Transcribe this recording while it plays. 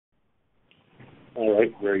All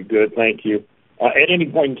right, very good. Thank you. At any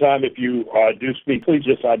point in time, if you do speak, please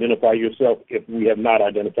just identify yourself if we have not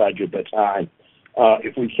identified you at that time.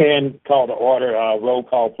 If we can call to order, roll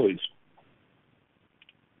call, please.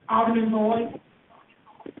 Alderman Boyd.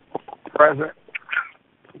 Present.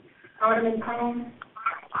 Alderman Combs.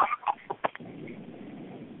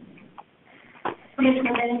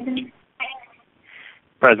 Commissioner Bennington.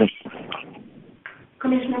 Present.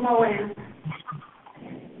 Commissioner Bowen.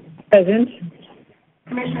 Present.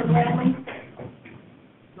 Commissioner Bradley.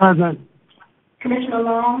 Present. Commissioner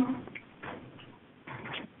Long.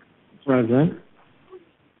 Present.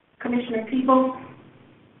 Commissioner Peebles.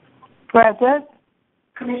 Present.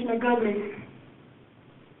 Commissioner Goodman.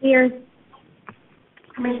 Here.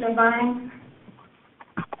 Commissioner Vines.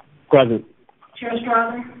 Present. Chair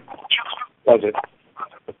Strother. Present.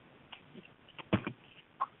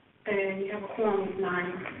 And you have a quorum of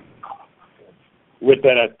 9. With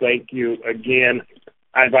that, I thank you again.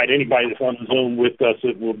 I invite anybody that's on Zoom with us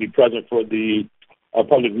that will be present for the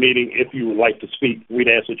public meeting. If you would like to speak, we'd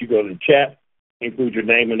ask that you go to the chat, include your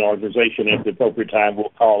name and organization. At the appropriate time,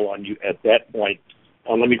 we'll call on you at that point.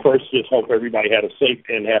 Let me first just hope everybody had a safe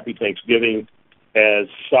and happy Thanksgiving, as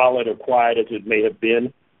solid or quiet as it may have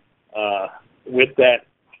been. With that,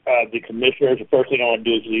 the commissioners, the first thing I want to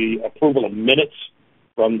do is the approval of minutes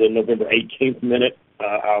from the November 18th minute.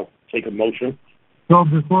 I'll take a motion. So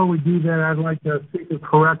before we do that, I'd like to seek a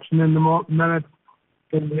correction in the minutes.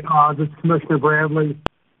 This is Commissioner Bradley.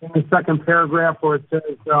 In the second paragraph where it says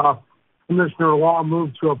Commissioner Law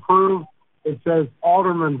moved to approve, it says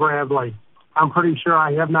Alderman Bradley. I'm pretty sure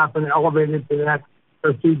I have not been elevated to that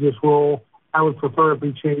prestigious role. I would prefer it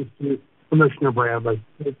be changed to Commissioner Bradley.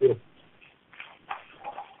 Thank you.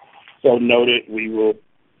 So noted. We will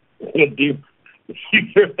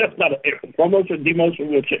that's not a promotion, demotion.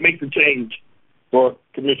 We'll make the change for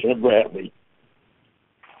Commissioner Bradley.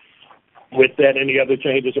 With that, any other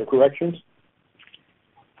changes or corrections?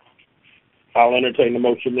 I'll entertain the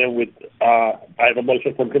motion then with, I have a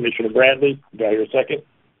motion from Commissioner Bradley. Do I hear a second?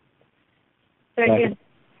 Second.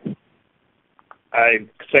 I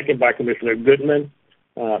second by Commissioner Goodman.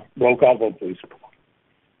 Roll call vote, please.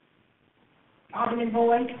 Alderman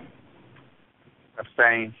Boyd.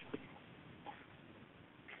 Abstain.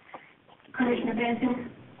 Commissioner Benson.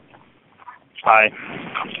 Aye.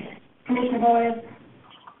 Commissioner Boyd.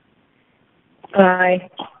 Aye.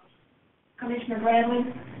 Commissioner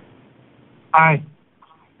Bradley. Aye.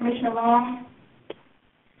 Commissioner Long.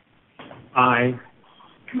 Aye.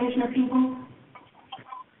 Commissioner Peebles.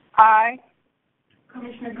 Aye.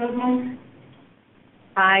 Commissioner Goodman.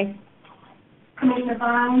 Aye. Commissioner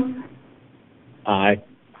Vines. Aye.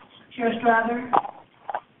 Chair Strother.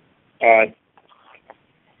 Aye.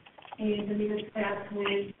 And the meeting passed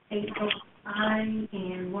with 8 votes aye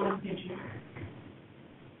and 1 abstention.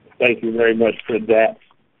 Thank you very much for that.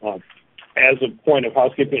 As a point of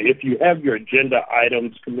housekeeping, if you have your agenda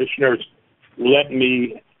items, commissioners, let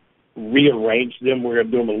me rearrange them. We're going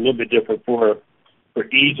to do them a little bit different for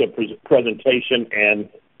ease of presentation and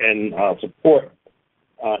support.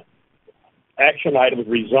 Action items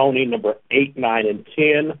rezoning number 8, 9, and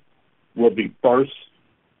 10 will be first.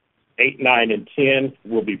 8, 9, and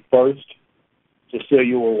 10 will be first.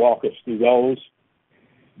 Cecilia will walk us through those.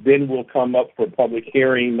 Then we'll come up for public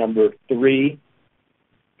hearing number 3,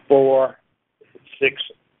 4, 6,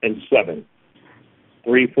 and 7.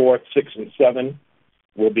 3, 4, 6, and 7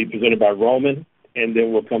 will be presented by Roman, and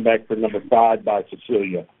then we'll come back for number 5 by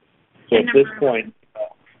Cecilia. So at this point,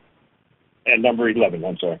 and number 11,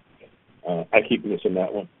 I'm sorry. I keep missing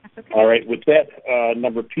that one. Okay. All right, with that,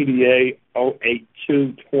 number PDA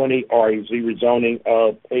 08220 REZ rezoning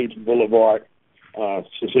of Page Boulevard.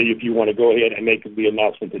 Cecilia, if you want to go ahead and make the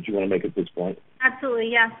announcement that you want to make at this point.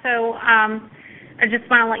 Absolutely, yeah. So I just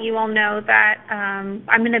want to let you all know that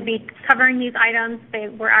I'm going to be covering these items. They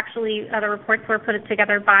were actually, the reports were put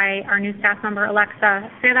together by our new staff member,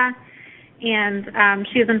 Alexa Seda, and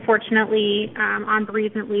she is unfortunately on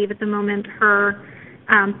bereavement leave at the moment. Her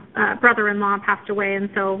brother-in-law passed away, and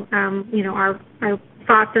so, our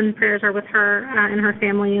thoughts and prayers are with her and her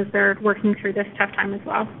family as they're working through this tough time as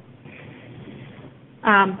well.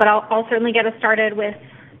 But I'll certainly get us started with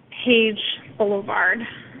Page Boulevard.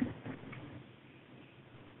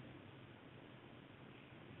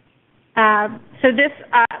 So this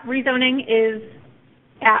rezoning is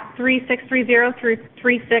at 3630 through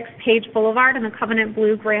 36 Page Boulevard in the Covenant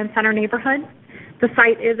Blue Grand Center neighborhood. The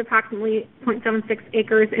site is approximately 0.76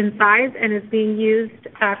 acres in size and is being used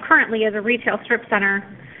currently as a retail strip center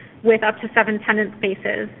with up to 7 tenant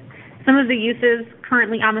spaces. Some of the uses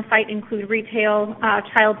currently on the site include retail,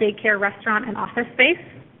 child daycare, restaurant, and office space.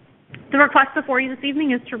 The request before you this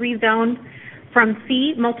evening is to rezone from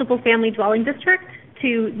C, multiple family dwelling district,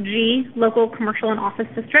 to G, local commercial and office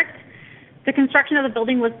district. The construction of the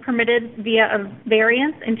building was permitted via a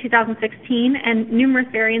variance in 2016, and numerous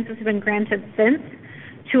variances have been granted since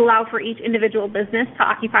to allow for each individual business to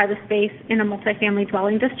occupy the space in a multifamily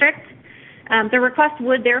dwelling district. The request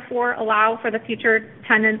would therefore allow for the future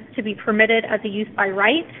tenants to be permitted as a use by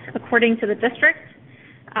right, according to the district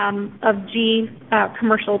of G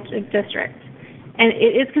commercial district. And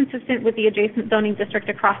it is consistent with the adjacent zoning district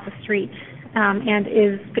across the street and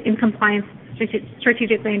is in compliance with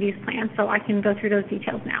strategic land use plan, so I can go through those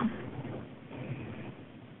details now.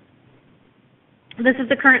 This is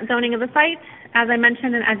the current zoning of the site. As I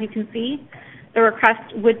mentioned, and as you can see, the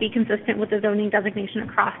request would be consistent with the zoning designation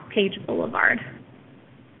across Page Boulevard.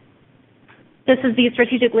 This is the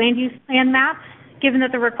strategic land use plan map. Given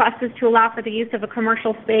that the request is to allow for the use of a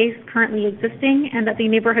commercial space currently existing and that the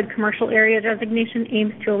neighborhood commercial area designation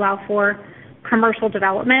aims to allow for commercial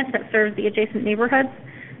development that serves the adjacent neighborhoods,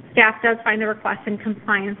 staff does find the request in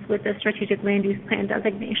compliance with the strategic land use plan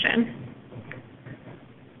designation.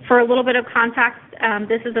 For a little bit of context,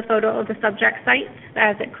 this is a photo of the subject site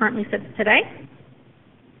as it currently sits today.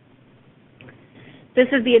 This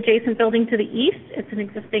is the adjacent building to the east. It's an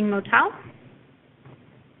existing motel.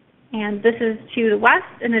 And this is to the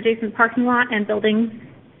west, an adjacent parking lot and buildings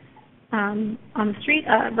on the street,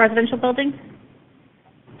 residential buildings.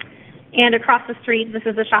 And across the street, this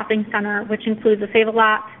is a shopping center, which includes a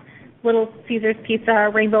Save-A-Lot, Little Caesars Pizza,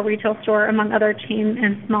 Rainbow Retail Store, among other chain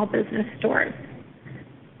and small business stores.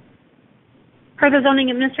 Per the zoning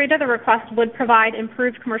administrator, the request would provide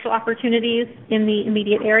improved commercial opportunities in the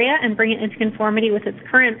immediate area and bring it into conformity with its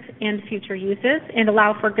current and future uses and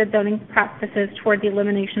allow for good zoning practices toward the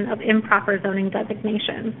elimination of improper zoning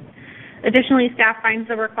designations. Additionally, staff finds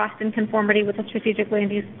the request in conformity with the strategic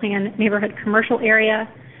land use plan neighborhood commercial area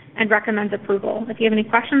and recommends approval. If you have any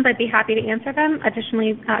questions, I'd be happy to answer them.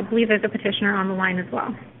 Additionally, I believe there's a petitioner on the line as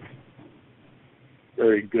well.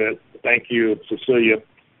 Very good. Thank you, Cecilia.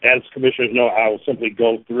 As commissioners know, I will simply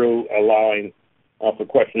go through allowing for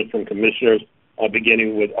questions from commissioners,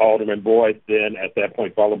 beginning with Alderman Boyd, then at that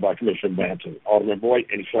point followed by Commissioner Banton. Alderman Boyd,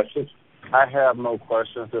 any questions? I have no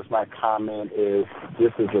questions. Just my comment is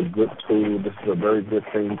this is a good tool. This is a very good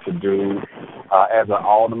thing to do. As an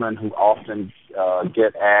alderman who often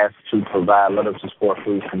get asked to provide letters of support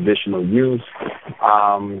for conditional use,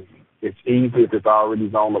 it's easy if it's already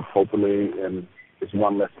zoned appropriately, and it's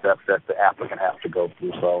one less step that the applicant has to go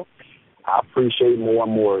through. So I appreciate more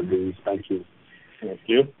and more of these. Thank you. Thank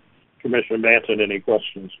you. Commissioner Manson, any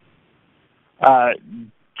questions?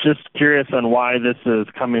 Just curious on why this is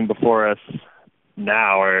coming before us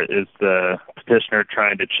now, or is the petitioner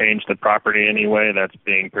trying to change the property anyway that's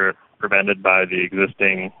being prevented by the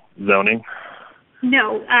existing zoning?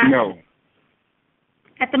 No. No.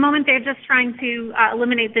 At the moment, they're just trying to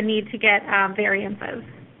eliminate the need to get variances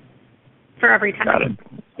for every tenant. Got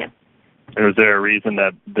it. Yep. And was there a reason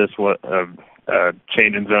that this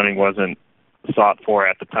change in zoning wasn't sought for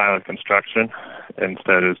at the time of construction?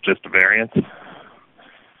 Instead, it was just a variance?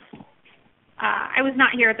 I was not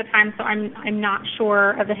here at the time, so I'm not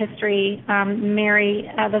sure of the history. Mary,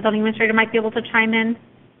 the zoning administrator, might be able to chime in.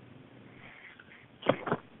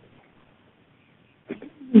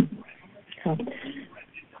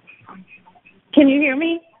 Can you hear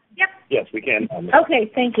me? Yep. Yes, we can.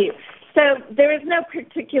 Okay, thank you. So there is no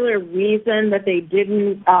particular reason that they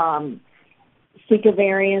didn't seek a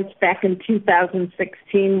variance back in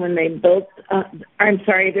 2016 when they built,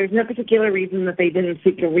 there's no particular reason that they didn't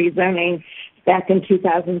seek a rezoning back in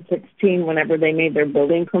 2016 whenever they made their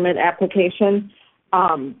building permit application.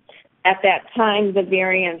 At that time, the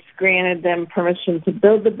variance granted them permission to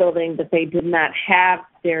build the building, but they did not have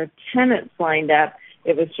their tenants lined up.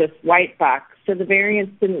 It was just white box. So the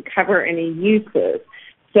variance didn't cover any uses.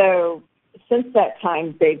 So since that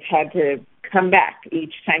time, they've had to come back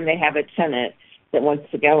each time they have a tenant that wants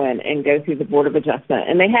to go in and go through the Board of Adjustment.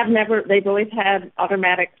 And they've always had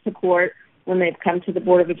automatic support when they've come to the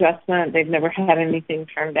Board of Adjustment. They've never had anything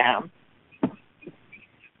turned down.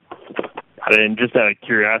 And just out of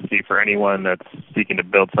curiosity, for anyone that's seeking to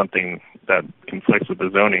build something that conflicts with the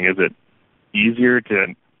zoning, is it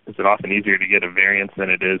often easier to get a variance than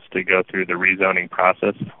it is to go through the rezoning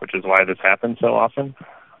process, which is why this happens so often?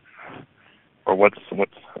 Or what's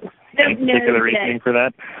any particular reasoning for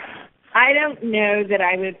that? I don't know that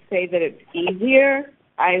I would say that it's easier.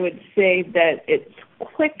 I would say that it's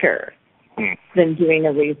quicker than doing a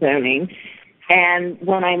rezoning. And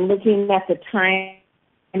when I'm looking at the time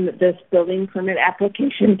that this building permit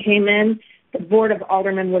application came in, the Board of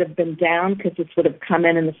Aldermen would have been down because this would have come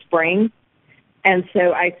in the spring. And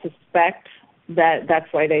so I suspect that that's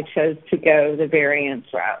why they chose to go the variance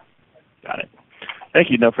route. Got it. Thank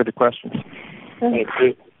you. No further questions. Thank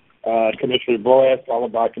you. Commissioner Boyd,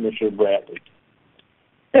 followed by Commissioner Bradley.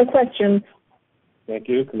 No questions. Thank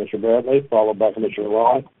you. Commissioner Bradley, followed by Commissioner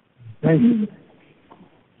Long. Thank you.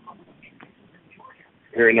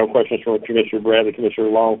 Hearing no questions from Commissioner Bradley, Commissioner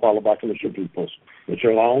Long, followed by Commissioner Peoples.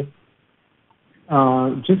 Commissioner Long?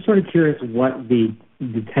 Just sort of curious what the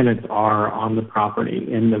tenants are on the property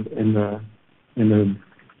in the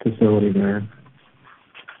facility there.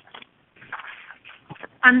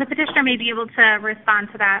 The petitioner may be able to respond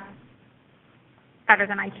to that better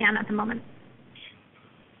than I can at the moment.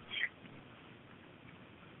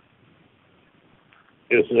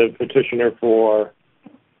 Is the petitioner for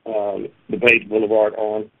the Page Boulevard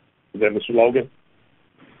on? Is that Mr. Logan?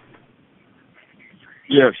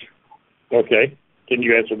 Yes. Okay. Can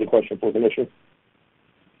you answer the question for the Commissioner?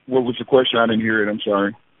 What was the question? I didn't hear it. I'm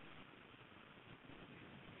sorry.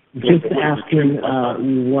 Just asking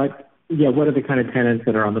what are the kind of tenants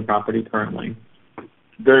that are on the property currently?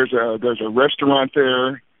 There's a restaurant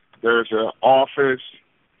there. There's an office.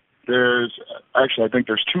 I think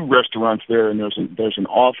there's two restaurants there, and there's an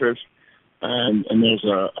office, and there's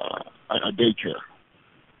a daycare.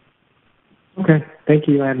 Okay, thank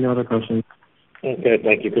you. I have no other questions. Okay,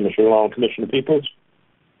 thank you, Commissioner Long. Commissioner Peoples?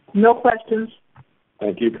 No questions.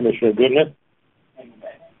 Thank you, Commissioner Goodman.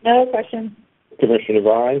 No questions. Commissioner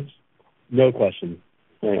Vines? No questions.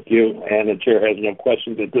 Thank you. And the chair has no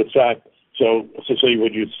questions at this time. So, Cecilia,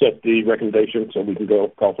 would you set the recommendation so we can go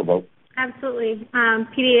call for vote? Absolutely.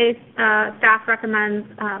 PDA staff recommends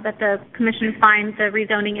that the commission find the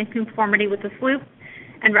rezoning in conformity with the SLOOP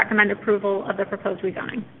and recommend approval of the proposed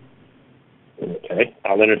rezoning. Okay.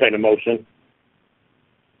 I'll entertain a motion.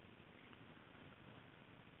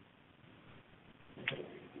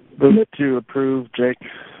 Move to approve, Jake.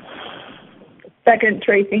 Second,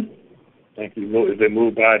 Tracy. Thank you. It's been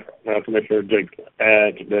moved by Commissioner Jake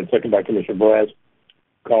and then second by Commissioner Boaz.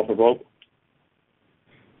 Call for vote.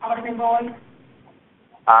 Alderman Boyd,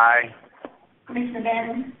 Aye. Commissioner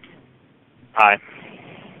Bannon, Aye.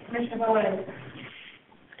 Commissioner Boyd,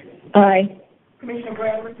 Aye. Commissioner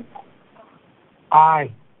Bradley,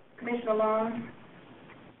 Aye. Commissioner Long,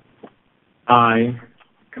 Aye.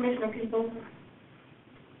 Commissioner Peoples,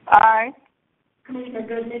 Aye. Commissioner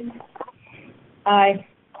Goodman, Aye.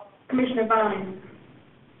 Commissioner Vines,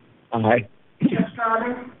 Aye.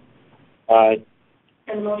 Estrada, Aye.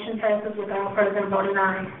 and the motion passes without President voting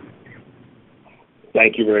aye.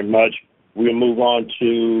 Thank you very much. We'll move on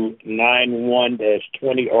to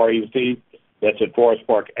 91-20 REC. That's at Forest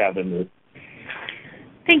Park Avenue.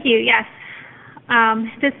 Thank you. Yes.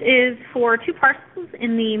 This is for two parcels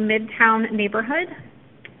in the Midtown neighborhood,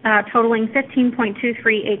 totaling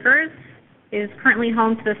 15.23 acres. Is currently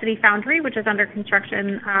home to the City Foundry, which is under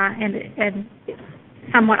construction and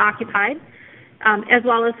somewhat occupied, as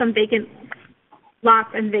well as some vacant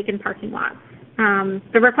lots and vacant parking lots.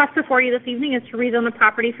 The request before you this evening is to rezone the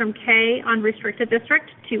property from K unrestricted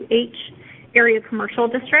district to H area commercial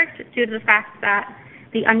district due to the fact that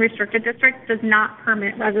the unrestricted district does not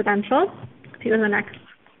permit residential. If you go to the next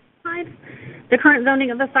slide. The current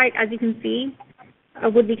zoning of the site, as you can see,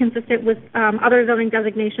 would be consistent with other zoning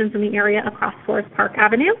designations in the area across Forest Park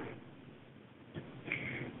Avenue.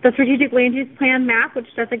 The strategic land use plan map, which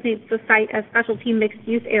designates the site as specialty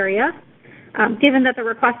mixed-use area, given that the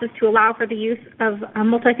request is to allow for the use of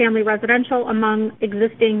multifamily residential among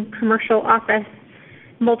existing commercial office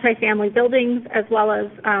multifamily buildings, as well as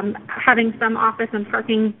having some office and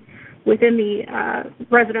parking within the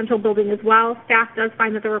residential building as well. Staff does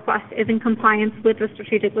find that the request is in compliance with the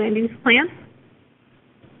strategic land use plan.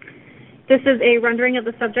 This is a rendering of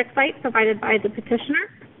the subject site provided by the petitioner.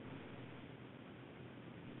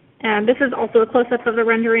 And this is also a close-up of the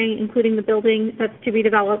rendering, including the building that's to be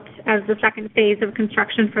developed as the second phase of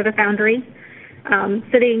construction for the foundry,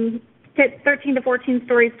 sitting 13 to 14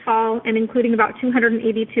 stories tall and including about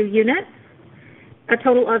 282 units, a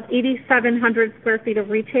total of 8,700 square feet of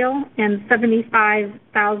retail and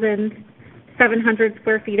 75,700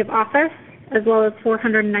 square feet of office, as well as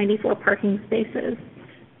 494 parking spaces.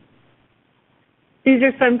 These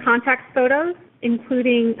are some context photos,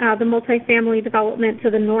 including the multifamily development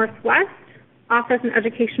to the northwest, office and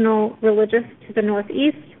educational religious to the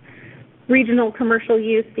northeast, regional commercial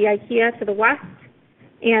use, the IKEA to the west,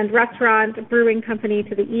 and restaurant brewing company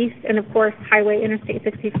to the east, and of course Highway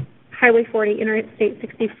 40, Interstate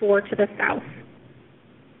 64 to the south.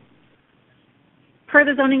 Per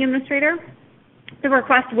the zoning administrator, The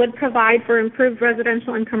request would provide for improved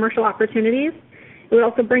residential and commercial opportunities. It would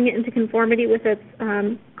also bring it into conformity with its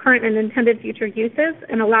current and intended future uses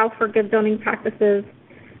and allow for good zoning practices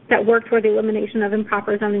that work toward the elimination of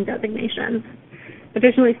improper zoning designations.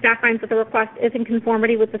 Additionally, staff finds that the request is in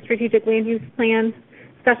conformity with the strategic land use plan,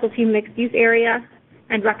 specialty mixed use area,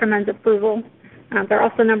 and recommends approval. There are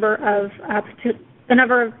also a number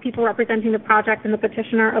of people representing the project and the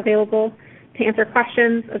petitioner available to answer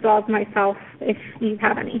questions, as well as myself, if you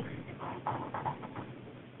have any.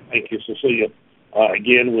 Thank you, Cecilia.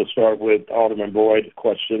 Again, we'll start with Alderman Boyd.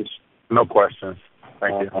 Questions? No questions.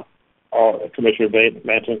 Thank you. Commissioner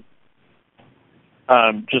Manson?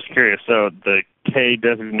 Just curious, so the K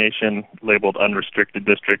designation labeled unrestricted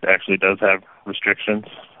district actually does have restrictions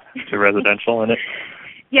to residential in it?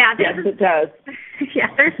 Yeah, yes, it does. Yeah,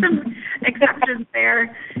 there's some exceptions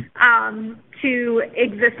there to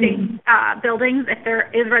existing buildings if there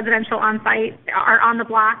is residential on site or on the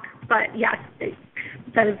block. But yes,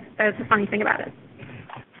 that is the funny thing about it.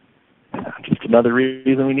 Just another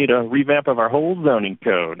reason we need a revamp of our whole zoning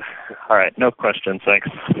code. All right, no questions. Thanks.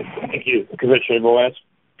 Thank you. Commissioner Boaz?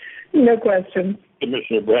 No questions.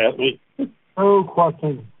 Commissioner Bradley? No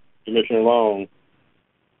questions. Commissioner Long?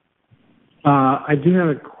 I do have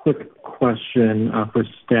a quick question for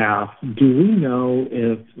staff. Do we know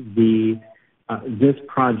if this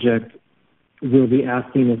project will be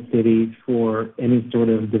asking the city for any sort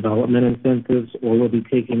of development incentives, or will be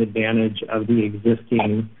taking advantage of the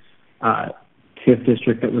existing TIF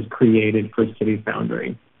district that was created for City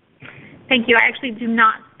Foundry? Thank you. I actually do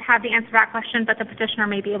not have the answer to that question, but the petitioner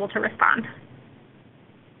may be able to respond.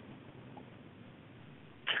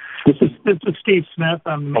 This is Steve Smith.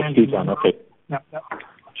 I'm Steve, okay. Yep.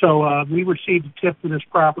 So we received a TIF for this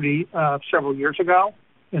property several years ago,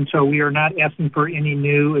 and so we are not asking for any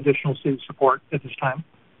new additional city support at this time.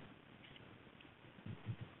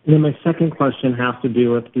 And then my second question has to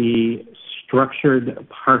do with the structured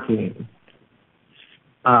parking.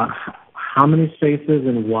 How many spaces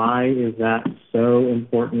and why is that so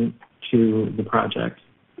important to the project?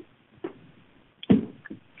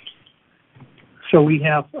 So we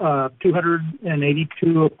have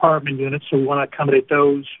 282 apartment units, so we want to accommodate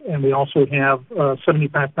those, and we also have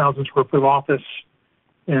 75,000 square foot office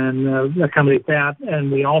and accommodate that.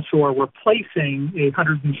 And we also are replacing a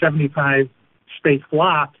 175 space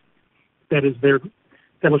lot that is there,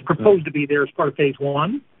 that was proposed to be there as part of phase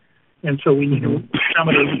one. And so we need to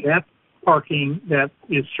accommodate that parking that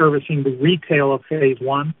is servicing the retail of phase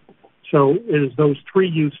one. So it is those three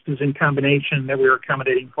uses in combination that we are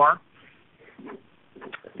accommodating for.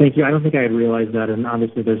 Thank you. I don't think I had realized that, and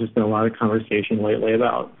obviously there's just been a lot of conversation lately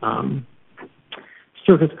about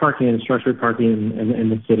surface parking and structured parking in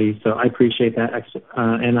the city, so I appreciate that,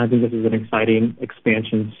 and I think this is an exciting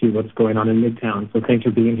expansion to what's going on in Midtown, so thanks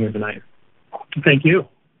for being here tonight. Thank you.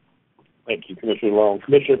 Thank you, Commissioner Long.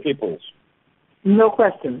 Commissioner Peoples? No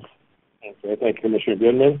questions. Okay, thank you, Commissioner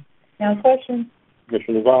Goodman. No questions.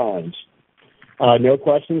 Commissioner Vines? No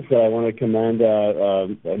questions. I want to commend a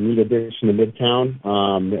neat addition to Midtown,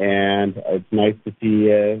 and it's nice to see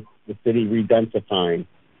the city redensifying.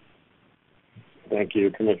 Thank you,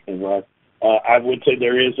 Commissioner Vines. I would say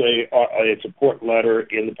there is a support letter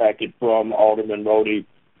in the packet from Alderman Modi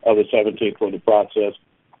of the 17th for the process.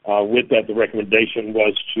 With that, the recommendation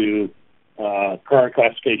was to current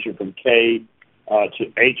classification from K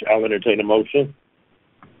to H. I'll entertain a motion.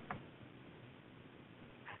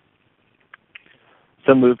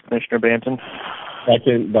 So moved, Commissioner Banton.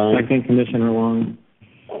 Second Commissioner Long.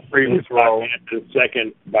 Previous roll.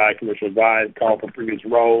 Second by Commissioner Vines. Call for previous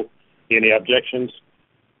roll. Any objections?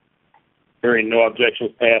 Hearing no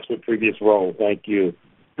objections, pass with previous roll. Thank you.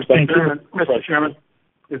 Mr. Chairman,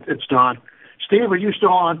 it's Don. Steve, are you still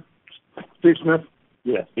on? Steve Smith?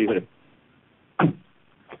 Yes, Steve.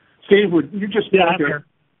 Steve, would you just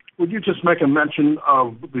make a mention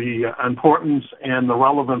of the importance and the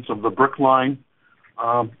relevance of the brick line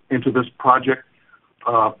into this project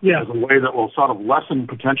as a way that will sort of lessen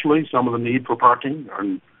potentially some of the need for parking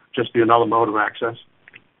and just be another mode of access?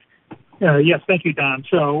 Yes, thank you, Don.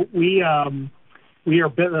 So we are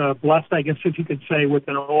blessed, I guess, if you could say, with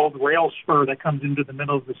an old rail spur that comes into the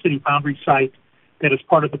middle of the City Foundry site that is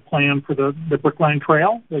part of the plan for the Brickline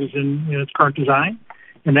Trail that is in its current design.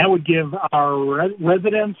 And that would give our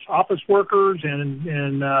residents, office workers,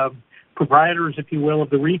 and proprietors, if you will,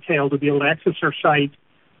 of the retail to be able to access our site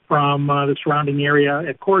from the surrounding area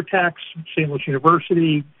at Cortex, St. Louis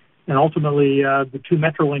University, and ultimately the two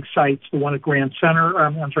Metrolink sites, the one at Grand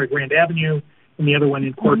Avenue, and the other one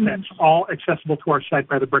in Cortex, all accessible to our site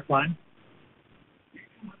by the brick line.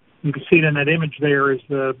 You can see it in that image there is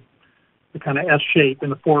the the kind of S shape in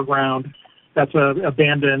the foreground. That's a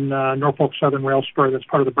abandoned Norfolk Southern rail spur that's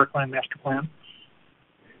part of the Brickline Master Plan.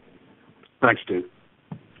 Thanks, Steve.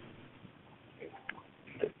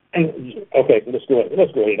 Okay, let's go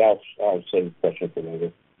ahead. I'll save the question for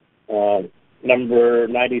later. Number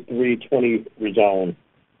 9320 rezone.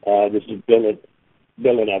 This is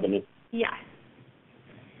Billin Avenue. Yes.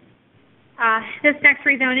 This next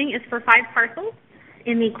rezoning is for 5 parcels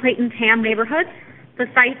in the Clayton-Tam neighborhood. The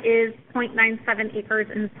site is 0.97 acres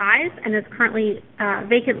in size and is currently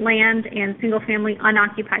vacant land and single-family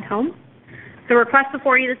unoccupied homes. The request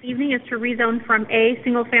before you this evening is to rezone from A,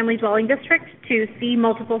 single-family dwelling district, to C,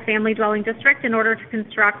 multiple-family dwelling district in order to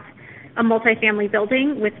construct a multifamily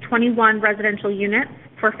building with 21 residential units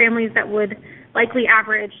for families that would likely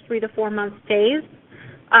average 3 to 4 month stays,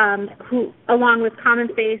 along with common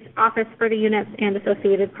space, office for the units, and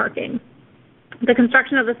associated parking. The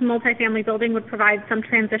construction of this multifamily building would provide some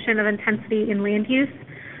transition of intensity in land use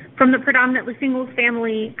from the predominantly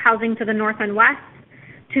single-family housing to the north and west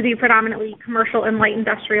to the predominantly commercial and light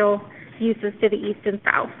industrial uses to the east and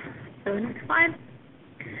south. So next slide.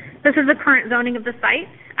 This is the current zoning of the site.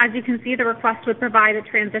 As you can see, the request would provide a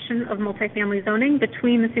transition of multifamily zoning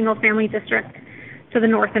between the single-family district to the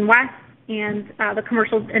north and west and the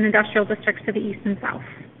commercial and industrial districts to the east and south.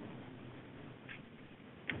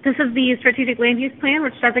 This is the strategic land use plan,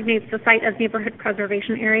 which designates the site as neighborhood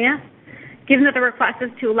preservation area. Given that the request is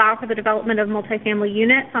to allow for the development of multifamily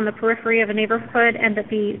units on the periphery of a neighborhood and that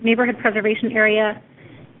the neighborhood preservation area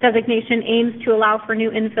designation aims to allow for new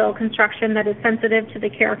infill construction that is sensitive to the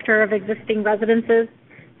character of existing residences,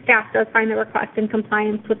 staff does find the request in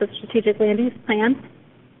compliance with the strategic land use plan.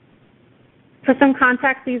 For some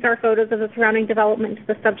context, these are photos of the surrounding development to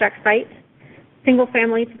the subject site. Single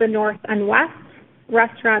family to the north and west,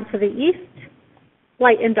 restaurant to the east,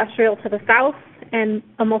 light industrial to the south, and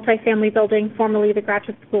a multifamily building, formerly the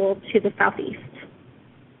graduate school, to the southeast.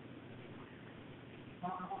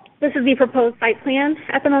 This is the proposed site plan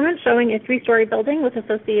at the moment, showing a 3-story building with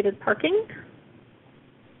associated parking.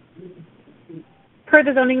 Per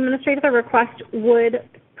the zoning administrator, the request would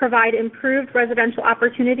provide improved residential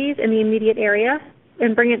opportunities in the immediate area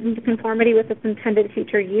and bring it into conformity with its intended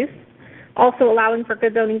future use, also allowing for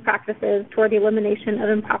good zoning practices toward the elimination of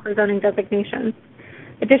improper zoning designations.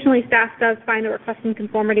 Additionally, staff does find the request in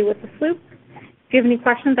conformity with the SLOOP. If you have any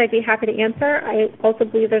questions, I'd be happy to answer. I also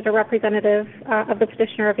believe there's a representative of the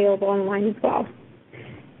petitioner available on the line as well.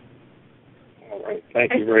 All right.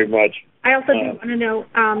 Thank you very much. I also do want to know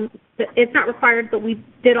that it's not required, but we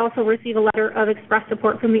did also receive a letter of express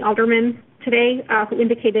support from the alderman today who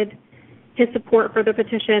indicated his support for the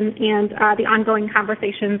petition and the ongoing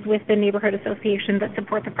conversations with the neighborhood association that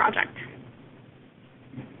support the project.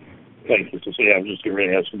 Thank you, Cecilia. I was just getting ready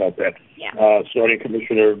to ask about that. Yeah. Starting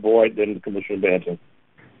Commissioner Boyd, then Commissioner Banton.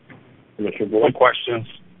 Commissioner Boyd? No questions.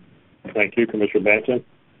 Thank you. Commissioner Banton?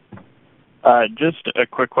 Just a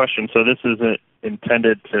quick question. So this is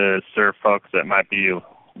intended to serve folks that might be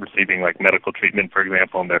receiving like medical treatment, for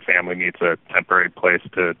example, and their family needs a temporary place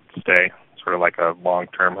to stay, sort of like a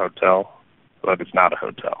long-term hotel, but it's not a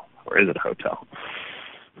hotel, or is it a hotel?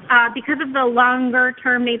 Because of the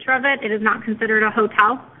longer-term nature of it, it is not considered a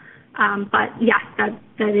hotel. But yes, that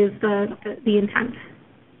is the intent.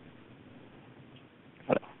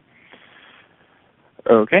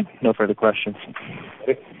 Okay, no further questions.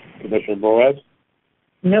 Commissioner Boaz?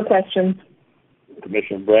 No questions.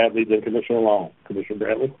 Commissioner Bradley, then Commissioner Long. Commissioner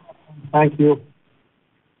Bradley? Thank you.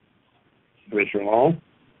 Commissioner Long?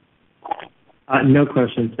 No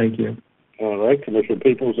questions, thank you. All right, Commissioner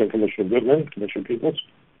Peoples and Commissioner Goodman. Commissioner Peoples?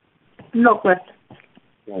 No questions.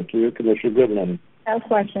 Thank you. Commissioner Goodman? No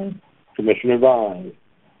questions. Commissioner Vine?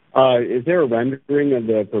 Is there a rendering of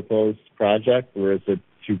the proposed project, or is it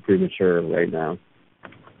too premature right now?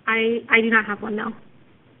 I do not have one, no.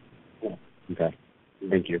 Okay.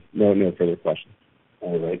 Thank you. No further questions.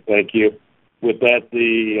 All right, thank you. With that,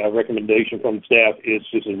 the recommendation from the staff is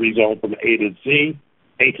just a rezone from A to Z.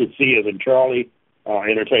 A to C as in Charlie.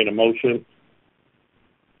 Entertain a motion.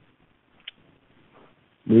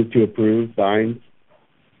 Move to approve. Vines.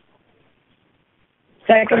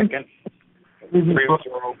 Second.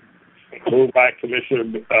 Moved by Commissioner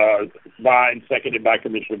Vine, seconded by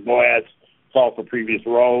Commissioner Boaz. Call for previous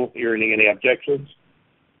roll. Hearing any objections?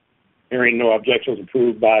 Hearing no objections,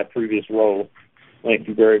 approved by previous roll. Thank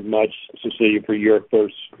you very much, Cecilia, for your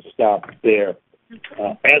first stop there.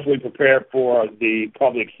 As we prepare for the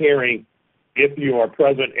public hearing, if you are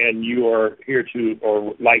present and you are here to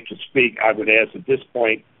or like to speak, I would ask at this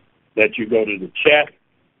point that you go to the chat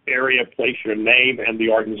area, place your name and the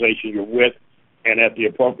organization you're with, and at the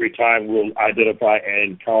appropriate time, we'll identify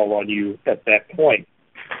and call on you at that point.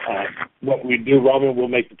 What we do, Roman, we'll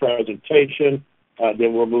make the presentation,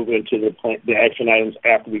 then we'll move into the action items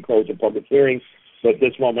after we close the public hearing. So at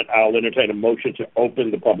this moment, I'll entertain a motion to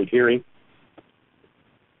open the public hearing.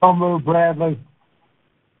 So moved, Bradley.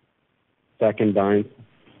 Second, Bynes.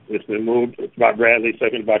 It's been moved by Bradley,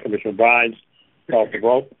 seconded by Commissioner Bynes. Call for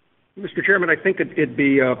vote. Mr. Chairman, I think it'd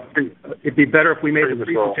be better if we made the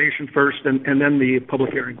presentation first and then the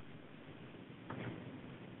public hearing.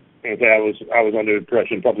 Okay, I was under the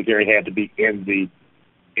impression public hearing had to be in the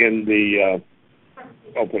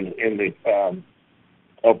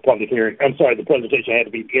public hearing. I'm sorry, the presentation had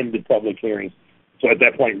to be in the public hearing. So at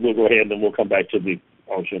that point, we'll go ahead and then we'll come back to the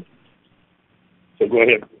motion. So go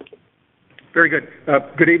ahead. Very good.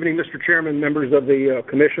 Good evening, Mr. Chairman, members of the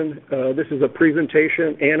Commission. This is a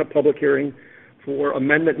presentation and a public hearing for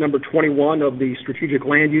Amendment Number 21 of the Strategic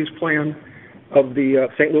Land Use Plan of the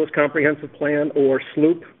St. Louis Comprehensive Plan, or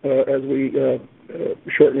SLOOP, as we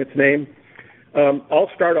shorten its name. I'll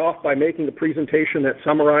start off by making the presentation that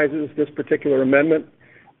summarizes this particular amendment.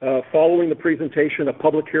 Following the presentation, a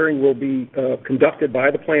public hearing will be conducted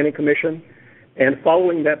by the Planning Commission. And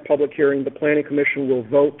following that public hearing, the Planning Commission will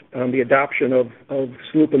vote on the adoption of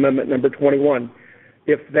SLOOP Amendment Number 21.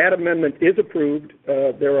 If that amendment is approved,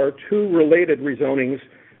 there are two related rezonings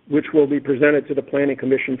which will be presented to the Planning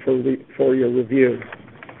Commission for your review.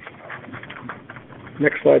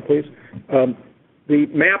 Next slide, please. The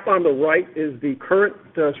map on the right is the current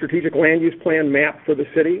Strategic Land Use Plan map for the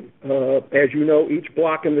city. As you know, each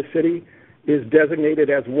block in the city is designated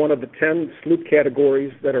as one of the 10 SLOOP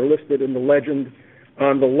categories that are listed in the legend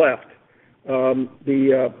on the left.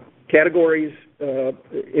 The categories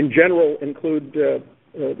in general include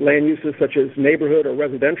land uses such as neighborhood or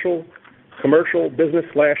residential, commercial,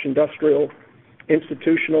 business/industrial,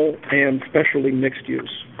 institutional, and specialty mixed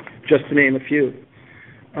use, just to name a few.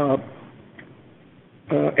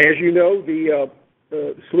 As you know, the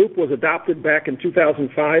SLOOP was adopted back in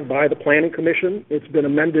 2005 by the Planning Commission. It's been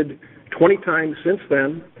amended 20 times since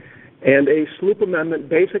then, and a SLOOP amendment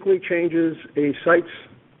basically changes a site's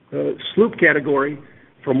SLOOP category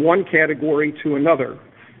from one category to another.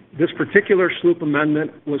 This particular SLOOP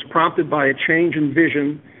amendment was prompted by a change in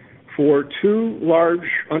vision for two large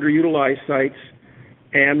underutilized sites,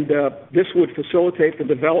 and this would facilitate the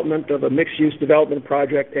development of a mixed-use development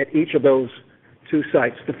project at each of those two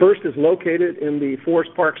sites. The first is located in the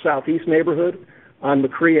Forest Park Southeast neighborhood on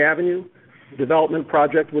McCree Avenue. The development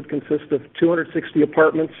project would consist of 260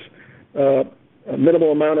 apartments, a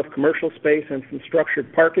minimal amount of commercial space, and some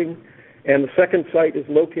structured parking. And the second site is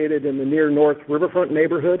located in the near North Riverfront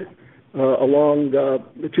neighborhood along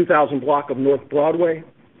the 2000 block of North Broadway.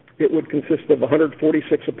 It would consist of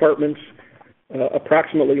 146 apartments,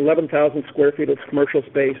 approximately 11,000 square feet of commercial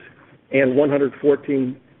space, and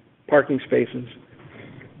 114 parking spaces.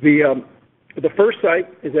 The first site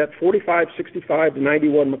is at 4565 to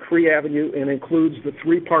 91 McCree Avenue and includes the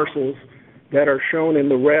three parcels that are shown in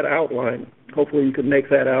the red outline. Hopefully you can make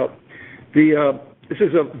that out. This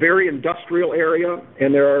is a very industrial area,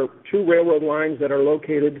 and there are two railroad lines that are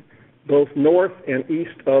located both north and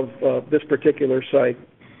east of this particular site.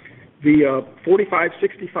 The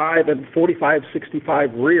 4565 and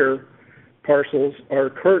 4565 rear parcels are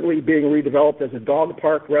currently being redeveloped as a dog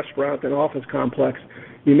park, restaurant, and office complex.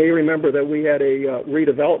 You may remember that we had a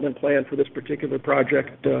redevelopment plan for this particular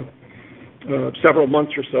project several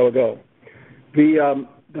months or so ago.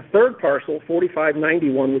 The third parcel,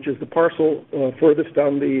 4591, which is the parcel furthest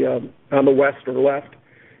on the west or left,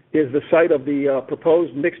 is the site of the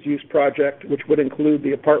proposed mixed-use project, which would include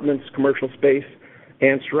the apartments, commercial space,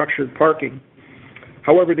 and structured parking.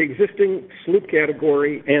 However, the existing SLOOP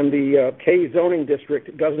category and the K zoning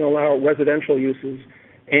district doesn't allow residential uses,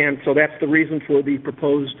 and so that's the reason for the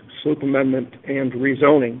proposed SLOOP amendment and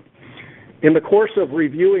rezoning. In the course of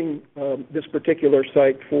reviewing this particular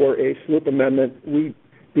site for a SLOOP amendment, we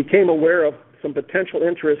became aware of some potential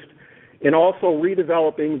interest in also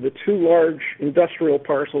redeveloping the two large industrial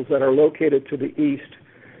parcels that are located to the east,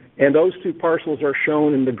 and those two parcels are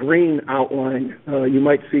shown in the green outline. You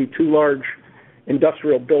might see two large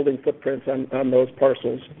industrial building footprints on those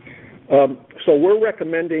parcels. So we're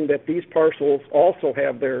recommending that these parcels also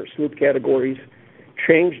have their SLOOP categories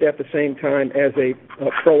changed at the same time as a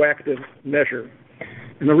proactive measure.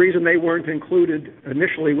 And the reason they weren't included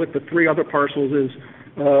initially with the three other parcels is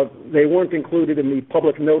they weren't included in the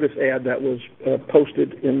public notice ad that was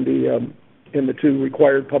posted in the two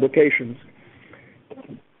required publications.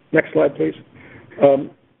 Next slide, please.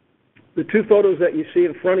 The two photos that you see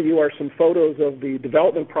in front of you are some photos of the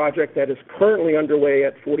development project that is currently underway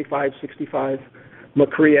at 4565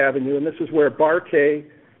 McCree Avenue, and this is where Bar K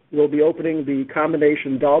will be opening the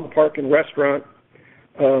combination dog park and restaurant,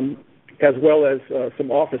 as well as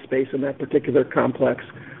some office space in that particular complex.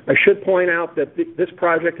 I should point out that this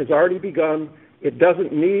project has already begun. It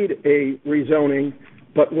doesn't need a rezoning,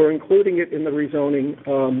 but we're including it in the rezoning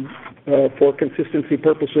for consistency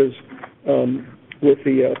purposes with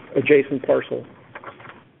the adjacent parcel.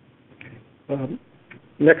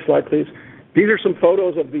 Next slide, please. These are some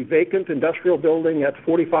photos of the vacant industrial building at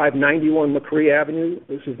 4591 McCree Avenue.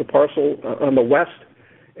 This is the parcel on the west,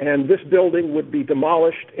 and this building would be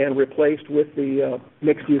demolished and replaced with the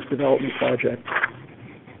mixed-use development project.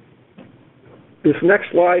 This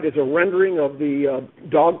next slide is a rendering of the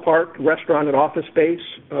dog park, restaurant, and office space.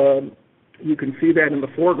 You can see that in the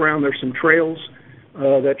foreground. There's some trails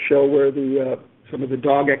that show where some of the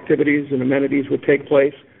dog activities and amenities would take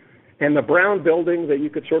place. And the brown building that you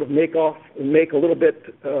could sort of make a little bit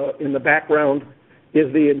in the background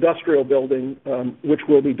is the industrial building, which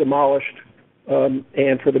will be demolished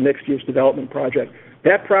and for the mixed-use development project.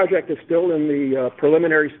 That project is still in the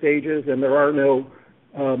preliminary stages, and there are no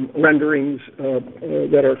renderings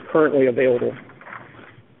that are currently available.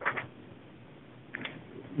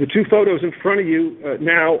 The two photos in front of you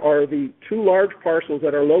now are the two large parcels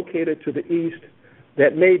that are located to the east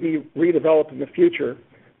that may be redeveloped in the future.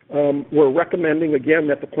 We're recommending, again,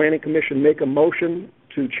 that the Planning Commission make a motion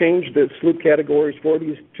to change the sloop categories for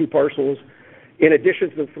these two parcels, in addition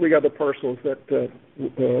to the three other parcels that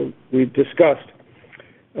we've discussed.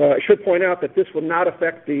 I should point out that this will not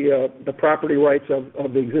affect the property rights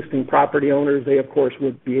of the existing property owners. They, of course,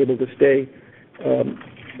 would be able to stay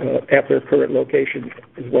at their current location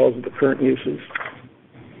as well as the current uses.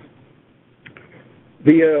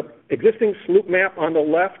 The existing sloop map on the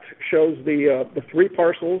left shows the three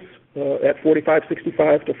parcels at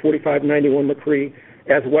 4565 to 4591 McCree,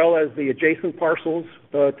 as well as the adjacent parcels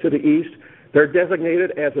to the east. They're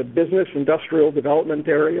designated as a business industrial development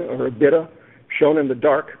area, or a BIDA, shown in the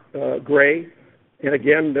dark gray. And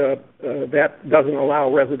again, that doesn't allow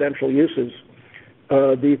residential uses.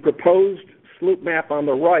 The proposed sloop map on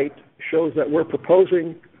the right shows that we're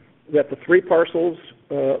proposing that the three parcels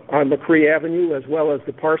on McCree Avenue, as well as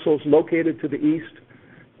the parcels located to the east,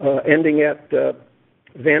 ending at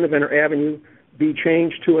Vandeventer Avenue, be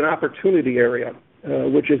changed to an opportunity area,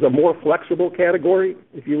 which is a more flexible category,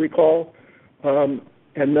 if you recall,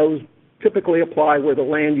 and those typically apply where the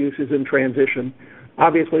land use is in transition.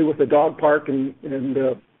 Obviously, with the dog park and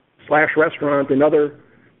slash restaurant and other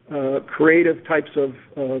creative types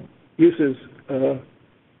of uses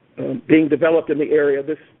being developed in the area,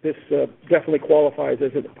 this definitely qualifies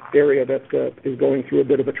as an area that is going through a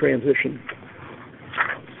bit of a transition.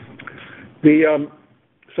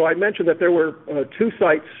 So I mentioned that there were two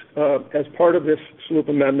sites as part of this sloop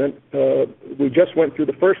amendment. We just went through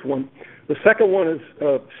the first one. The second one is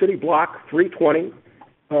City Block 320,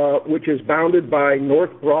 which is bounded by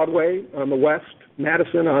North Broadway on the west,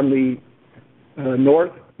 Madison on the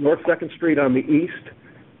north, North 2nd Street on the east,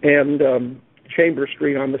 and Chambers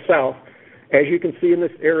Street on the south. As you can see in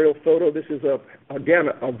this aerial photo, this is, again,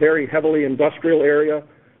 a very heavily industrial area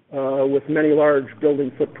with many large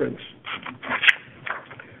building footprints.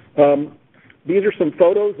 These are some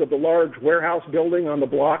photos of the large warehouse building on the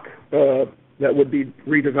block that would be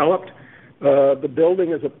redeveloped. The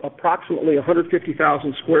building is approximately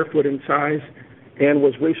 150,000 square foot in size and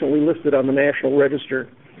was recently listed on the National Register.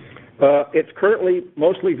 It's currently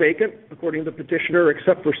mostly vacant, according to the petitioner,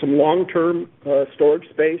 except for some long-term storage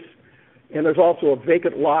space, and there's also a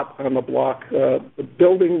vacant lot on the block. The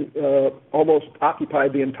building almost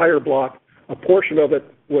occupied the entire block. A portion of it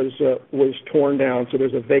was torn down, so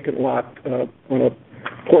there's a vacant lot on a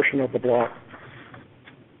portion of the block.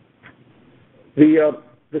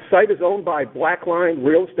 The site is owned by Blackline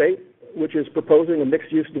Real Estate, which is proposing a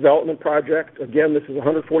mixed-use development project. Again, this is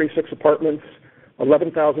 146 apartments,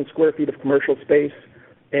 11,000 square feet of commercial space,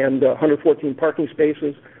 and 114 parking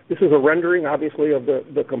spaces. This is a rendering, obviously, of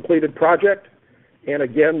the completed project. And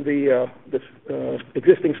again, the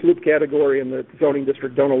existing sloop category in the zoning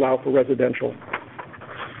district don't allow for residential.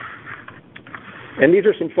 And these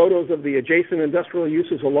are some photos of the adjacent industrial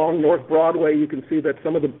uses along North Broadway. You can see that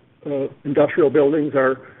some of the industrial buildings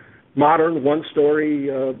are modern, one-story,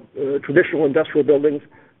 traditional industrial buildings.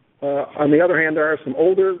 On the other hand, there are some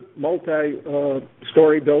older,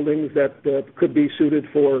 multi-story buildings that could be suited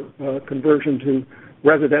for conversion to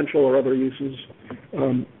residential or other uses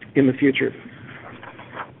in the future.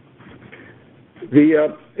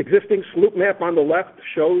 The existing sloop map on the left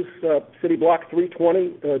shows City Block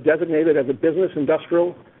 320 designated as a business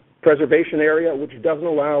industrial preservation area, which doesn't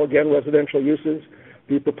allow, again, residential uses.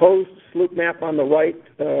 The proposed sloop map on the right,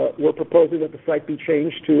 we're proposing that the site be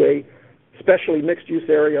changed to a specially mixed-use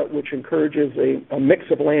area, which encourages a mix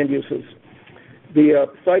of land uses. The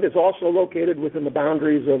site is also located within the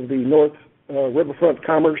boundaries of the North Riverfront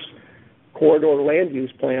Commerce Corridor Land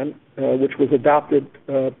Use Plan, which was adopted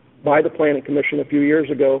by the Planning Commission a few years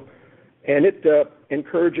ago, and it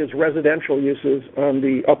encourages residential uses on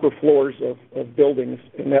the upper floors of buildings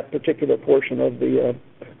in that particular portion of the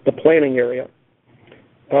planning area.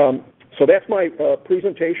 So that's my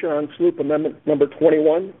presentation on Sloop Amendment number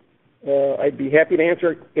 21. I'd be happy to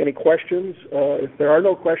answer any questions. If there are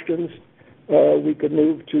no questions, we could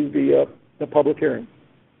move to the public hearing.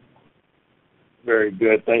 Very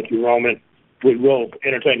good. Thank you, Roman. We will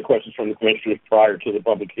entertain questions from the commissioners prior to the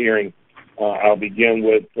public hearing. I'll begin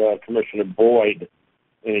with Commissioner Boyd.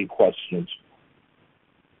 Any questions?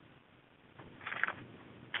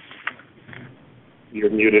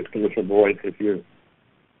 You're muted, Commissioner Boyd. If you're,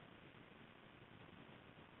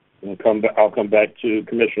 I'll come back to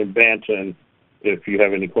Commissioner Banton if you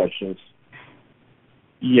have any questions.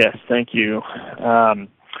 Yes, thank you.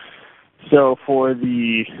 So for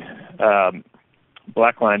the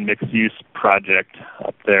Blackline mixed-use project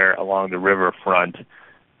up there along the riverfront,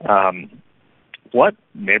 what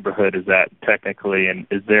neighborhood is that technically, and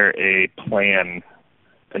is there a plan,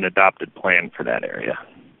 an adopted plan for that area?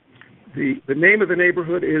 The name of the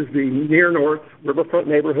neighborhood is the Near North Riverfront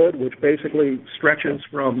neighborhood, which basically stretches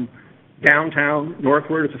from downtown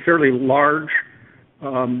northward. It's a fairly large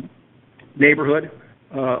neighborhood,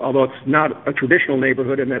 although it's not a traditional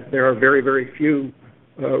neighborhood in that there are very, very few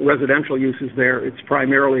residential uses there. It's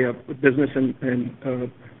primarily a business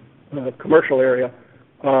and commercial area.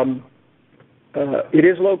 It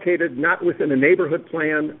is located not within a neighborhood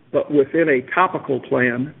plan, but within a topical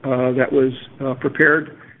plan that was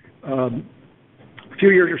prepared a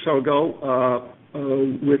few years or so ago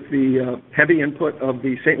with the heavy input of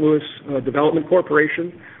the St. Louis Development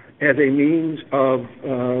Corporation as a means of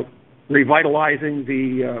revitalizing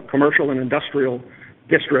the commercial and industrial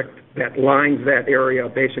district that lines that area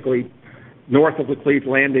basically north of Laclede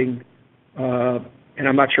Landing, and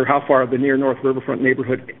I'm not sure how far the Near North Riverfront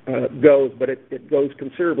neighborhood goes, but it goes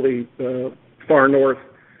considerably far north,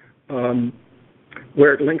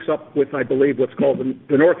 where it links up with, I believe, what's called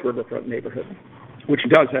the North Riverfront neighborhood, which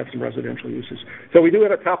does have some residential uses. So we do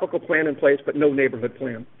have a topical plan in place, but no neighborhood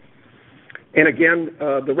plan. And again,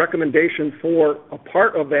 the recommendation for a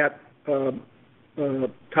part of that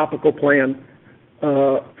topical plan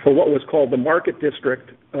for what was called the Market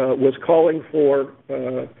District was calling for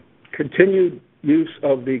continued use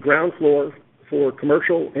of the ground floor for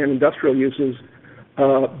commercial and industrial uses,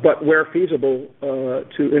 but where feasible,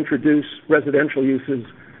 to introduce residential uses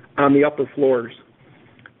on the upper floors.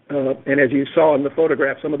 And as you saw in the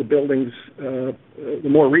photograph, some of the buildings, the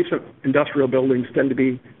more recent industrial buildings tend to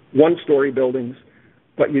be one-story buildings,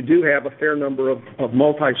 but you do have a fair number of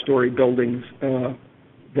multi-story buildings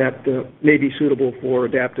that may be suitable for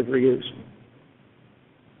adaptive reuse.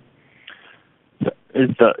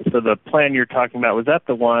 So the plan you're talking about, was that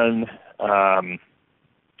the one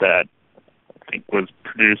that I think was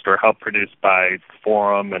produced or helped produce by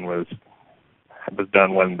Forum and was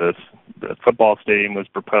done when the football stadium was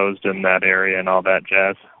proposed in that area and all that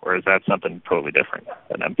jazz? Or is that something totally different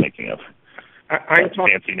that I'm thinking of?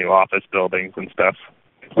 Fancy new office buildings and stuff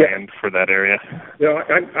planned for that area? No,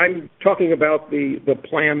 I'm talking about the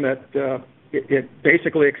plan that it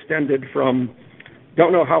basically extended from,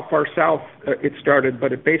 don't know how far south it started,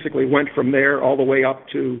 but it basically went from there all the way up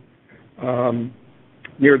to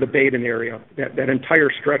near the Baden area, that entire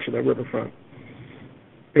stretch of the riverfront.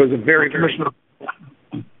 It was a very, very...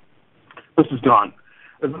 This is Don.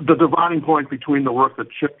 The dividing point between the work that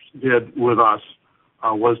Chip did with us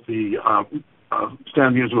was the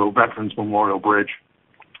Stan Musial Veterans Memorial Bridge.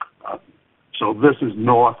 So this is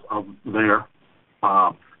north of there,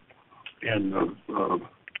 and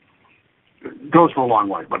goes for a long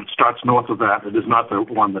way, but it starts north of that. It is not the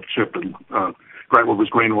one that Chip and Great Rivers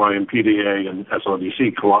Greenway and PDA and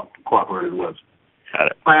SODC cooperated with.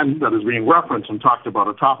 The plan that is being referenced and talked about,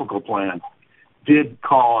 a topical plan, did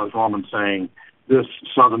call, as Roman's saying, this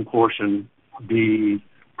southern portion be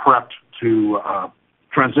prepped to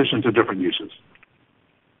transition to different uses.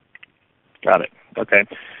 Got it. Okay.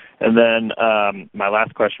 And then my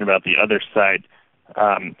last question about the other side.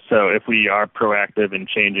 So if we are proactive in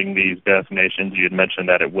changing these designations, you had mentioned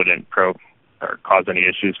that it wouldn't cause any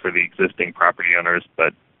issues for the existing property owners,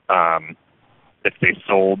 but if they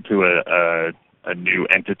sold to a new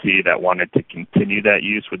entity that wanted to continue that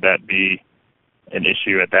use, would that be an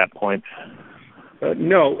issue at that point?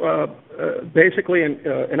 No. Basically,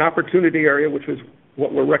 an opportunity area, which is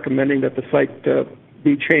what we're recommending that the site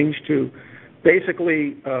be changed to,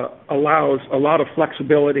 basically allows a lot of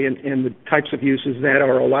flexibility in the types of uses that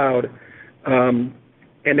are allowed, and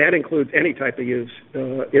that includes any type of use.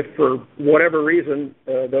 If for whatever reason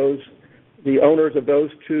the owners of those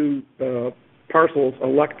two parcels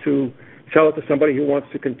elect to sell it to somebody who wants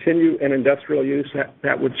to continue an industrial use,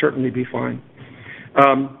 that would certainly be fine.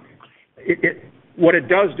 What it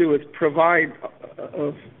does do is provide,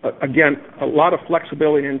 again, a lot of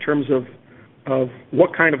flexibility in terms of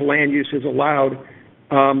what kind of land use is allowed.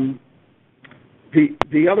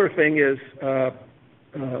 The other thing is,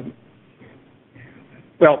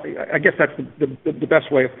 well, I guess that's the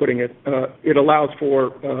best way of putting it. It allows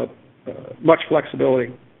for much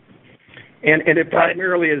flexibility. And it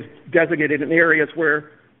primarily is designated in areas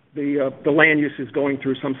where the land use is going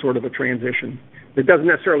through some sort of a transition. It doesn't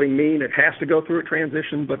necessarily mean it has to go through a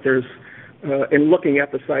transition, but there's, in looking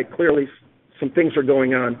at the site, clearly some things are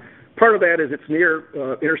going on. Part of that is it's near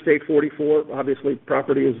Interstate 44. Obviously,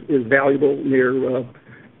 property is valuable near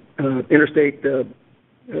interstate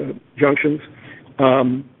junctions.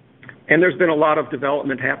 And there's been a lot of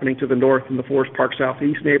development happening to the north in the Forest Park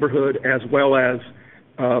Southeast neighborhood, as well as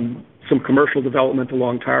some commercial development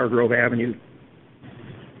along Tower Grove Avenue.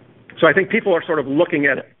 So I think people are sort of looking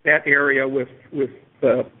at that area with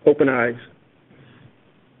open eyes.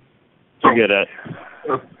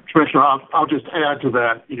 Commissioner, I'll just add to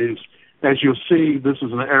that is, as you'll see, this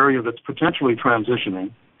is an area that's potentially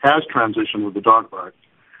transitioning, has transitioned with the dog park.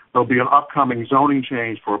 There'll be an upcoming zoning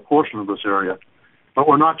change for a portion of this area, but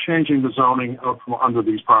we're not changing the zoning under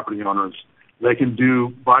these property owners. They can do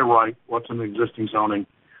by right what's in the existing zoning.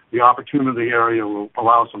 The opportunity area will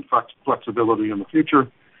allow some flexibility in the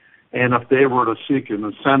future, and if they were to seek an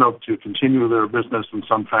incentive to continue their business in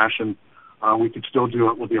some fashion, we could still do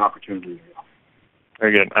it with the opportunity area.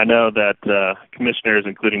 Very good. I know that commissioners,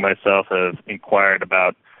 including myself, have inquired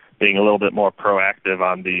about being a little bit more proactive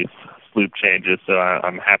on these sloop changes, so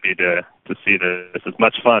I'm happy to see this. As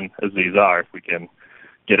much fun as these are, if we can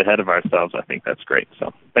get ahead of ourselves, I think that's great.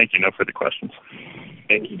 So thank you. No further questions.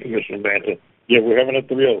 Thank you, Commissioner Banta. Yeah, we're having a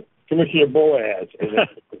thrill. Commissioner Boaz.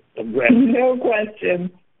 No question.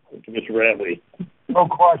 Commissioner Bradley. No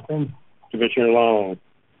question. Commissioner Long.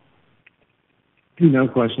 No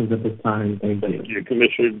questions at this time. Thank you. Thank you.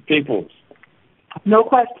 Commissioner Peoples. No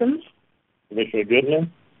questions. Commissioner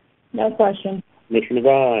Goodman. No questions. Commissioner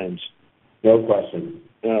Vines. No questions.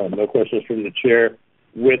 No questions from the chair.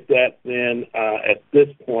 With that, then, at this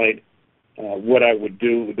point, what I would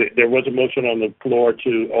do, there was a motion on the floor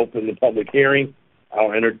to open the public hearing.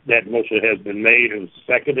 I'll enter that motion has been made and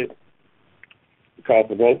seconded. Call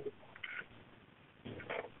for vote.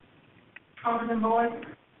 Alderman Boyd.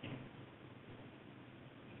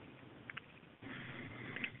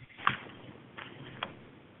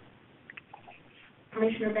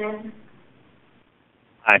 Commissioner Banta.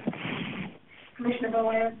 Aye. Commissioner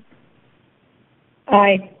Boaz.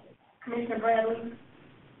 Aye. Commissioner Bradley.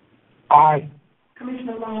 Aye.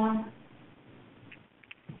 Commissioner Long.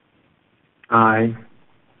 Aye.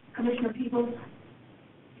 Commissioner Peoples.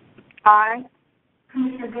 Aye.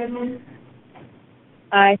 Commissioner Goodman.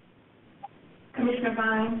 Aye. Commissioner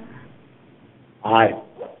Vines. Aye.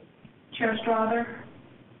 Chair Strother.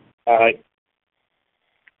 Aye.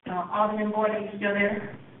 Alderman Boyd, are you still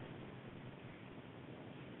there?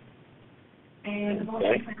 And the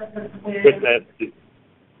motion passes With that,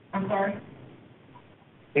 I'm sorry.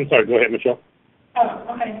 Go ahead, Michelle.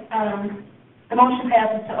 Oh, okay. The motion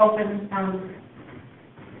passes to open,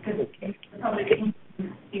 because the public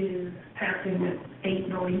is passing with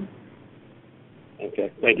 8-0.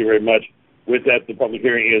 Okay, thank you very much. With that, the public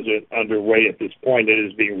hearing is underway at this point. It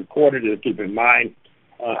is being recorded. Keep in mind,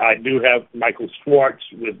 I do have Michael Schwartz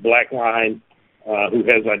with Blackline, who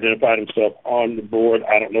has identified himself on the board.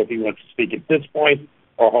 I don't know if he wants to speak at this point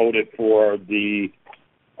or hold it for the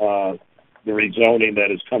rezoning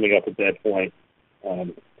that is coming up at that point.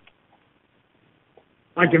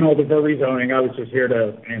 I can hold it for rezoning. I was just here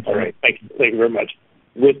to answer. All right, thank you very much.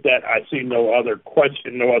 With that, I see no other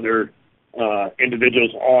question, no other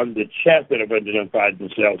individuals on the chat that have identified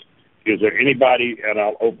themselves. Is there anybody, and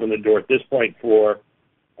I'll open the door at this point for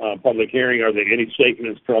public hearing, are there any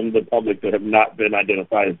statements from the public that have not been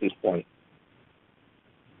identified at this point?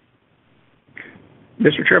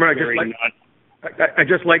 Mr. Chairman, I'd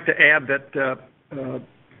just like to add that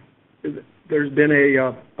there's been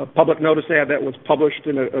a public notice ad that was published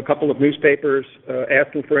in a couple of newspapers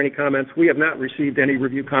asking for any comments. We have not received any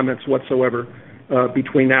review comments whatsoever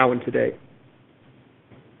between now and today.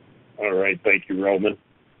 All right, thank you, Roman.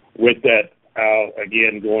 With that,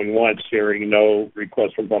 again, going once, hearing no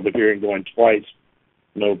request for public hearing, going twice,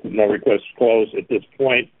 no request to close. At this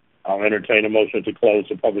point, I'll entertain a motion to close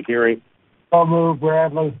the public hearing. So moved,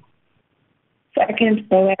 Bradley. Second,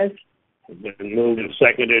 Boaz. Been moved and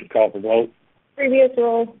seconded. Call for vote. Previous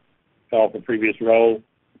roll. Call for previous roll.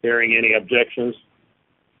 Hearing any objections?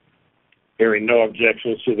 Hearing no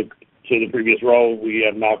objections to the previous roll, we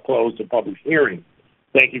have now closed the public hearing.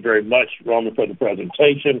 Thank you very much, Roman, for the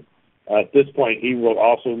presentation. At this point, he will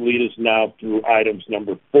also lead us now through items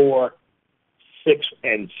number 4, 6,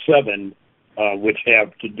 and 7, which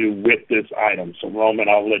have to do with this item. So, Roman,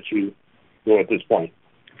 I'll let you go at this point.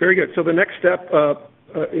 Very good. So the next step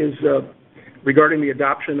is regarding the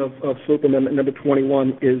adoption of SLUP Amendment number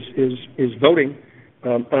 21 is voting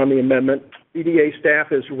on the amendment. EDA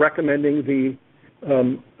staff is recommending the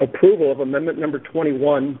approval of Amendment number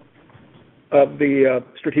 21 of the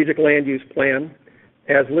Strategic Land Use Plan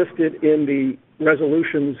as listed in the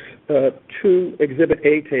Resolutions 2 Exhibit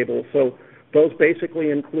A table. So those basically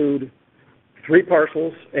include 3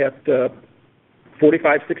 parcels at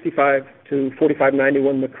 4565 to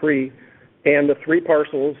 4591 McCree, and the 3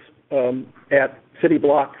 parcels at City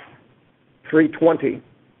Block 320.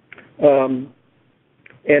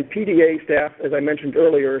 And PDA staff, as I mentioned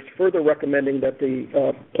earlier, is further recommending that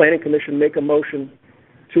the Planning Commission make a motion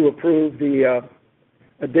to approve the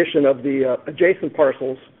addition of the adjacent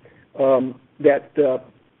parcels that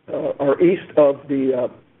are east of the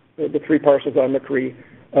 3 parcels on McCree,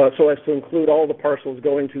 so as to include all the parcels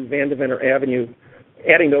going to Vandeventer Avenue,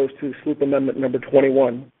 adding those to SLUP Amendment number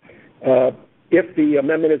 21. If the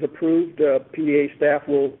amendment is approved, PDA staff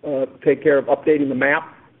will take care of updating the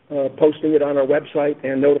map, posting it on our website,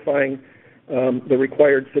 and notifying the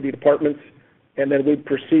required city departments, and then we'd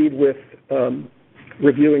proceed with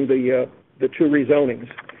reviewing the 2 rezonings.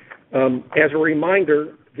 As a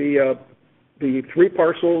reminder, the 3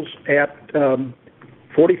 parcels at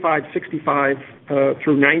 4565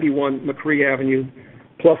 through 91 McCree Avenue,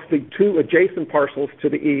 plus the 2 adjacent parcels to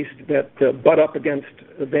the east that butt up against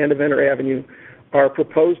Vandeventer Avenue, are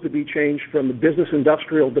proposed to be changed from the business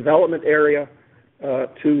industrial development area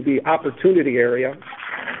to the opportunity area.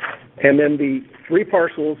 And then the 3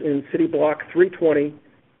 parcels in City Block 320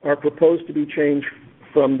 are proposed to be changed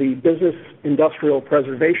from the business industrial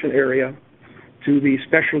preservation area to the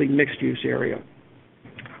specialty mixed use area.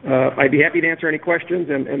 I'd be happy to answer any questions,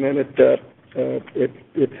 and then it's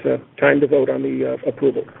time to vote on the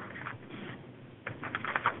approval.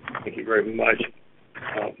 Thank you very much.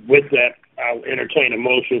 With that, I'll entertain a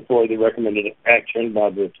motion for the recommended action by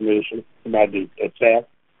the commission, by the staff.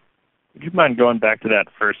 Would you mind going back to that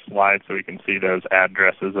first slide so we can see those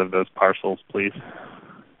addresses of those parcels, please,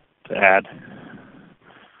 to add?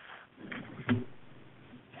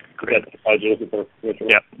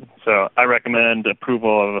 Yep. So I recommend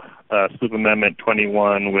approval of SLUP Amendment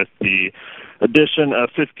 21 with the addition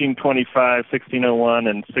of 1525, 1601,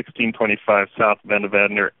 and 1625 South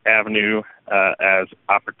Vandeventer Avenue as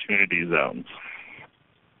opportunity zones.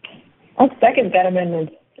 I'll second that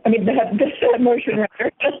amendment. I mean, that motion,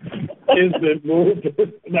 rather. It's been moved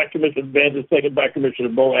by Commissioner Band, second by Commissioner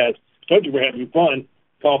Boaz. Told you we're having fun.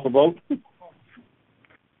 Call for vote.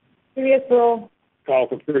 Previous roll. Call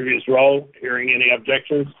for previous roll. Hearing any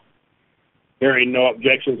objections? Hearing no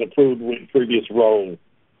objections, approved with previous roll.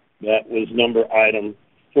 That was item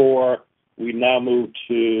 4. We now move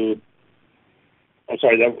to,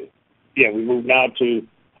 we move now to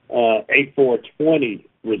 8420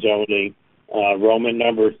 rezoning. Roman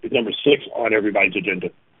number 6 on everybody's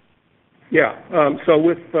agenda. Yeah, so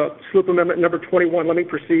with SLUP Amendment number 21, let me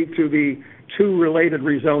proceed to the 2 related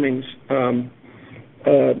rezonings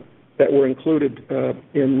that were included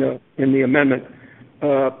in the amendment.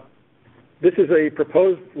 This is a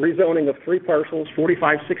proposed rezoning of 3 parcels,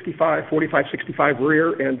 4565, 4565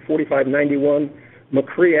 rear, and 4591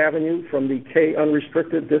 McCree Avenue from the K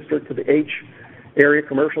unrestricted district to the H area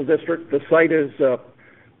commercial district. The site is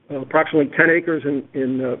approximately 10 acres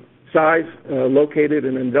in size, located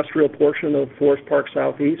in an industrial portion of Forest Park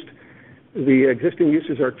Southeast. The existing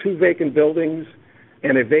uses are 2 vacant buildings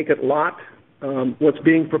and a vacant lot. What's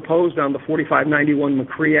being proposed on the 4591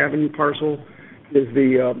 McCree Avenue parcel is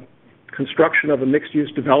the construction of a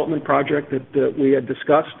mixed-use development project that we had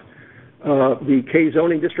discussed. The K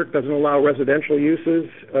zoning district doesn't allow residential uses,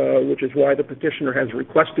 which is why the petitioner has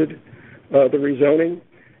requested the rezoning.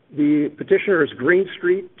 The petitioner is Green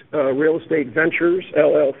Street Real Estate Ventures,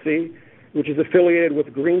 LLC, which is affiliated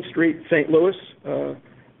with Green Street, St. Louis.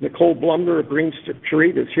 Nicole Blumner of Green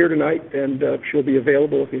Street is here tonight, and she'll be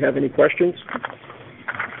available if you have any questions.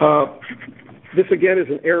 This, again, is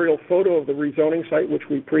an aerial photo of the rezoning site, which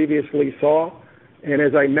we previously saw. And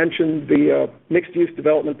as I mentioned, the mixed-use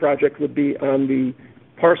development project would be on the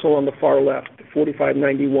parcel on the far left,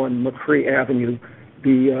 4591 McCree Avenue.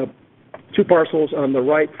 The two parcels on the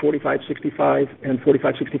right, 4565 and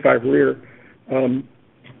 4565 rear,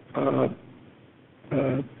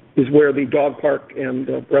 is where the dog park and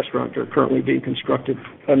restaurant are currently being constructed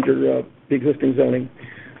under the existing zoning.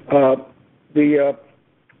 The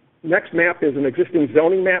next map is an existing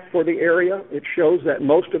zoning map for the area. It shows that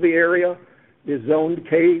most of the area is zoned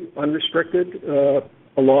K unrestricted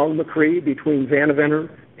along McCree between Vanaventer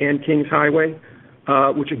and Kings Highway,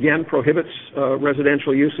 which again prohibits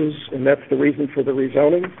residential uses, and that's the reason for the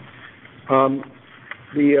rezoning.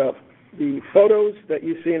 The photos that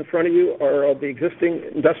you see in front of you are of the existing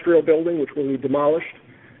industrial building, which will be demolished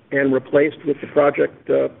and replaced with the project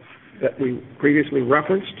that we previously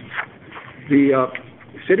referenced. The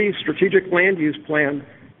city's strategic land use plan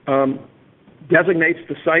designates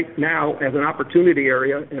the site now as an opportunity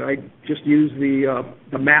area, and I just use the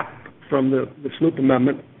map from the Sloop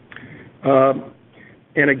Amendment.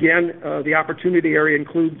 And again, the opportunity area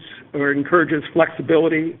includes or encourages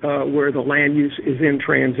flexibility where the land use is in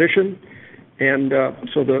transition, and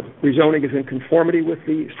so the rezoning is in conformity with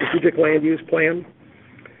the strategic land use plan.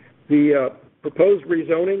 The proposed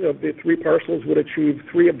rezoning of the three parcels would achieve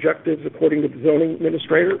three objectives according to the zoning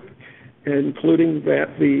administrator, including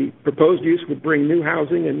that the proposed use would bring new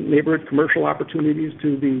housing and neighborhood commercial opportunities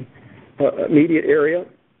to the immediate area,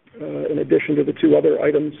 in addition to the two other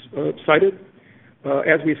items cited.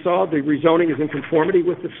 As we saw, the rezoning is in conformity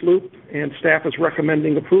with the Sloop, and staff is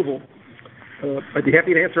recommending approval. I'd be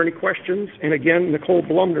happy to answer any questions. And again, Nicole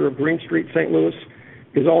Blumner of Green Street, St. Louis,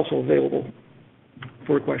 is also available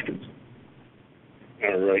for questions.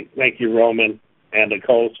 All right. Thank you, Roman. And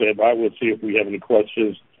Nicole said, I will see if we have any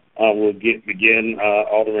questions. We'll begin.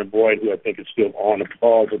 Alderman Boyd, who I think is still on the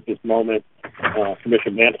pause at this moment.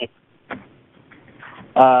 Commissioner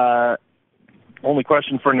Mantle? Only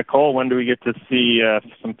question for Nicole, when do we get to see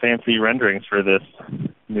some fancy renderings for this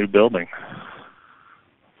new building?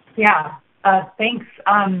 Yeah, thanks,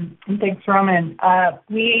 and thanks, Roman.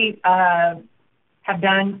 We have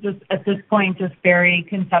done, just at this point, just very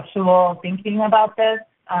conceptual thinking about this,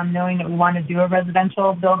 knowing that we want to do a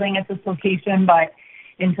residential building at this location, but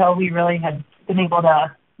until we really had been able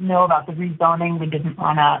to know about the rezoning, we didn't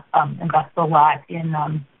want to invest a lot in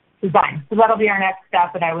design. So that'll be our next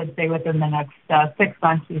step, and I would say within the next 6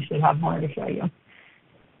 months we should have more to show you.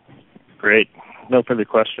 Great. No further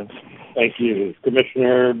questions. Thank you.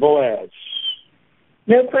 Commissioner Boaz?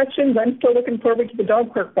 No questions. I'm still looking forward to the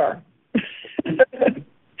dog park bar. Thank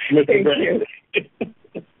you.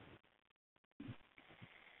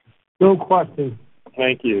 No questions.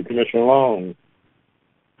 Thank you. Commissioner Long?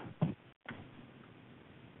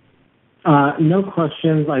 No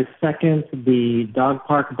questions. I second the dog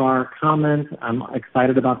park bar comment. I'm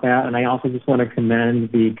excited about that. And I also just want to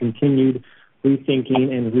commend the continued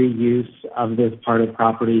rethinking and reuse of this part of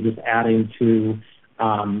property, just adding to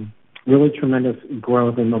really tremendous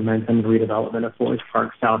growth and momentum and redevelopment of Forest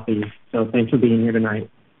Park Southeast. So thanks for being here tonight.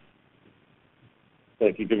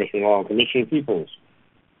 Thank you, Commissioner Long. Commissioner Peoples?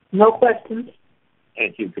 No questions.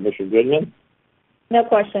 Thank you. Commissioner Goodman? No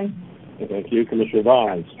questions. Thank you. Commissioner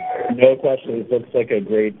Vines? No questions. Looks like a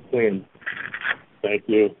great plan. Thank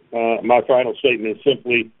you. My final statement is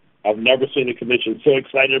simply, I've never seen a commission so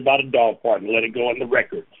excited about a dog park, and let it go on the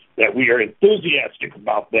record that we are enthusiastic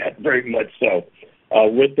about that, very much so.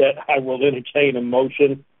 With that, I will entertain a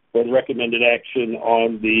motion for the recommended action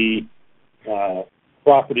on the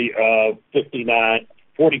property of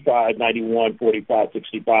 4591,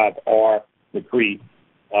 4565R McCree,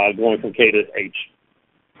 going from K to H.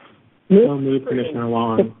 So moved, Commissioner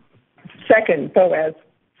Long. Second, Boaz.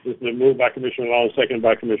 This has been moved by Commissioner Long, seconded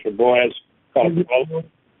by Commissioner Boaz. Call for vote.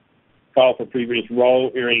 Call for previous roll.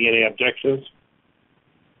 Hearing any objections?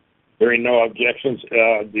 Hearing no objections,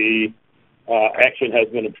 the action has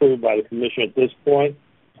been approved by the commission at this point.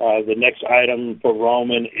 The next item for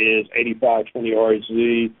Roman is 8520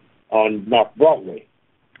 RZ on North Broadway.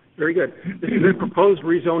 Very good. This is a proposed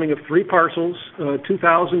rezoning of three parcels,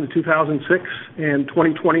 2000 to 2006, and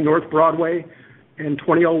 2020 North Broadway, and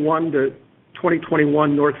 2001 to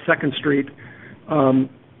 2021 North 2nd Street. And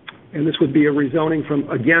this would be a rezoning from,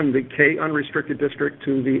 again, the K unrestricted district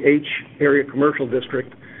to the H area commercial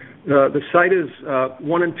district. The site is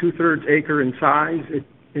 1 2/3 acre in size. It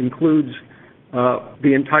includes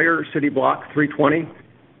the entire city block, 320.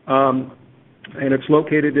 and it's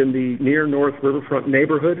located in the near North Riverfront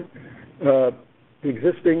neighborhood. The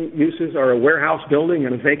existing uses are a warehouse building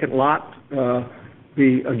and a vacant lot.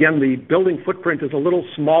 The building footprint is a little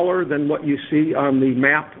smaller than what you see on the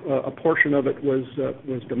map. A portion of it was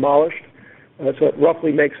demolished, so it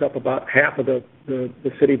roughly makes up about half of the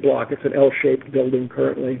city block. It's an L-shaped building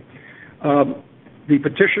currently. The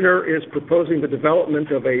petitioner is proposing the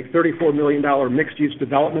development of a $34 million mixed-use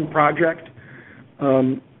development project,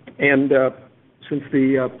 since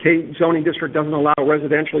the K zoning district doesn't allow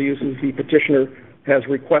residential uses, the petitioner has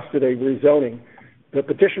requested a rezoning. The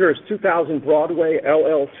petitioner is 2000 Broadway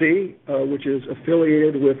LLC, which is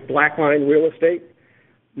affiliated with Blackline Real Estate.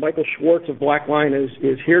 Michael Schwartz of Blackline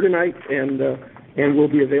is here tonight and will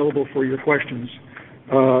be available for your questions.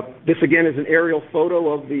 This again is an aerial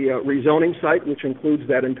photo of the rezoning site, which includes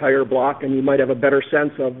that entire block, and you might have a better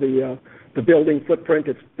sense of the building footprint.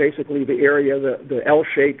 It's basically the area, the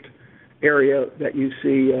L-shaped area that you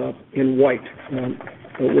see in white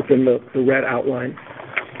within the red outline.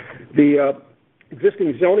 The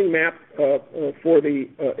existing zoning map for the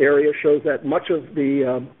area shows that much of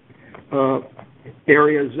the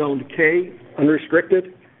area is zoned K,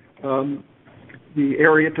 unrestricted. The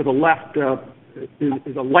area to the left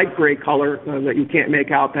is a light gray color that you can't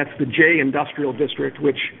make out. That's the J industrial district,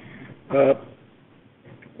 which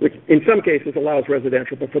in some cases allows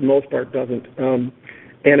residential, but for the most part doesn't.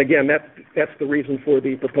 And again, that's the reason for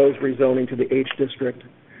the proposed rezoning to the H district.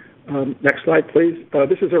 Next slide, please.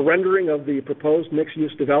 This is a rendering of the proposed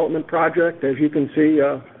mixed-use development project. As you can see,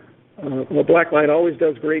 Blackline always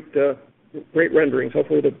does great renderings.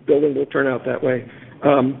 Hopefully the building will turn out that way.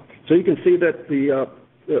 So you can see that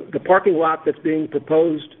the parking lot that's being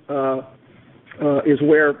proposed is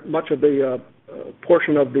where much of the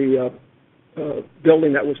portion of the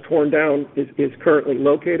building that was torn down is currently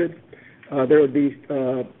located. There would be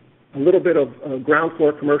a little bit of ground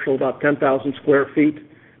floor commercial, about 10,000 square feet,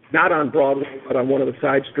 not on Broadway, but on one of the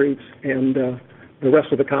side streets, and the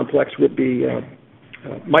rest of the complex would be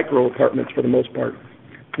micro apartments for the most part.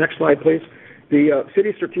 Next slide, please. The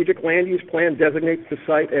city strategic land use plan designates the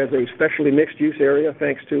site as a specially mixed-use area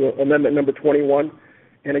thanks to amendment number 21.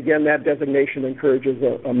 And again, that designation encourages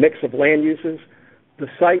a mix of land uses. The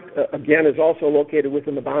site, again, is also located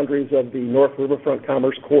within the boundaries of the North Riverfront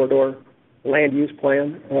Commerce Corridor land use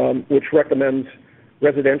plan, which recommends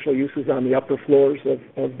residential uses on the upper floors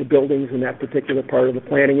of the buildings in that particular part of the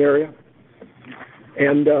planning area.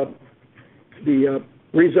 And the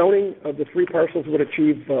rezoning of the three parcels would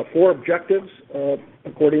achieve four objectives.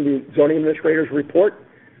 According to the zoning administrator's report,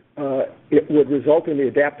 it would result in the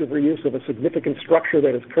adaptive reuse of a significant structure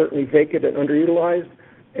that is currently vacant and underutilized,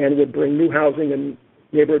 and would bring new housing and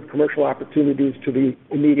neighborhood commercial opportunities to the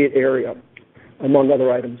immediate area, among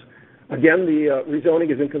other items. Again, the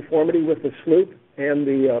rezoning is in conformity with the SLOOP and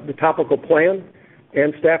the topical plan,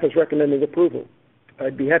 and staff is recommending approval.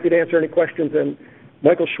 I'd be happy to answer any questions, and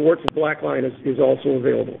Michael Schwartz of Blackline is also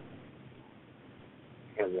available.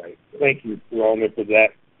 All right. Thank you, Roman, for that.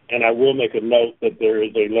 And I will make a note that there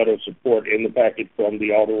is a letter of support in the packet from the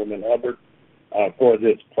Alderwoman Hubbard for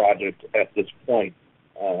this project at this point.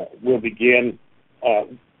 We'll begin.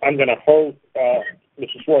 I'm going to hold,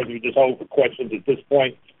 Mr. Schwartz, you just hold for questions at this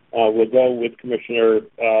point. We'll go with Commissioner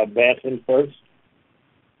Batson first.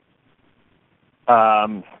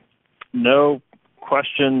 No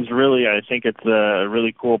questions, really. I think it's a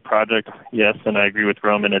really cool project, yes, and I agree with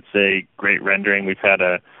Roman. It's a great rendering. We've had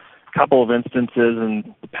a couple of instances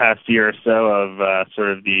in the past year or so of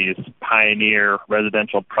sort of these pioneer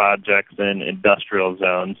residential projects in industrial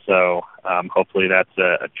zones, so hopefully that's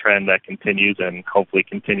a trend that continues and hopefully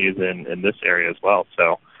continues in this area as well.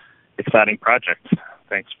 So, exciting project.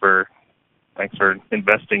 Thanks for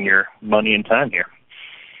investing your money and time here.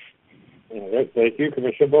 All right, thank you.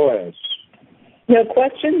 Commissioner Boaz. No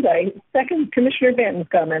questions. I second Commissioner Benton's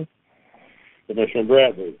comment. Commissioner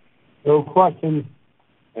Bradley. No questions.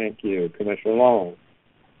 Thank you. Commissioner Long.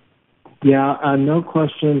 Yeah, no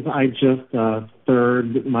questions. I just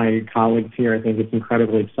third my colleagues here. I think it's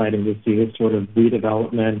incredibly exciting to see this sort of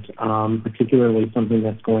redevelopment, particularly something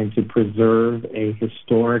that's going to preserve a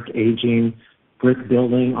historic, aging brick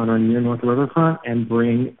building on our near North Riverfront and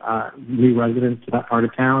bring new residents to that part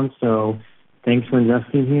of town. So thanks for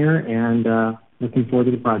investing here, and looking forward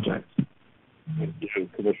to the project. Thank you.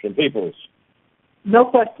 Commissioner Peoples. No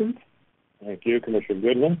questions. Thank you. Commissioner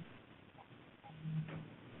Goodwin.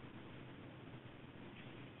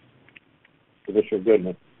 Commissioner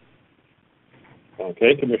Goodman.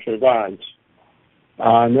 Okay. Commissioner Vines.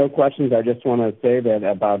 No questions. I just want to say that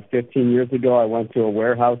about 15 years ago, I went to a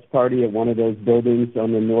warehouse party at one of those buildings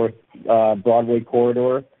on the North Broadway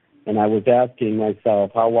corridor, And I was asking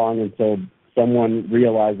myself, how long until someone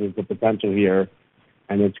realizes the potential here?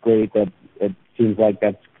 And it's great that it seems like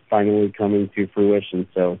that's finally coming to fruition.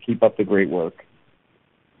 So keep up the great work.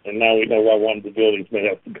 And now we know why one of the buildings may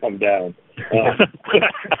have to come down.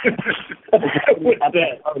 With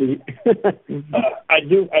that, I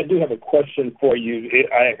do have a question for you.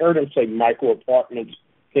 I heard him say micro apartments.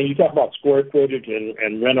 Can you talk about square footage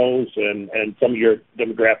and rentals and some of your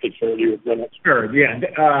demographics earlier with rentals? Sure, yeah.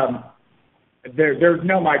 There's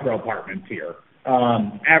no micro apartments here.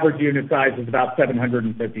 Average unit size is about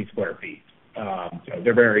 750 square feet. So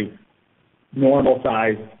they're very normal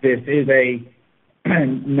size. This is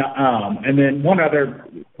and then one other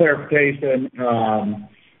clarification,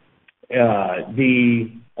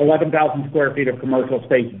 the 11,000 square feet of commercial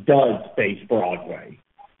space does face Broadway.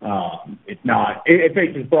 It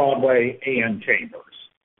faces Broadway and Chambers.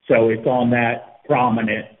 So it's on that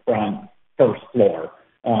prominent front first floor.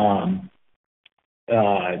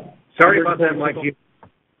 Sorry about that, Mike.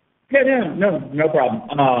 No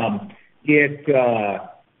problem.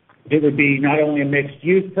 It would be not only a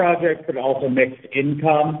mixed-use project, but also mixed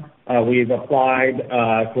income. We've applied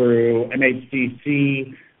through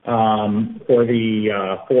MHCC for the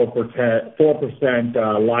 4%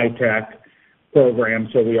 LIHTC program,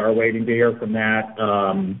 so we are waiting to hear from that.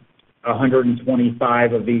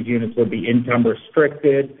 125 of these units would be income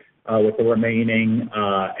restricted, with the remaining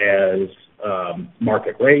as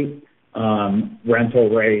market rate. Rental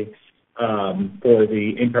rates for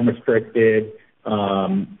the income restricted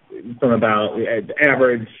from about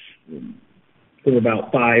average from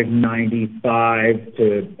about $595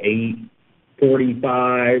 to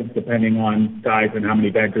 $845, depending on size and how many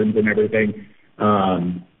bedrooms and everything.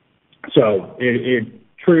 So it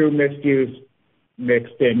true mixed use,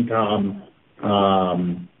 mixed income.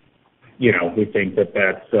 We think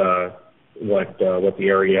that's what the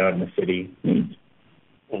area and the city needs.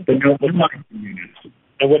 But no units.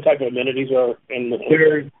 And what type of amenities are in the?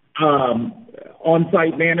 There's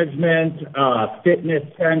on-site management, fitness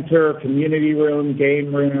center, community room,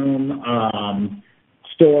 game room,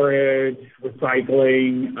 storage,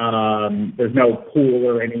 recycling. There's no pool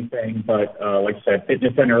or anything, but like I said,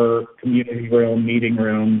 fitness center, community room, meeting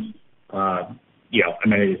rooms,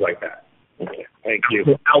 amenities like that. Okay, thank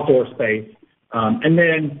you. Outdoor space. And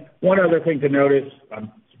then one other thing to notice,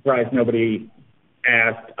 I'm surprised nobody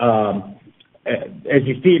asked, as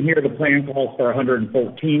you see in here, the plan calls for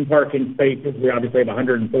 114 parking spaces. We obviously have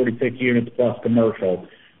 146 units plus commercial.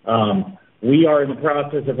 We are in the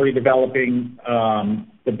process of redeveloping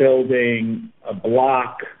the building a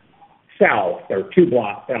block south, or 2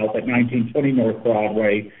 blocks south at 1920 North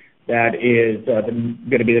Broadway. That is going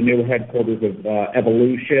to be the new headquarters of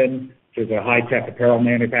Evolution, which is a high-tech apparel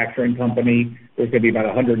manufacturing company. There's going to be about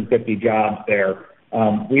 150 jobs there.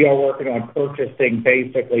 We are working on purchasing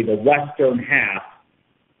basically the western half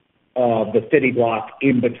of the city block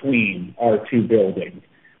in between our 2 buildings.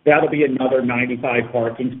 That'll be another 95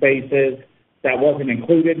 parking spaces. That wasn't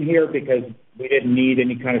included in here because we didn't need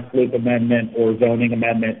any kind of SLUP amendment or zoning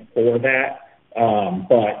amendment for that.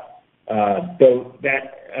 But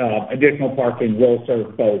that additional parking will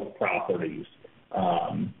serve both properties.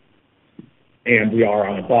 And we are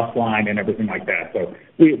on a bus line and everything like that. So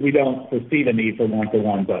we don't foresee the need for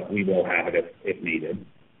one-to-one, but we will have it if needed.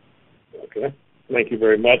 Okay. Thank you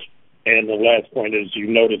very much. And the last point is you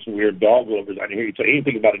noticed weird dog lovers. I didn't hear you say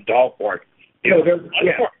anything about a dog park.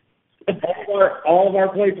 All of our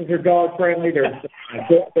places are dog-friendly.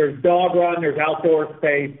 There's dog run, there's outdoor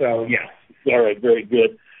space, so yes. All right, very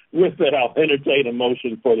good. With that, I'll entertain a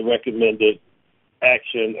motion for the recommended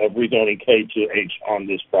action of rezoning K to H on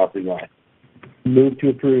this property line. Move to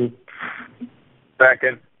approve.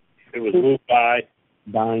 Second. It was moved by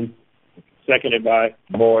Dine. Seconded by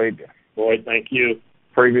Boyd. Boyd, thank you.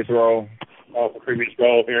 Previous roll. Previous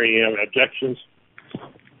roll. Hearing any objections?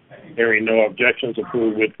 Hearing no objections,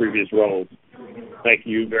 approved with previous roll. Thank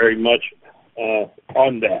you very much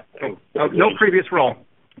on that. No previous roll.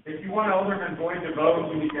 If you want Alderman Boyd to vote,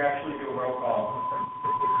 you need to actually do a roll call.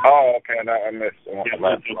 Oh, okay. I missed one.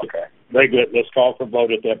 Yeah, okay. Very good. Let's call for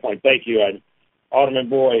vote at that point. Thank you. Alderman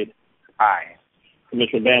Boyd. Aye.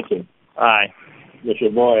 Commissioner Banton. Aye.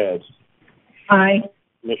 Commissioner Boyes. Aye.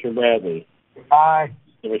 Commissioner Bradley. Aye.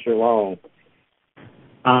 Commissioner Long.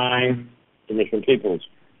 Aye. Commissioner Peoples.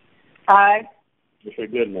 Aye. Commissioner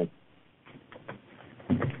Goodman.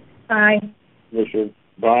 Aye. Commissioner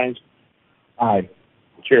Bynes. Aye.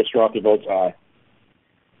 Chair Strawthy votes aye.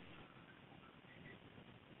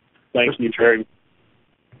 Thank you, Terry.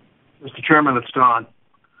 Mr. Chairman, it's Don.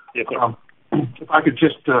 Yes, sir. If I could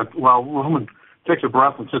just, while Roman takes a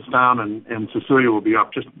breath and sits down, and Cecilia will be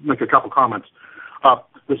up. Just make a couple comments.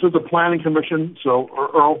 This is the Planning Commission, so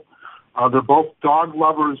Earl, they're both dog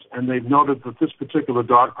lovers, and they've noted that this particular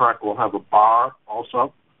dog park will have a bar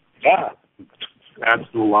also. Yeah. Adds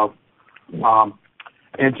to the love.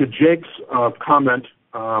 And to Jake's comment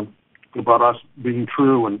about us being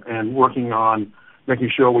true and working on making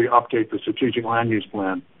sure we update the strategic land use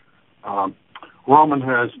plan, Roman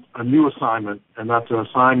has a new assignment, and that's an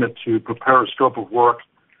assignment to prepare a scope of work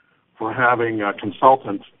for having a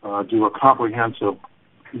consultant do a comprehensive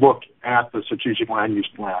look at the strategic land use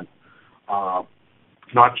plan,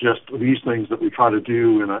 not just these things that we try to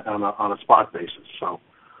do on a spot basis. So,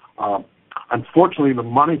 unfortunately, the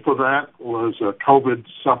money for that was a COVID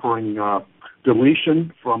suffering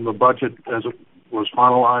deletion from the budget as it was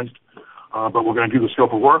finalized, but we're going to do the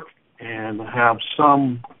scope of work and have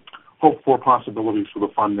some hope for possibilities for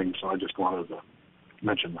the funding, so I just wanted to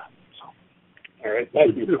mention that. So. All right,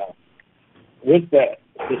 thank you, Paul. With that,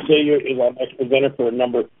 Cecilia is our next presenter for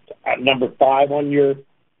number 5 on your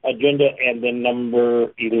agenda, and then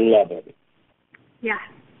number 11. Yeah.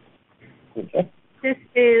 Okay. This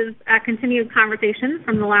is a continued conversation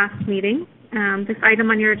from the last meeting. This item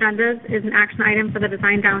on your agenda is an action item for the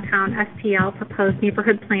Design Downtown STL proposed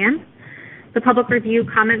neighborhood plan. The public review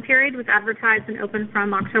comment period was advertised and open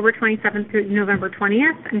from October 27th through November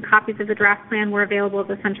 20th, and copies of the draft plan were available at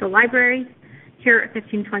the Central Library here at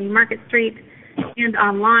 1520 Market Street and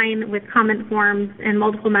online with comment forms and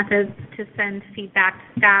multiple methods to send feedback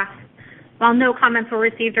to staff. While no comments were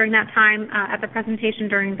received during that time, at the presentation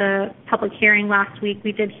during the public hearing last week,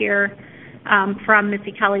 we did hear from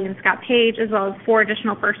Missy Kelly and Scott Page, as well as 4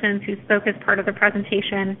 additional persons who spoke as part of the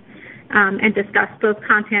presentation and discussed both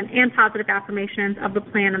content and positive affirmations of the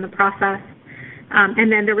plan and the process.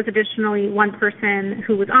 And then there was additionally 1 person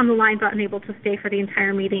who was on the line but unable to stay for the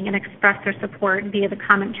entire meeting and expressed their support via the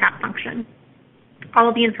comment chat function. All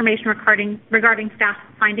of the information regarding staff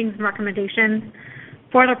findings and recommendations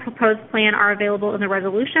for the proposed plan are available in the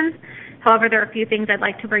resolution. However, there are a few things I'd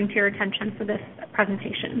like to bring to your attention for this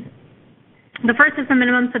presentation. The first is the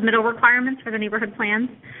minimum submittal requirements for the neighborhood plans,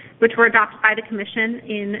 which were adopted by the Commission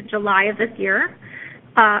in July of this year.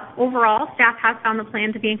 Overall, staff has found the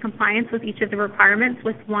plan to be in compliance with each of the requirements,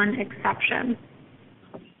 with one exception.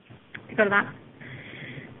 Go to that.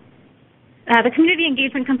 The community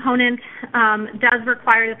engagement component does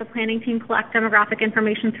require that the planning team collect demographic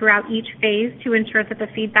information throughout each phase to ensure that the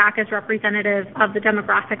feedback is representative of the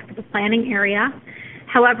demographics of the planning area.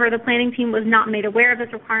 However, the planning team was not made aware of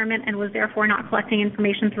this requirement and was therefore not collecting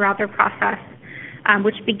information throughout their process,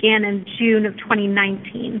 which began in June of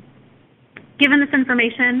 2019. Given this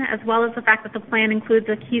information, as well as the fact that the plan includes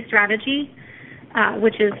a key strategy,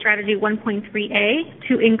 which is strategy 1.3A,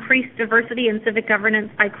 to increase diversity in civic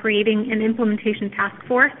governance by creating an implementation task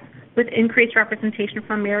force with increased representation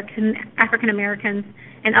from African Americans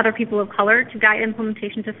and other people of color to guide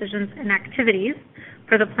implementation decisions and activities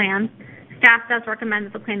for the plan, staff does recommend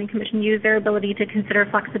that the Planning Commission use their ability to consider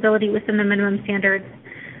flexibility within the minimum standards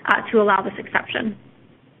to allow this exception.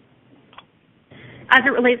 As it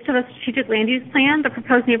relates to the strategic land use plan, the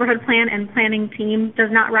proposed neighborhood plan and planning team does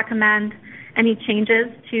not recommend any changes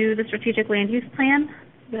to the strategic land use plan.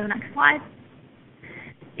 Go to the next slide.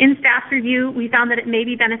 In staff's review, we found that it may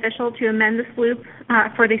be beneficial to amend the SLOOP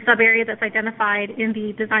for the sub-area that's identified in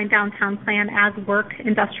the Design Downtown Plan as work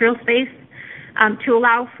industrial space to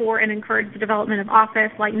allow for and encourage the development of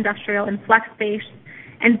office, light industrial, and flex space,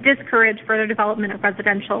 and discourage further development of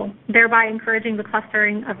residential, thereby encouraging the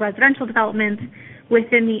clustering of residential development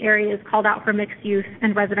within the areas called out for mixed use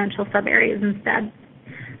and residential sub-areas instead.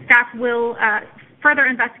 Staff will further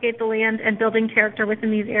investigate the land and building character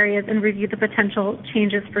within these areas and review the potential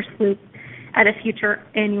changes for SLOOP at a future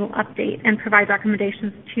annual update and provide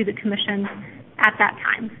recommendations to the Commission at that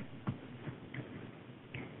time.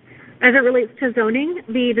 As it relates to zoning,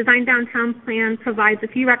 the Design Downtown Plan provides a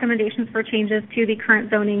few recommendations for changes to the current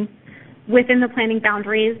zoning within the planning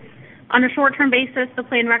boundaries. On a short-term basis, the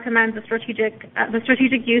plan recommends the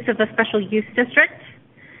strategic use of the special use district,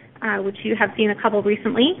 which you have seen a couple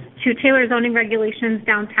recently, to tailor zoning regulations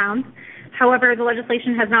downtown. However, the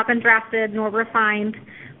legislation has not been drafted nor refined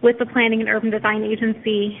with the Planning and Urban Design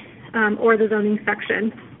Agency or the zoning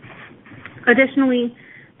section. Additionally,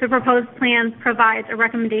 the proposed plan provides a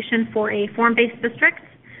recommendation for a form-based district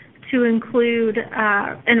to include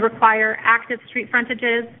and require active street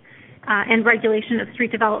frontages and regulation of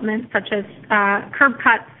street development, such as curb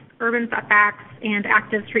cuts, urban setbacks, and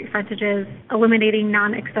active street frontages, eliminating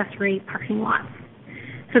non-accessory parking lots.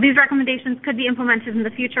 So these recommendations could be implemented in the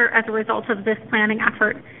future as a result of this planning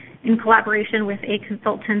effort in collaboration with a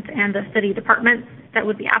consultant and the city departments that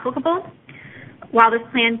would be applicable. While this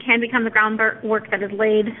plan can become the groundwork that is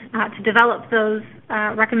laid to develop those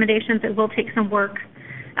recommendations, it will take some work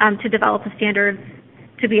to develop the standards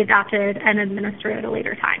to be adopted and administered at a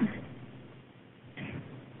later time.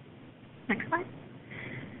 Next slide.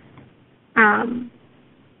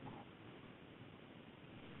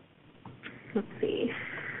 Let's see.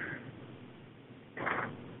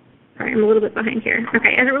 Sorry, I'm a little bit behind here.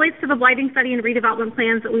 Okay, as it relates to the blighting study and redevelopment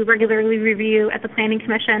plans that we regularly review at the Planning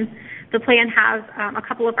Commission, the plan has a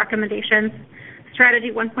couple of recommendations.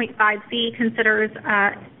 Strategy 1.5C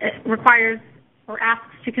requires or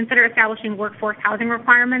asks to consider establishing workforce housing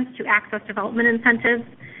requirements to access development incentives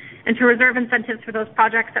and to reserve incentives for those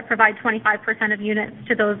projects that provide 25% of units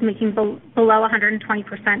to those making below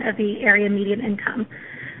 120% of the area median income.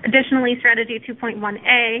 Additionally, Strategy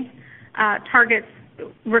 2.1A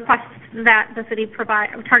requests that the city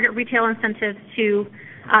target retail incentives to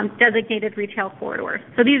designated retail corridors.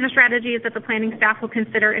 So these are strategies that the planning staff will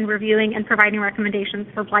consider in reviewing and providing recommendations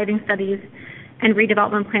for blighting studies and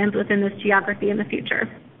redevelopment plans within this geography in the future.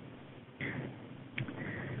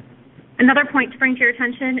 Another point to bring to your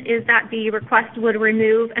attention is that the request would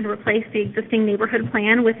remove and replace the existing neighborhood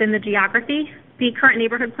plan within the geography. The current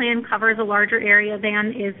neighborhood plan covers a larger area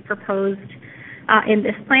than is proposed in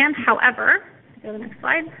this plan. However, go to the next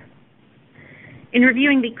slide. In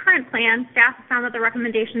reviewing the current plan, staff found that the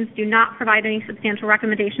recommendations do not provide any substantial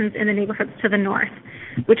recommendations in the neighborhoods to the north,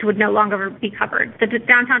 which would no longer be covered. The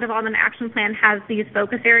Downtown Development Action Plan has these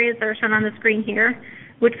focus areas that are shown on the screen here,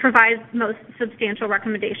 which provides most substantial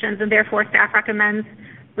recommendations, and therefore staff recommends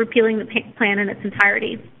repealing the plan in its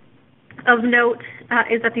entirety. Of note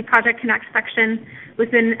is that the Project Connect section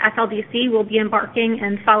within SLDC will be embarking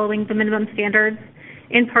and following the minimum standards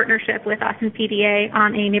in partnership with us and PDA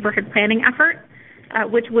on a neighborhood planning effort,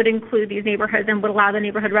 which would include these neighborhoods and would allow the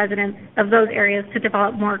neighborhood residents of those areas to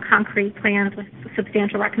develop more concrete plans with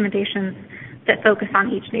substantial recommendations that focus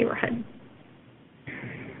on each neighborhood.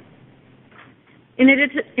 In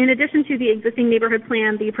addition to the existing neighborhood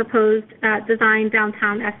plan, the proposed design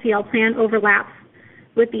downtown STL plan overlaps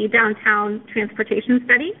with the downtown transportation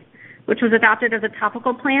study, which was adopted as a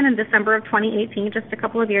topical plan in December of 2018, just a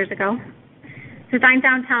couple of years ago. Design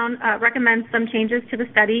Downtown recommends some changes to the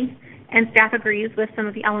study, and staff agrees with some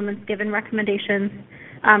of the elements given. Recommendations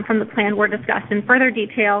from the plan were discussed in further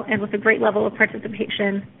detail and with a great level of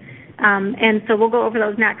participation. And so we'll go over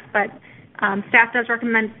those next, but staff does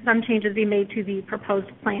recommend some changes be made to the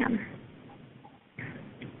proposed plan.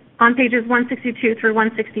 On pages 162 through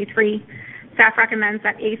 163, staff recommends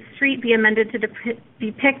that 8th Street be amended to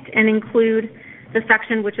depict and include the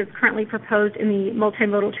section which is currently proposed in the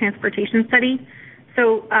multimodal transportation study.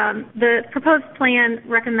 So the proposed plan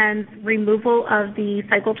recommends removal of the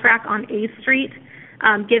cycle track on 8th Street,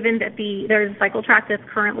 given that there's a cycle track that's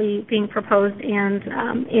currently being proposed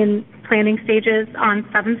and in planning stages on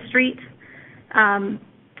 7th Street.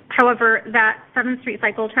 However, that 7th Street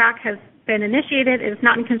cycle track has been initiated, it is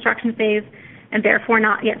not in construction phase, and therefore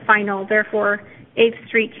not yet final. Therefore, 8th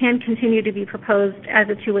Street can continue to be proposed as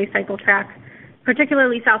a two-way cycle track,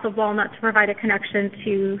 particularly south of Walnut, to provide a connection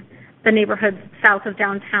to the neighborhoods south of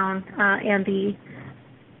downtown, and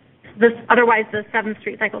otherwise the 7th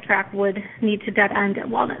Street cycle track would need to dead end at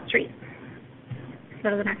Walnut Street. Go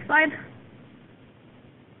to the next slide.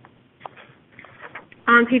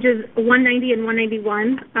 On pages 190 and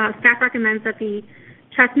 191, staff recommends that the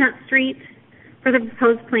Chestnut Street for the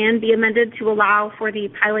proposed plan be amended to allow for the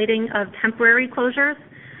piloting of temporary closures,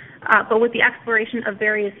 but with the exploration of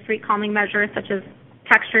various street calming measures such as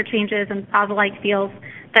texture changes and plaza-like feels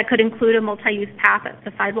that could include a multi-use path at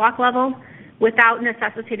the sidewalk level without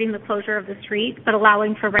necessitating the closure of the street, but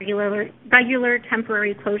allowing for regular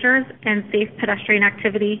temporary closures and safe pedestrian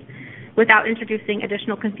activity without introducing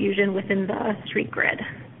additional confusion within the street grid.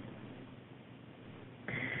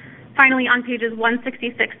 Finally, on pages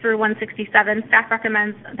 166 through 167, staff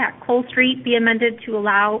recommends that Cole Street be amended to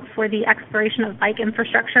allow for the exploration of bike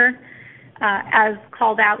infrastructure as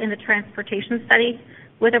called out in the transportation study,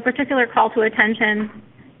 with a particular call to attention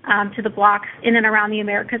to the blocks in and around the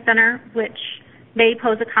America Center, which may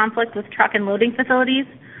pose a conflict with truck and loading facilities.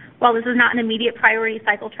 While this is not an immediate priority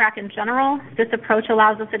cycle track in general, this approach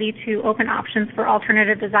allows the city to open options for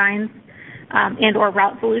alternative designs and or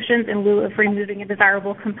route solutions in lieu of removing a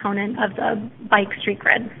desirable component of the bike street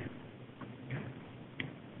grid.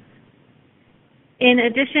 In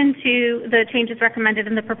addition to the changes recommended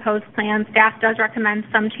in the proposed plan, staff does recommend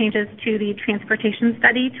some changes to the transportation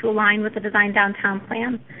study to align with the Design Downtown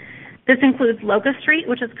plan. This includes Locust Street,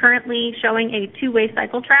 which is currently showing a two-way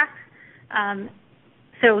cycle track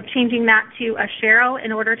So changing that to a Sharrow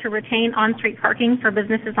in order to retain on-street parking for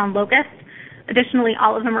businesses on Locust. Additionally,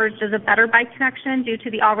 all of them emerged as a better bike connection due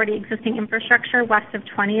to the already existing infrastructure west of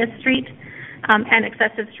 20th Street and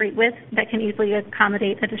excessive street width that can easily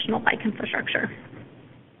accommodate additional bike infrastructure.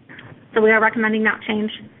 So we are recommending that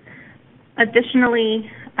change. Additionally,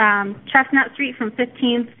 Chestnut Street from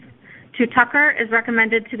 15th to Tucker is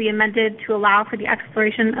recommended to be amended to allow for the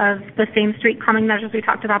exploration of the same street calming measures we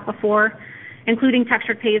talked about before, including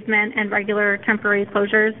textured pavement and regular temporary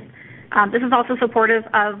closures. This is also supportive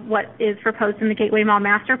of what is proposed in the Gateway Mall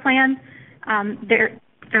Master Plan.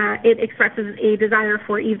 It expresses a desire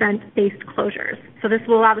for event-based closures. So this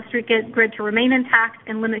will allow the street grid to remain intact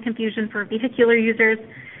and limit confusion for vehicular users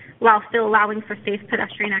while still allowing for safe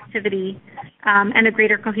pedestrian activity and a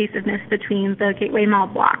greater cohesiveness between the Gateway Mall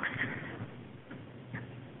blocks.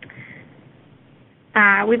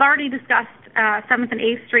 We've already discussed 7th and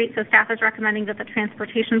 8th Street, so staff is recommending that the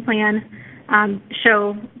transportation plan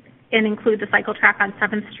show and include the cycle track on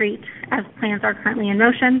 7th Street as plans are currently in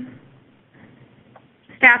motion.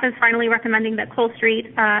 Staff is finally recommending that Cole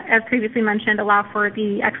Street, as previously mentioned, allow for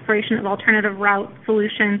the exploration of alternative route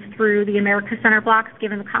solutions through the America Center blocks,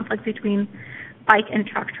 given the conflict between bike and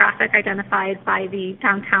truck traffic identified by the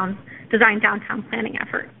design downtown planning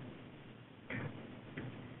effort.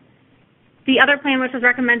 The other plan which is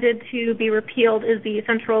recommended to be repealed is the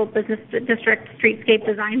Central Business District Streetscape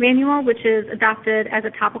Design Manual, which is adopted as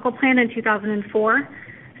a topical plan in 2004.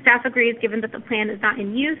 Staff agrees, given that the plan is not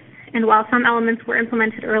in use, and while some elements were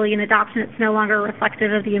implemented early in adoption, it's no longer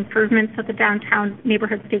reflective of the improvements that the downtown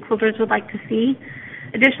neighborhood stakeholders would like to see.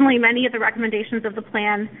 Additionally, many of the recommendations of the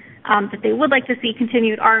plan that they would like to see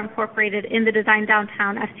continued are incorporated in the Design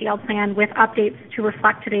Downtown STL plan with updates to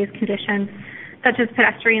reflect today's conditions, such as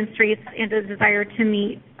pedestrian streets and a desire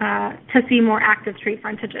to see more active street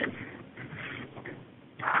frontages.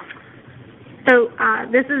 So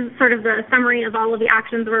this is sort of the summary of all of the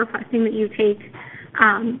actions we're requesting that you take.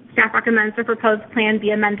 Staff recommends the proposed plan be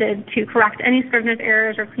amended to correct any Scrivener's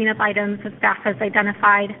errors or cleanup items that staff has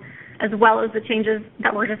identified, as well as the changes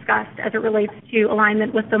that were discussed as it relates to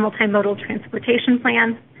alignment with the multimodal transportation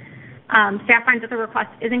plan. Staff finds that the request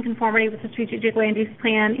is in conformity with the strategic land use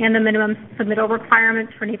plan and the minimum submittal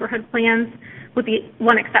requirements for neighborhood plans, with the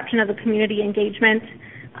one exception of the community engagement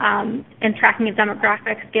and tracking of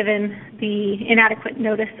demographics, given the inadequate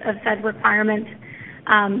notice of said requirement,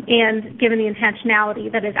 and given the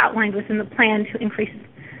intentionality that is outlined within the plan to increase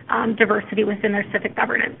diversity within their civic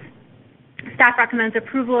governance. Staff recommends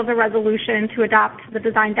approval of the resolution to adopt the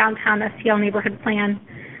Design Downtown STL Neighborhood Plan,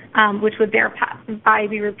 which would thereby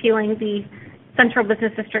be repealing the Central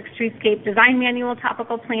Business District Streetscape Design Manual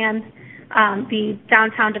topical plan, the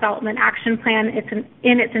Downtown Development Action Plan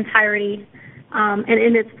in its entirety, and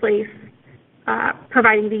in its place,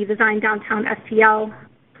 providing the Design Downtown STL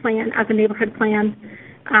plan as a neighborhood plan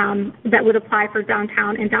that would apply for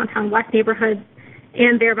downtown and downtown west neighborhoods,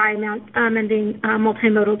 and thereby amending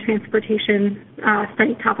multimodal transportation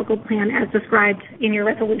study topical plan as described in your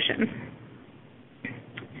resolution.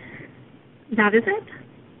 That is it.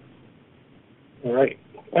 All right.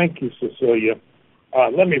 Thank you, Cecilia.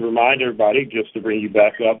 Let me remind everybody, just to bring you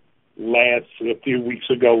back up, a few weeks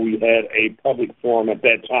ago, we had a public forum. At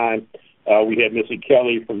that time, we had Missy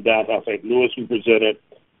Kelly from downtown St. Louis who presented.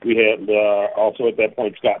 We had also at that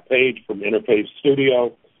point Scott Page from Interface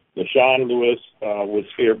Studio. LaShawn Lewis was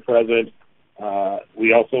here present.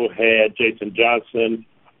 We also had Jason Johnson.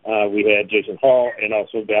 We had Jason Hall and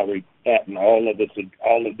also Valerie Patton. All of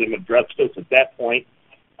them addressed us at that point.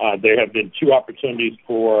 There have been two opportunities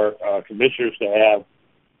for commissioners to have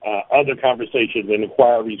other conversations and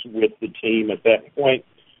inquiries with the team at that point.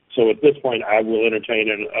 So at this point, I will entertain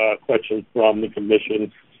a question from the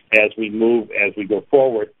commission as we go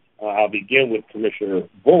forward. I'll begin with Commissioner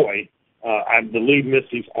Boyd. I believe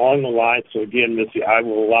Missy's on the line. So again, Missy, I'll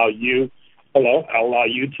allow you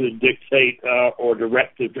to dictate or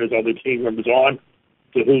direct if there's other team members on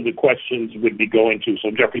to who the questions would be going to.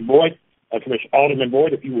 So Jeffrey Boyd, Alderman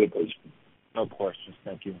Boyd, if you would, please. No questions.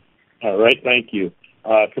 Thank you. All right. Thank you.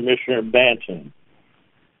 Commissioner Banton.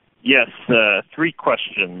 Yes, three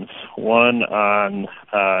questions. One on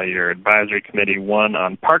your advisory committee, one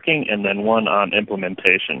on parking, and then one on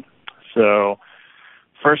implementation. So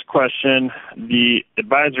first question, the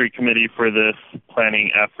advisory committee for this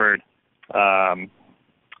planning effort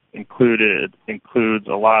includes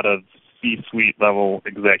a lot of C-suite level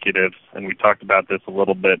executives, and we talked about this a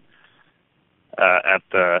little bit at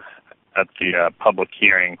the public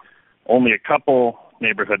hearing. Only a couple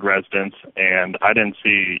neighborhood residents, and I didn't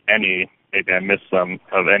see any, maybe I missed some,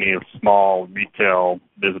 of any small retail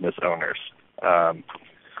business owners.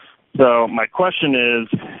 So my question is,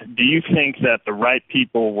 do you think that the right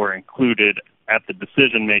people were included at the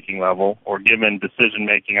decision-making level or given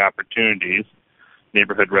decision-making opportunities,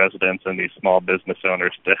 neighborhood residents and these small business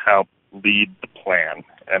owners, to help lead the plan?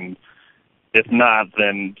 And if not,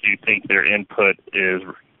 then do you think their input is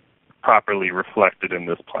properly reflected in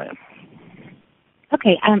this plan?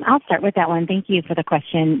 Okay, I'll start with that one. Thank you for the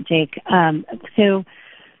question, Jake. So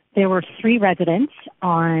there were 3 residents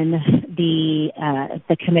on the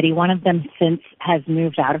committee. One of them since has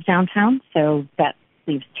moved out of downtown, so that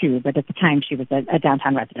leaves 2. But at the time, she was a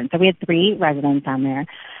downtown resident. So we had 3 residents on there.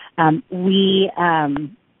 We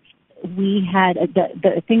had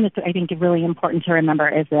the thing that's I think really important to remember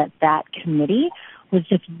is that committee was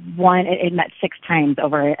just one. It met 6 times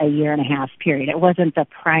over a year and a half period. It wasn't the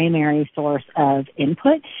primary source of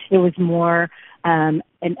input. It was more a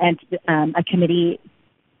committee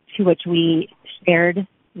to which we shared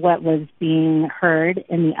what was being heard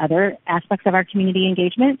in the other aspects of our community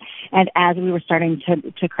engagement, and as we were starting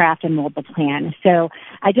to craft and mold the plan. So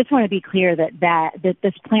I just want to be clear that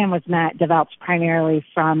this plan was not developed primarily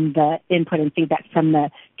from the input and feedback from the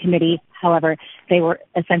committee. However, they were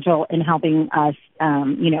essential in helping us,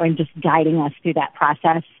 and just guiding us through that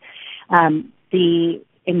process. The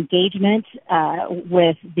engagement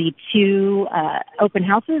with the 2 open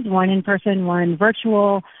houses, one in person, one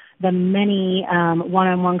virtual, the many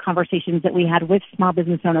one-on-one conversations that we had with small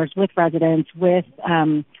business owners, with residents, with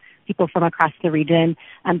people from across the region,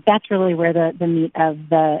 that's really where the meat of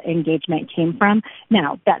the engagement came from.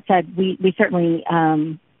 Now, that said, we certainly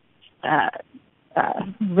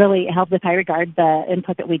really held with high regard the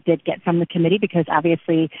input that we did get from the committee, because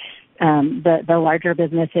obviously the larger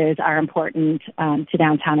businesses are important to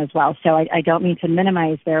downtown as well. So I don't mean to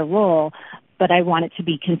minimize their role, but I want it to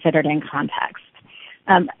be considered in context.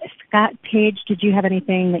 Scott Page, did you have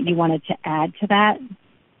anything that you wanted to add to that?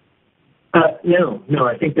 No,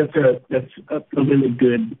 I think that's a really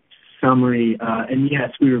good summary. And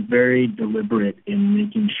yes, we were very deliberate in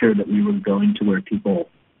making sure that we were going to where people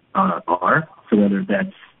are. So whether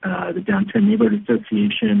that's the Downtown Neighborhood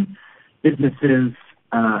Association, businesses,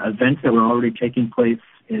 events that were already taking place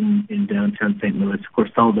in downtown St. Louis. Of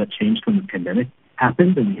course, all of that changed when the pandemic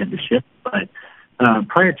happened and we had to shift. But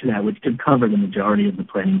prior to that, which did cover the majority of the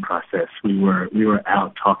planning process, we were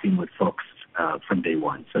out talking with folks from day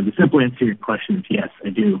one. So the simple answer to your question is yes, I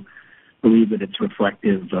do believe that it's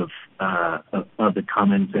reflective of the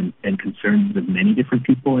comments and concerns of many different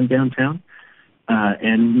people in downtown.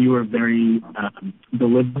 And we were very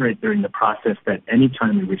deliberate during the process that any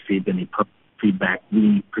time we received any feedback,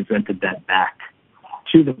 we presented that back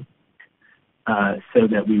to them so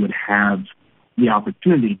that we would have the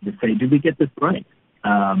opportunity to say, did we get this right?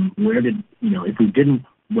 If we didn't,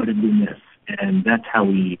 what did we miss? And that's how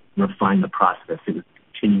we refine the process. It was a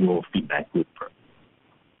continual feedback loop.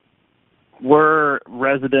 Were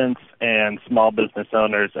residents and small business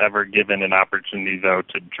owners ever given an opportunity, though,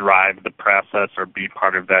 to drive the process or be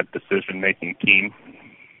part of that decision-making team?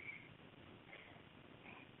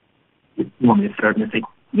 You want me to start, Missy?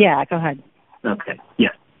 Yeah, go ahead. Okay,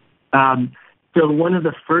 yes. So one of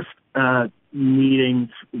the first meetings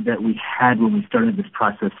that we had when we started this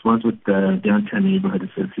process was with the Downtown Neighborhood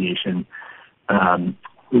Association.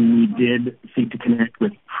 We did seek to connect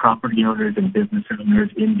with property owners and business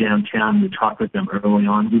owners in downtown. We talked with them early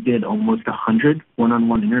on. We did almost 100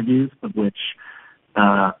 one-on-one interviews, of which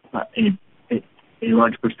a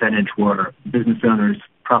large percentage were business owners,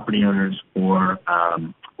 property owners, or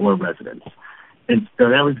residents. And so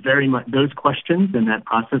that was very much, those questions and that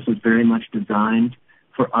process was very much designed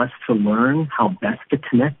for us to learn how best to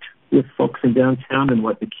connect with folks in downtown and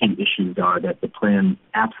what the key issues are that the plan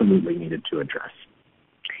absolutely needed to address.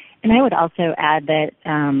 And I would also add that,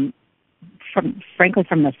 from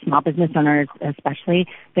the small business owners especially,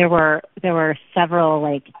 there were several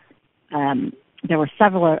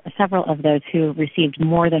of those who received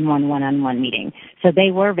more than one-on-one meeting. So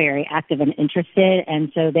they were very active and interested,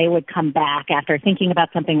 and so they would come back after thinking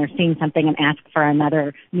about something or seeing something and ask for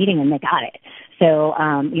another meeting, and they got it. So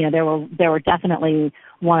there were definitely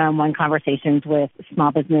one-on-one conversations with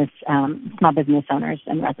small business owners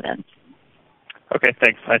and residents. Okay,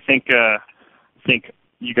 thanks. I think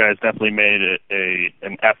you guys definitely made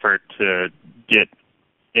an effort to get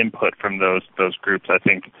input from those groups. I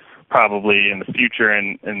think probably in the future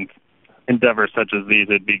and endeavors such as these,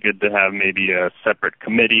 it'd be good to have maybe a separate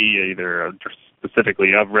committee, either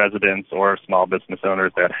specifically of residents or small business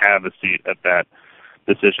owners that have a seat at that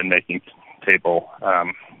decision-making table,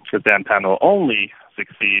 because downtown will only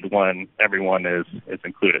succeed when everyone is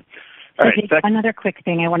included. All right. One other quick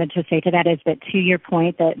thing I wanted to say to that is that to your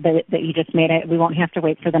point that you just made, we won't have to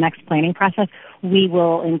wait for the next planning process. We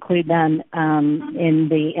will include them in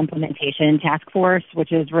the implementation task force,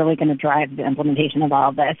 which is really going to drive the implementation of all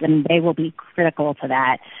of this, and they will be critical to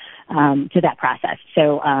that process.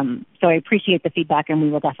 So I appreciate the feedback, and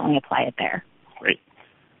we will definitely apply it there. Great.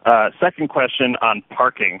 Second question on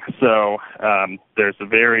parking. So there's a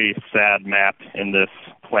very sad map in this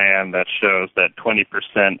plan that shows that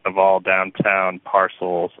 20% of all downtown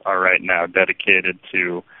parcels are right now dedicated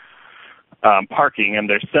to parking, and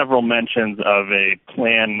there's several mentions of a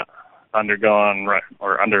plan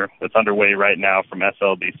that's underway right now from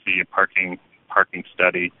SLDC, a parking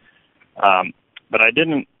study. But I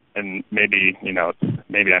didn't, and maybe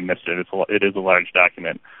I missed it. It is a large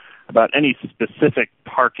document about any specific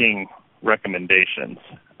parking recommendations,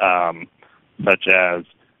 such as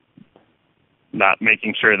not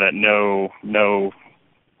making sure that no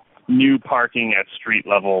new parking at street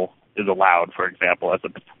level is allowed, for example, as a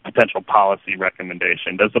potential policy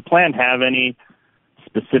recommendation. Does the plan have any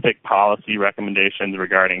specific policy recommendations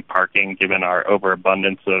regarding parking, given our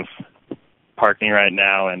overabundance of parking right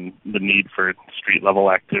now and the need for street level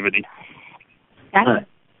activity?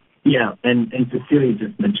 Yeah, and Cecilia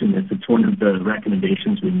just mentioned this. It's one of the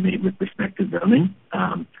recommendations we made with respect to zoning,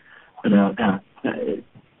 about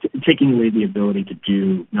taking away the ability to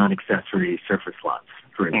do non-accessory surface lots,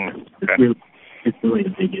 for instance. It's really a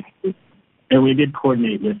big issue. And we did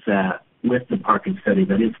coordinate with the parking study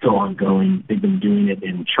that is still ongoing. They've been doing it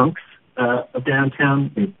in chunks of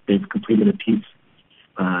downtown. They've completed a piece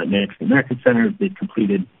next to the American Center. They've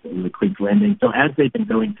completed the Queens Landing. So as they've been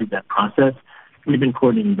going through that process, we've been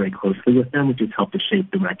coordinating very closely with them, which has helped to shape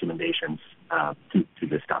the recommendations to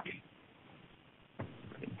this document.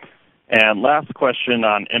 And last question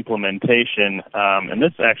on implementation, and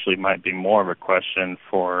this actually might be more of a question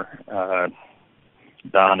for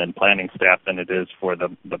Don and planning staff than it is for the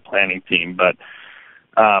planning team. But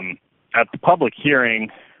at the public hearing,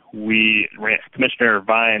 Commissioner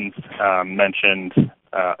Vines mentioned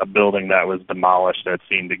a building that was demolished that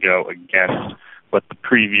seemed to go against what the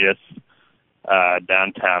previous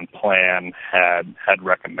downtown plan had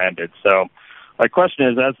recommended. So my question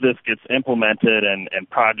is, as this gets implemented and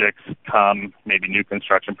projects come, maybe new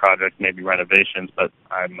construction projects, maybe renovations, but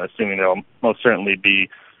I'm assuming there will most certainly be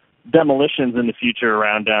demolitions in the future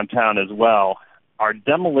around downtown as well. Are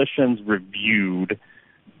demolitions reviewed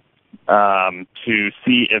to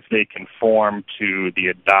see if they conform to the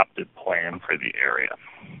adopted plan for the area?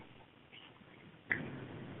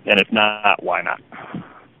 And if not, why not?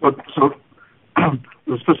 So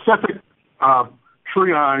the specific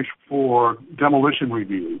triage for demolition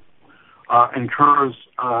review incurs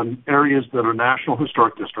areas that are national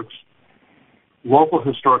historic districts, local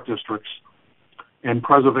historic districts, and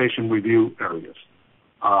preservation review areas.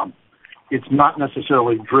 It's not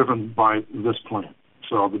necessarily driven by this plan.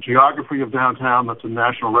 So the geography of downtown that's in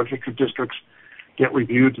National Register districts get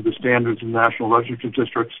reviewed to the standards of National Register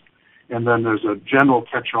districts, and then there's a general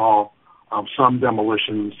catch-all of some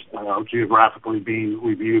demolitions geographically being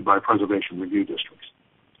reviewed by preservation review districts.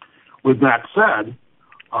 With that said,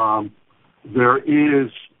 there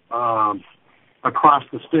is, across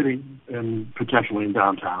the city and potentially in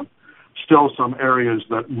downtown, still some areas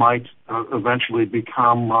that might eventually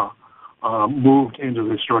become moved into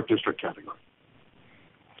the historic district category,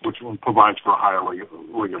 which provides for a higher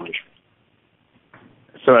regulation.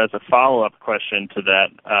 So as a follow-up question to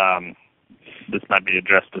that, this might be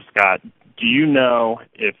addressed to Scott. Do you know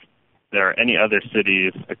if there are any other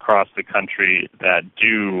cities across the country that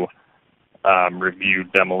do review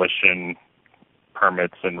demolition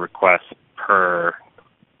permits and requests per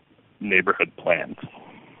neighborhood plans?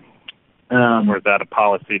 Or is that a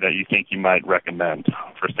policy that you think you might recommend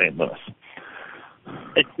for St. Louis?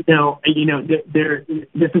 This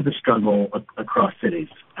is a struggle across cities,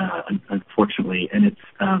 unfortunately, and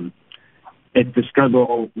it's a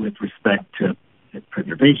struggle with respect to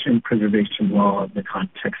preservation law, the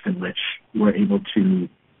context in which we're able to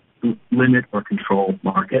limit or control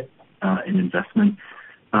market and investment.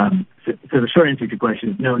 So the short answer to your question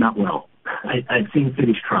is no, not well. I've seen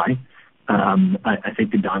cities try. I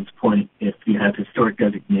think to Don's point, if you have historic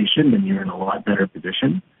designation, then you're in a lot better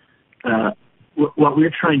position. What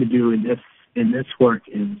we're trying to do in this work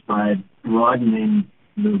is by broadening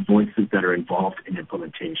the voices that are involved in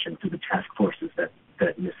implementation through the task forces that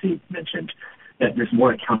Missy mentioned, that there's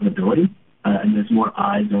more accountability and there's more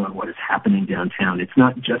eyes on what is happening downtown. It's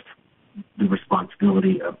not just the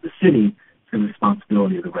responsibility of the city, it's the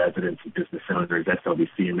responsibility of the residents, business owners,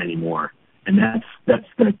 SLDC, and many more. And that's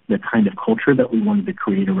the kind of culture that we wanted to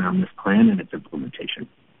create around this plan and its implementation.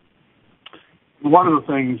 one of the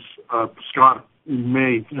things, Scott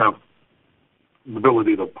may have the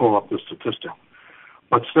ability to pull up the statistic,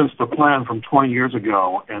 but since the plan from 20 years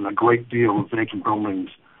ago and a great deal of vacant buildings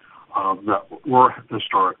that were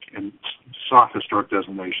historic and sought historic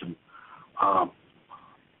designation,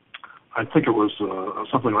 I think it was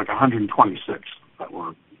something like 126 that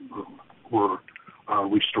were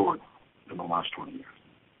restored in the last 20 years.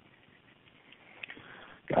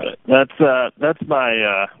 Got it. That's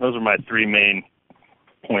my those are my three main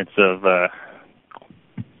points of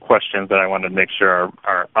questions that I wanted to make sure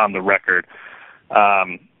are on the record.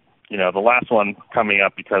 The last one coming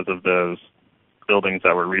up because of those buildings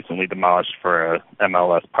that were recently demolished for a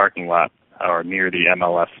MLS parking lot or near the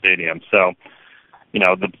MLS stadium. So,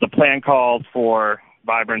 the plan calls for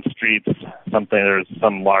vibrant streets. There's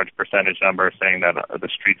some large percentage number saying that the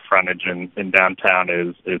street frontage in downtown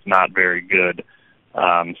is not very good.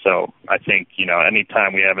 So I think,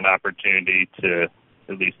 anytime we have an opportunity to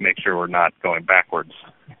at least make sure we're not going backwards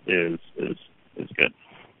is good.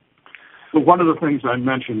 So one of the things I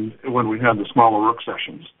mentioned when we had the smaller work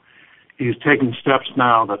sessions is taking steps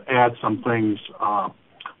now that add some things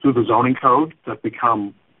through the zoning code that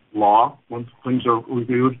become law when things are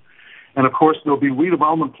reviewed. And, of course, there'll be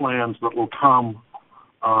redevelopment plans that will come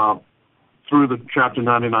through the Chapter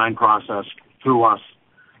 99 process through us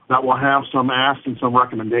that will have some asks and some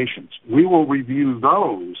recommendations. We will review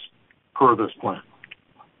those per this plan.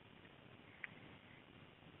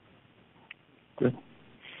 Good.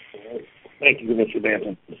 Thank you, Commissioner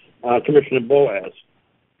Banton. Commissioner Boaz.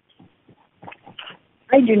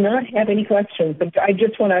 I do not have any questions, but I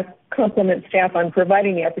just want to compliment staff on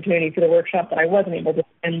providing the opportunity for the workshop that I wasn't able to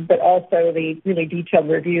attend, but also the really detailed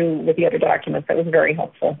review with the other documents. That was very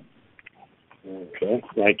helpful. Okay.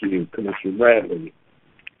 Thank you, Commissioner Bradley.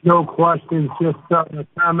 No questions, just a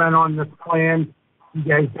comment on this plan. You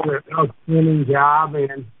guys did an outstanding job,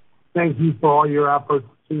 and thank you for all your efforts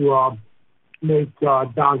to make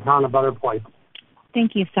downtown a better place.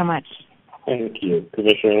 Thank you so much. Thank you.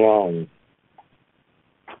 Commissioner Long.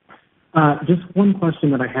 Just one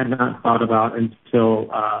question that I had not thought about until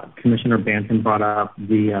Commissioner Banton brought up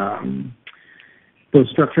those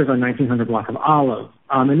structures on 1900 block of Olive.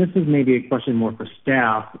 And this is maybe a question more for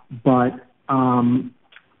staff, but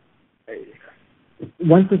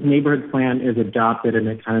once this neighborhood plan is adopted and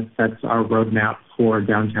it kind of sets our roadmap for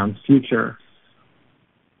downtown's future,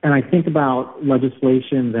 and I think about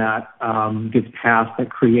legislation that gets passed that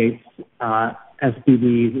creates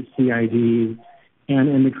SBDs, CIDs, and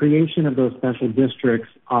in the creation of those special districts,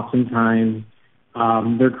 oftentimes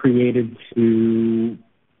they're created to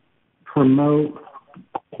promote,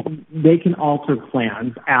 they can alter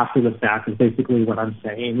plans after the fact is basically what I'm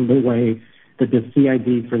saying, the way that the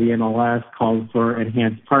CID for the MLS called for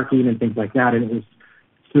enhanced parking and things like that, and it was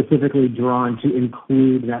specifically drawn to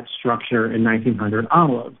include that structure in 1900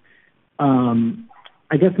 Olive.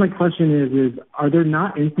 I guess my question is are there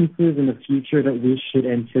not instances in the future that we should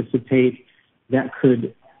anticipate that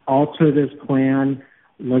could alter this plan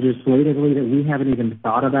legislatively that we haven't even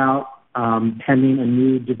thought about, pending a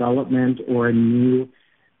new development or a new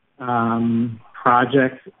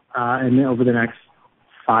project over the next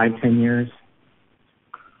 5-10 years?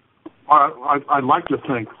 I'd like to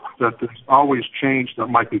think that there's always change that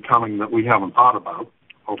might be coming that we haven't thought about,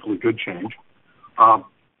 hopefully good change.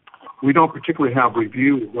 We don't particularly have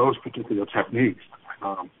review of those particular techniques,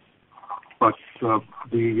 but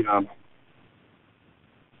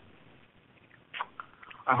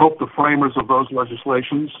I hope the framers of that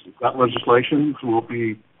legislation will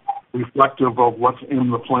be reflective of what's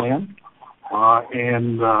in the plan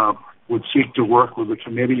and would seek to work with the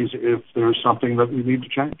committees if there's something that we need to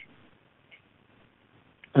change.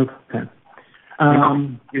 Okay.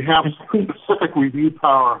 We have specific review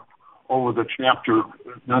power over the Chapter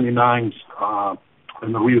 99s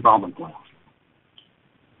and the redevelopment plans.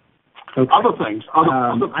 Okay. Other things,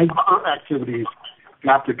 other activities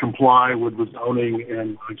have to comply with the zoning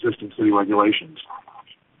and existing city regulations.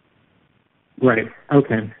 Right.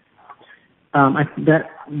 Okay.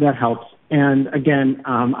 That helps. And again,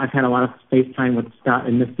 I've had a lot of space time with Scott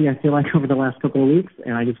and Misty, I feel like, over the last couple of weeks,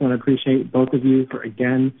 and I just want to appreciate both of you for,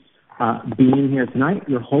 again, being here tonight,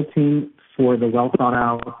 your whole team for the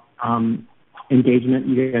well-thought-out engagement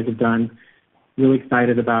you guys have done. Really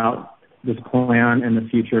excited about this plan and the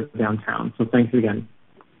future of downtown. So thanks again.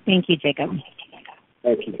 Thank you, Jacob.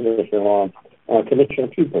 Thank you, Commissioner Long. Commissioner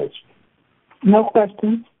Peoples. No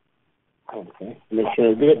questions. Okay.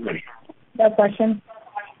 Commissioner Goodman. No questions.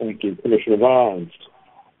 Thank you. Commissioner Vaughn.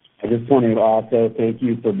 I just want to also thank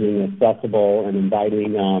you for being accessible and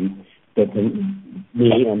inviting me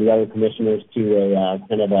and the other commissioners to a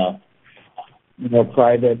kind of a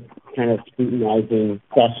private kind of scrutinizing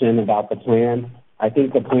session about the plan. I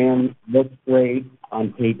think the plan looks great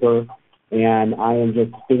on paper, and I am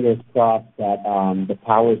just fingers crossed that the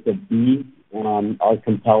powers that be are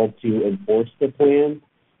compelled to enforce the plan,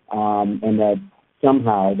 and that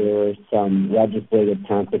somehow there are some legislative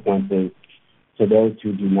consequences to those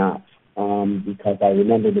who do not. Because I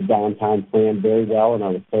remember the downtown plan very well, and I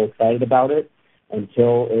was so excited about it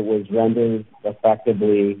until it was rendered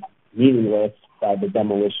effectively meaningless by the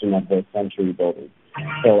demolition of the Century building.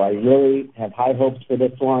 So I really have high hopes for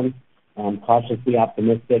this one. I'm cautiously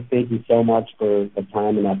optimistic. Thank you so much for the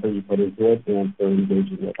time and effort you put into it and for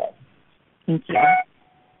engaging with us. Thank you.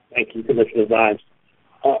 Thank you, Commissioner Vines.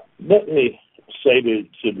 Let me say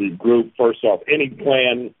to the group, first off, any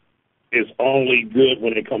plan is only good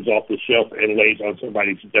when it comes off the shelf and lays on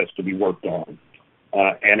somebody's desk to be worked on.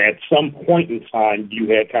 And at some point in time, you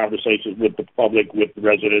had conversations with the public, with the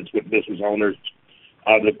residents, with business owners.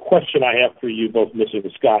 The question I have for you, both Mr.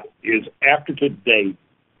 Scott, is after today,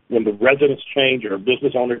 when the residents change or a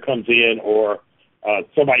business owner comes in or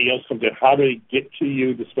somebody else comes in, how do they get to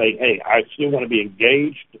you to say, hey, I still want to be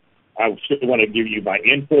engaged, I still want to give you my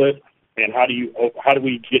input, and how do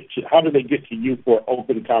they get to you for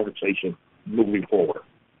open conversation moving forward?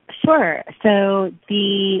 Sure. So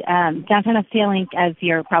the Downtown STL Inc., as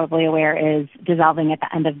you're probably aware, is dissolving at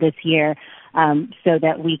the end of this year so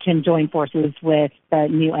that we can join forces with the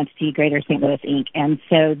new entity, Greater St. Louis Inc. And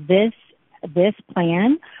so this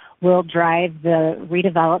plan will drive the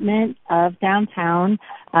redevelopment of downtown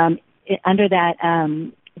under that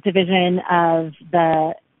division of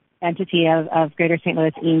the entity of Greater St.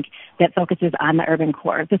 Louis Inc. that focuses on the urban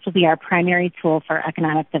core. This will be our primary tool for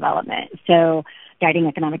economic development, so guiding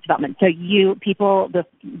economic development. So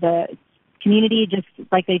the community, just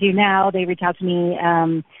like they do now, they reach out to me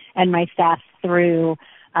and my staff through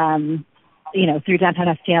through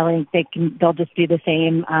Downtown STL Inc. They'll just do the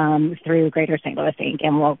same through Greater St. Louis Inc.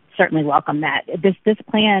 and we'll certainly welcome that. This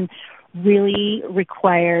plan really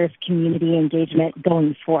requires community engagement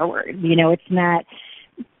going forward. It's not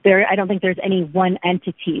there. I don't think there's any one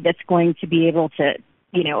entity that's going to be able to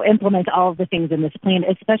implement all of the things in this plan,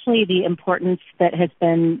 especially the importance that has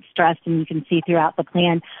been stressed, and you can see throughout the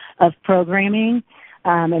plan, of programming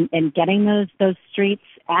and getting those streets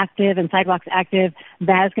active and sidewalks active.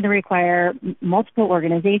 That is going to require multiple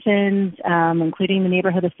organizations, including the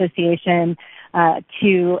Neighborhood Association,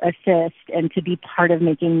 to assist and to be part of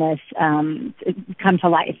making this come to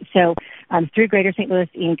life. So through Greater St. Louis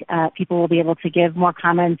Inc., people will be able to give more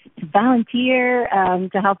comments, to volunteer,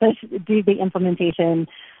 to help us do the implementation,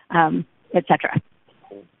 et cetera.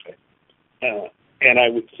 Okay. And I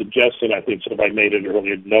would suggest, and I think somebody made an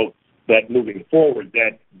earlier note, that moving forward,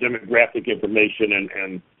 that demographic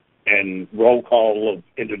information and roll call of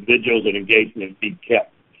individuals and engagement be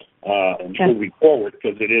kept moving forward,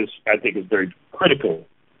 because it is, I think, it's very critical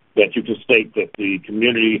that you can state that the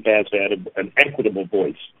community has had an equitable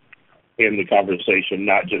voice in the conversation,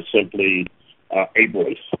 not just simply a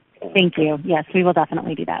voice. Thank you. Yes, we will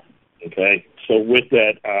definitely do that. Okay. So with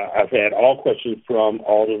that, I've had all questions from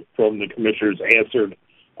the commissioners answered.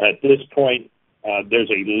 At this point, there's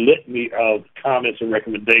a litany of comments and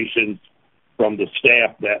recommendations from the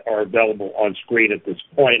staff that are available on screen at this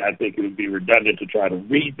point. I think it would be redundant to try to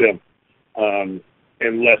read them,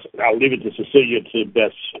 unless I'll leave it to Cecilia to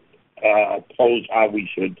best pose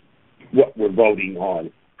what we're voting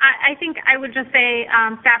on. I think I would just say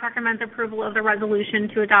staff recommends approval of the resolution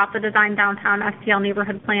to adopt the Design Downtown STL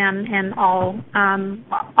Neighborhood Plan and all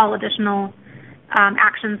additional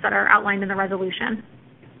actions that are outlined in the resolution.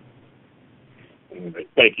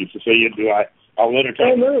 Thank you, Cecilia. I'll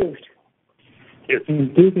entertain. So moved.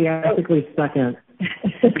 Enthusiastically second.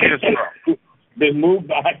 Been moved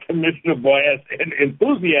by Commissioner Boyes and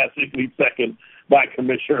enthusiastically second by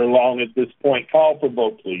Commissioner Long. At this point, call for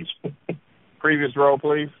vote, please. Previous roll,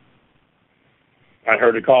 please. I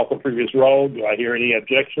heard a call for previous roll. Do I hear any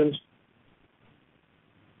objections?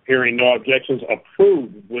 Hearing no objections,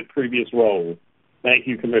 approved with previous roll. Thank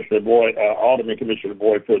you, Commissioner Boyd, Alderman Commissioner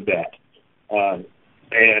Boyd, for that.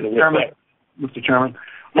 And with Chairman, that, Mr. Chairman,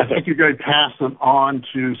 I think you're going to pass them on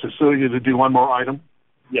to Cecilia to do one more item.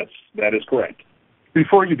 Yes, that is correct.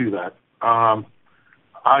 Before you do that,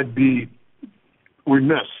 I'd be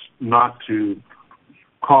remiss not to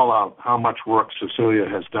call out how much work Cecilia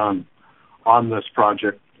has done on this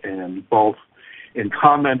project, and both in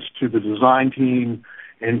comments to the design team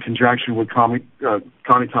in conjunction with Connie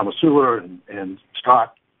Thomasula and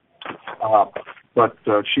Scott. But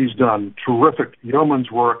she's done terrific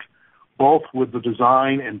yeoman's work, both with the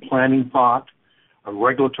design and planning thought, a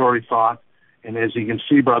regulatory thought, And as you can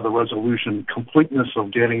see by the resolution, completeness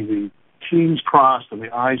of getting the T's crossed and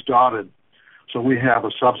the I's dotted, so we have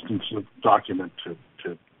a substantive document to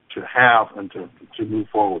have and to move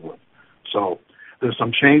forward with. So there's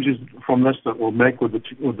some changes from this that we'll make with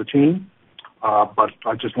the team, but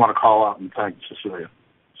I just want to call out and thank Cecilia.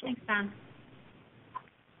 So. Thanks, Don.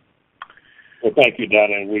 Well, thank you,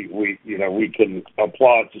 Don, and we can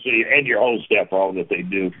applaud Cecilia and your whole staff for all that they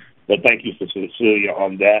do. But thank you to Cecilia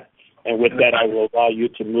on that. And with that, I will allow you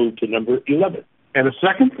to move to number 11. And the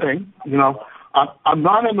second thing, I'm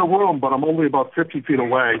not in the room, but I'm only about 50 feet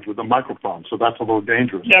away with the microphone, so that's a little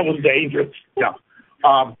dangerous. That was dangerous. Yeah.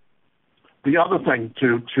 The other thing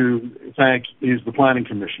to thank is the Planning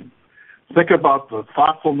Commission. Think about the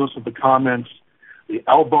thoughtfulness of the comments, the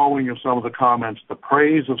elbowing of some of the comments, the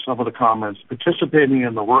praise of some of the comments, participating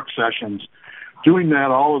in the work sessions, doing that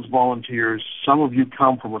all as volunteers. Some of you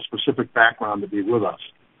come from a specific background to be with us.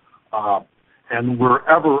 And we're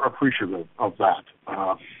ever appreciative of that.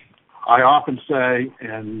 I often say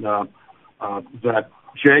that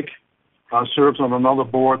Jake serves on another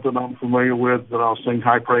board that I'm familiar with that I'll sing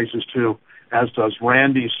high praises to, as does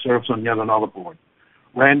Randy, serves on yet another board.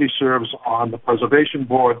 Randy serves on the Preservation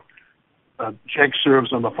Board. Jake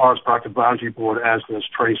serves on the Forest Park Advisory Board, as does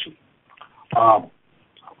Tracy.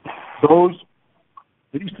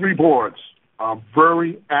 These three boards are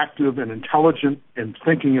very active and intelligent in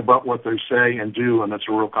thinking about what they say and do, and it's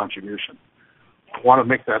a real contribution. I want to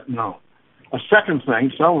make that known. A second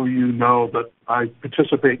thing, some of you know that I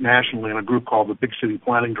participate nationally in a group called the Big City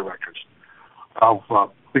Planning Directors of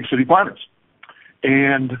Big City Planners.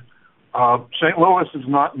 And St. Louis is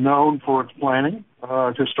not known for its planning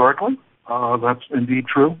historically. That's indeed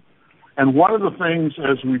true. And one of the things,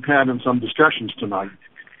 as we've had in some discussions tonight,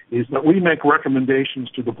 is that we make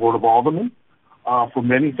recommendations to the Board of Aldermen for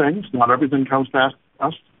many things. Not everything comes past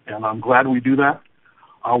us, and I'm glad we do that.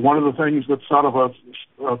 One of the things that's sort of a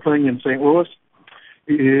thing in St. Louis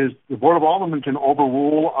is the Board of Aldermen can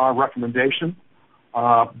overrule our recommendation,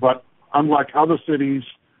 but unlike other cities,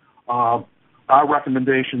 our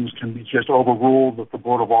recommendations can be just overruled with the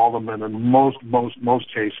Board of Aldermen in most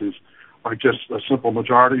cases by just a simple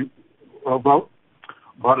majority vote.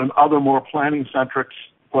 But in other more planning-centric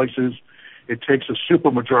places, it takes a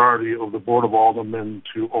supermajority of the Board of Aldermen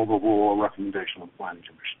to overrule a recommendation of the Planning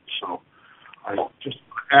Commission. So I just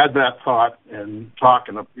add that thought and talk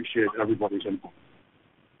and appreciate everybody's input.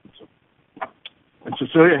 And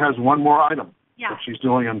Cecilia has one more item that she's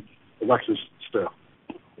doing in Alexa's staff.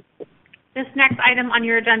 This next item on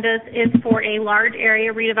your agenda is for a large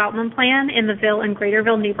area redevelopment plan in the Ville and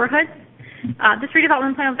Greaterville neighborhoods. This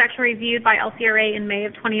redevelopment plan was actually reviewed by LCRA in May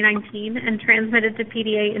of 2019 and transmitted to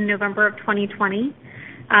PDA in November of 2020.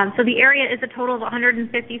 So the area is a total of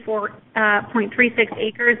 154.36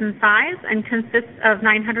 acres in size and consists of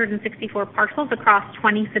 964 parcels across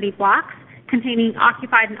 20 city blocks containing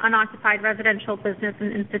occupied and unoccupied residential, business,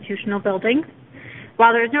 and institutional buildings.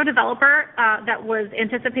 While there is no developer that was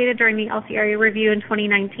anticipated during the LCRA review in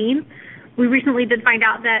 2019, we recently did find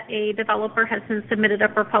out that a developer has since submitted a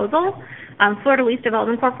proposal. Florida Lease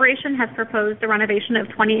Development Corporation has proposed a renovation of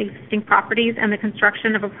 20 existing properties and the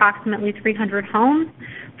construction of approximately 300 homes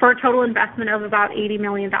for a total investment of about $80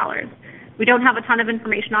 million. We don't have a ton of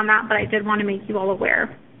information on that, but I did want to make you all aware.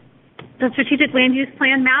 The strategic land use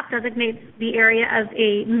plan map designates the area as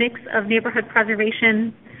a mix of neighborhood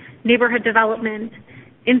preservation, neighborhood development,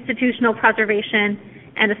 institutional preservation,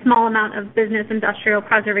 and a small amount of business industrial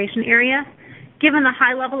preservation area. Given the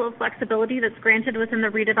high level of flexibility that's granted within the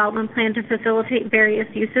redevelopment plan to facilitate various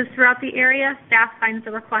uses throughout the area, staff finds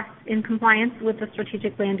the request in compliance with the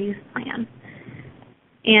strategic land use plan.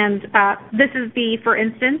 And this is the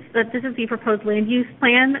proposed land use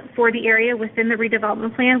plan for the area within the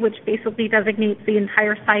redevelopment plan, which basically designates the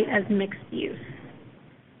entire site as mixed use.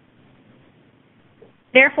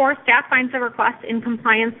 Therefore, staff finds the request in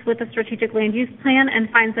compliance with the strategic land use plan and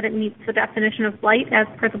finds that it meets the definition of blight as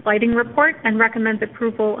per the blighting report and recommends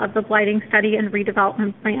approval of the blighting study and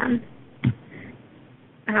redevelopment plan.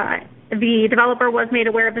 The developer was made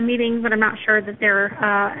aware of the meeting, but I'm not sure that their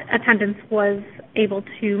attendance was able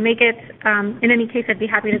to make it. In any case, I'd be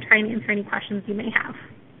happy to try and answer any questions you may have.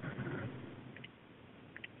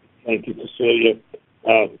 Thank you, Cecilia.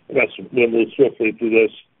 We'll move swiftly through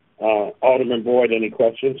this. Alderman Boyd, any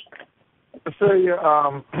questions? Cecilia,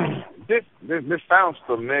 this sounds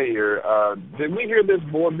familiar. Did we hear this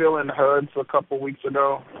board bill in HUD a couple of weeks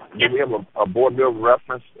ago? Yes. Did we have a board bill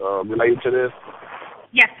reference related to this?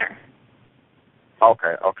 Yes, sir.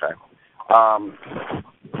 Okay.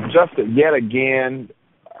 Just yet again,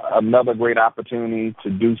 another great opportunity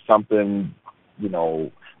to do something,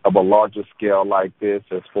 of a larger scale like this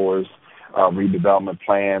as far as redevelopment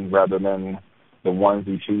plans rather than the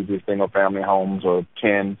onesie, choosy single-family homes or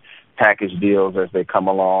 10 package deals as they come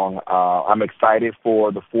along. I'm excited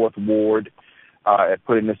for the Fourth Ward at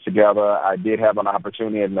putting this together. I did have an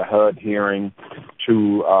opportunity in the HUD hearing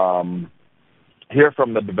to hear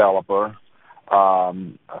from the developer,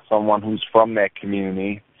 someone who's from that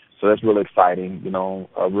community. So that's really exciting,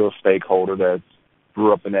 a real stakeholder that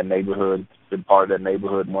grew up in that neighborhood, been part of that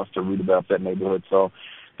neighborhood, wants to redevelop that neighborhood. So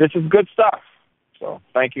this is good stuff. So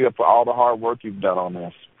thank you for all the hard work you've done on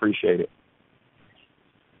this. Appreciate it.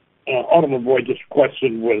 Alderman Boyd, just a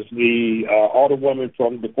question, was the Alderwoman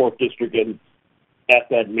from the 4th District at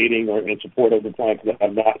that meeting or in support of the plan? Because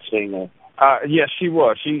I've not seen her. Yes, she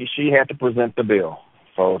was. She had to present the bill.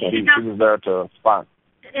 So she was there to sponsor.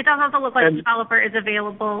 It does also look like the developer is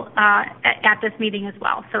available at this meeting as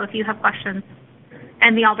well. So if you have questions,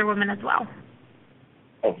 and the Alderwoman as well.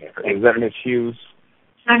 Okay. Is that Ms. Hughes?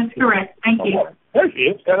 That is correct. Thank you. There she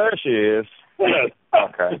is. Yeah, there she is.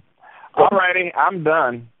 Okay. All righty. I'm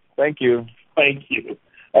done. Thank you. Thank you.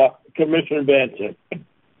 Commissioner Benson.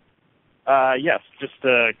 Yes, just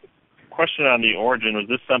a question on the origin. Was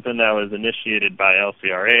this something that was initiated by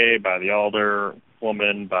LCRA, by the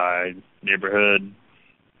Alderwoman, by neighborhood?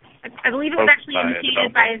 I believe it was actually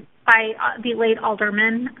initiated by the late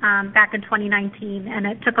Alderman back in 2019, and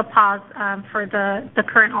it took a pause for the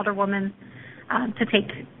current Alderwoman to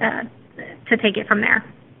take it from there.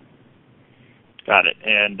 Got it.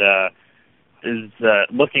 And is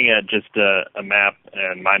looking at just a map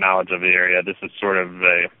and my knowledge of the area, this is sort of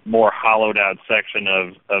a more hollowed out section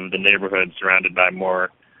of the neighborhood surrounded by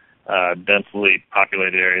more densely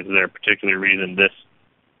populated areas. Is there a particular reason this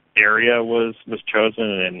area was chosen?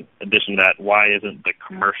 And in addition to that, why isn't the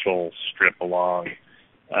commercial strip along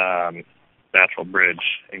Natural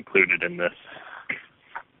Bridge included in this?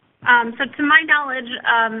 So to my knowledge,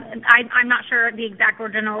 I'm not sure the exact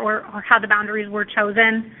origin or how the boundaries were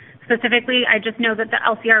chosen specifically. I just know that the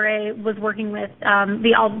LCRA was working with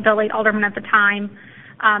the late Alderman at the time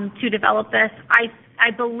to develop this.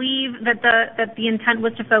 I believe that the intent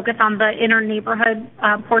was to focus on the inner neighborhood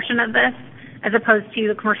portion of this as opposed to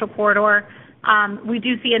the commercial corridor. We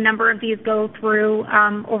do see a number of these go through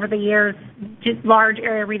over the years, just large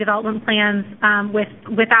area redevelopment plans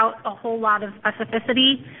without a whole lot of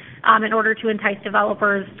specificity in order to entice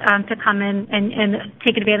developers to come in and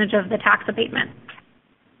take advantage of the tax abatement.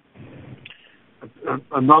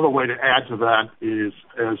 Another way to add to that is,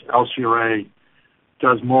 as LCRA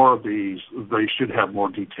does more of these, they should have more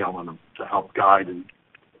detail in them to help guide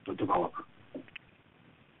the developer.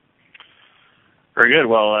 Very good.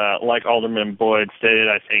 Well, like Alderman Boyd stated,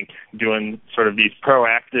 I think doing sort of these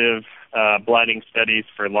proactive blighting studies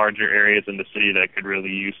for larger areas in the city that could really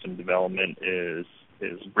use some development is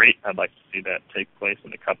great. I'd like to see that take place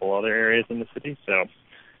in a couple other areas in the city. So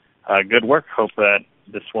good work. Hope that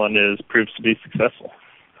this one proves to be successful.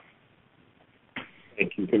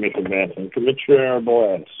 Thank you, Commissioner Manson. Commissioner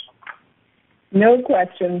Boyce. No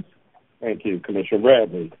questions. Thank you, Commissioner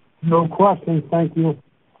Bradley. No questions, thank you.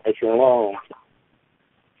 Commissioner Long.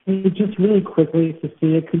 Hey, just really quickly,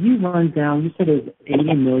 Cecilia, could you run down, you said it was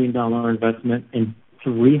 $80 million investment in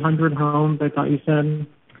 300 homes, I thought you said?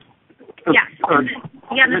 Yes.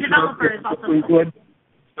 Yeah, the developer is also...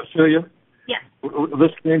 Cecilia? Yes. This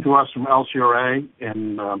came to us from LCRA,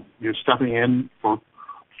 and you're stepping in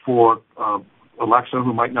for Alexa,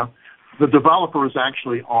 who might know. The developer is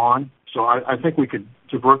actually on, so I think we could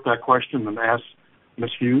divert that question and ask Ms.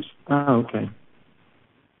 Hughes. Oh, okay.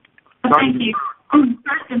 Thank you.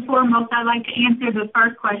 First and foremost, I'd like to answer the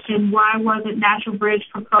first question, why wasn't Natural Bridge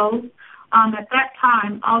proposed? At that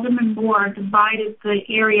time, Alderman Moore divided the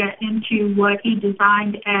area into what he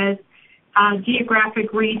designed as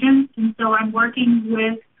geographic regions, and so I'm working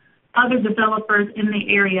with other developers in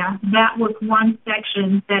the area. That was one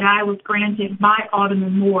section that I was granted by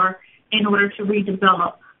Alderman Moore in order to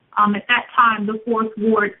redevelop. At that time, the Fourth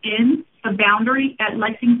Ward ends the boundary at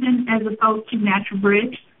Lexington as opposed to Natural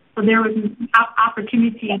Bridge, so there was an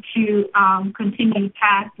opportunity to continue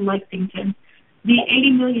past Lexington. The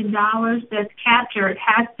 $80 million that's captured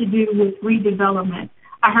has to do with redevelopment.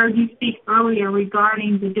 I heard you speak earlier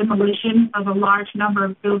regarding the demolition of a large number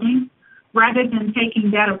of buildings. Rather than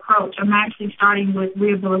taking that approach, I'm actually starting with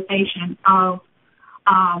rehabilitation of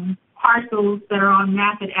parcels that are on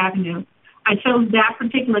Maffitt Avenue. I chose that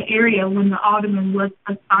particular area when the alderman was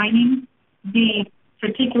assigning the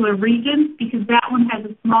particular region because that one has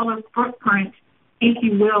a smaller footprint, if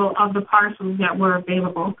you will, of the parcels that were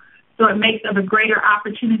available. So it makes it a greater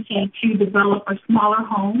opportunity to develop a smaller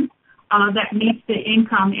home that meets the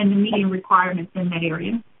income and the median requirements in that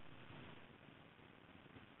area.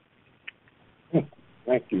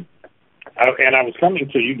 Thank you. And I was coming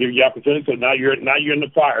to you, give you opportunity. So now you're in the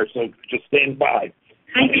fire. So just stand by.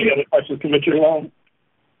 Thank you. Any other questions, Commissioner Long?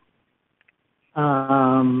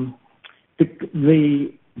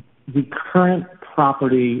 The current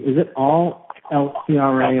property, is it all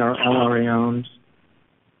LCRA or LRA owned?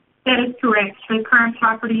 That is correct. The current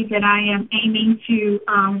property that I am aiming to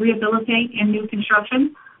rehabilitate in new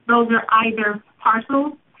construction, those are either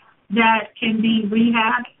parcels that can be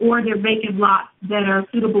rehabbed or they're vacant lots that are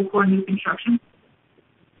suitable for new construction.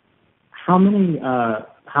 How many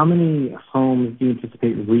homes do you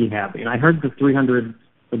anticipate rehabbing? I heard the 300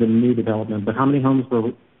 for the new development, but how many homes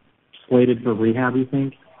were slated for rehab, you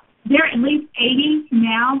think? There are at least 80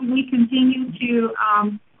 now. We continue to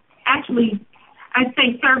I'd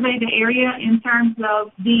say survey the area in terms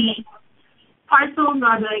of the parcels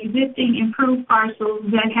or the existing improved parcels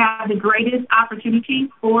that have the greatest opportunity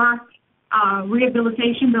for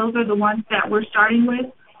rehabilitation. Those are the ones that we're starting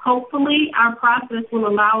with. Hopefully, our process will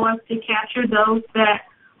allow us to capture those that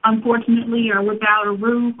unfortunately are without a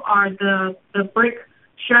roof or the brick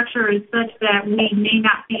structure is such that we may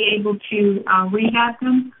not be able to rehab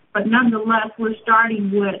them. But nonetheless, we're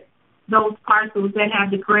starting with those parcels that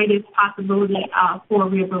have the greatest possibility for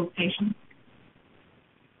rehabilitation.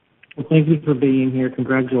 Well, thank you for being here.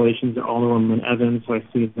 Congratulations to Alderwoman Evans, who I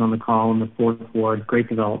see is on the call in the 4th Ward. Great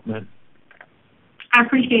development. I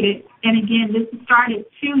appreciate it. And again, this started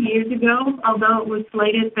 2 years ago, although it was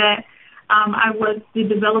slated that I was the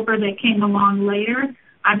developer that came along later.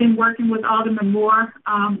 I've been working with Alderman Moore,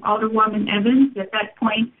 Alderwoman Evans, at that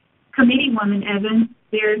point, Committeewoman Evans.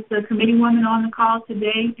 There's the committeewoman on the call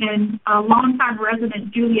today, and a longtime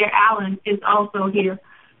resident, Julia Allen, is also here.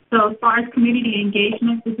 So as far as community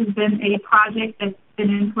engagement, this has been a project that's been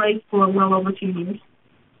in place for well over 2 years.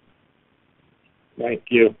 Thank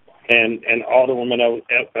you. And Alderwoman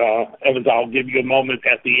Evans, I'll give you a moment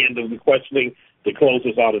at the end of the questioning to close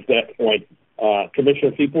us out at that point.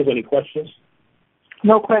 Commissioner Peoples, any questions?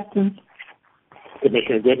 No questions.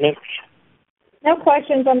 Commissioner Goodman? No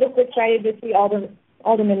questions. I'm just excited to see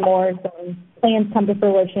Alderman Moore's plans come to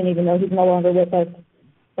fruition, even though he's no longer with us,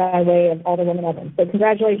 by way of Alderwoman Evans. So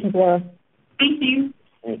congratulations, Laura. Thank you.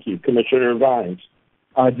 Thank you. Commissioner Vines?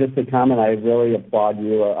 Just a comment. I really applaud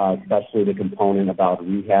you, especially the component about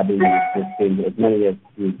rehabbing as many of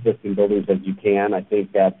the existing buildings as you can. I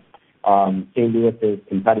think that St. Louis is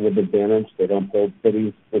competitive advantage. They don't build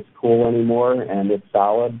cities that's cool anymore, and it's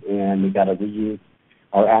solid, and we've got to reuse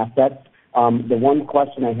our assets. The one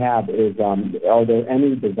question I have is, are there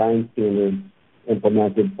any design standards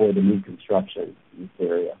implemented for the new construction in this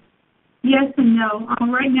area? Yes and no.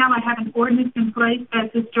 Right now I have an ordinance in place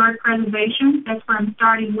that's historic preservation. That's where I'm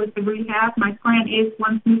starting with the rehab. My plan is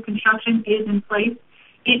once new construction is in place,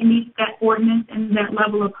 it meets that ordinance and that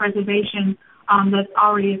level of preservation that's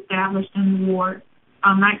already established in the ward.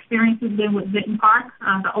 My experience has been with Vinton Park,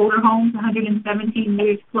 the older homes, 117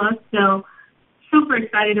 years plus, so super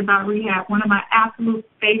excited about rehab, one of my absolute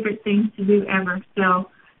favorite things to do ever.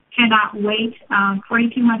 So cannot wait.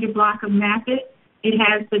 4200 block of Maffitt. It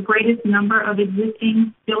has the greatest number of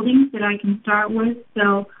existing buildings that I can start with.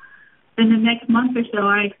 So in the next month or so,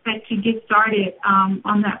 I expect to get started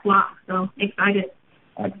on that block. So excited.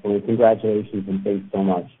 Excellent. Congratulations, and thanks so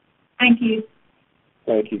much. Thank you.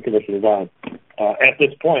 Thank you, Commissioner Vaughn. At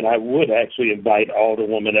this point, I would actually invite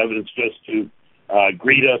Alderwoman Evans just to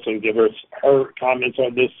greet us and give us her comments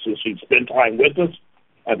on this since she's spent time with us.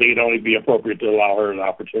 I think it'd only be appropriate to allow her an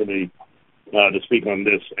opportunity to speak on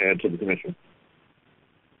this and to the Commission.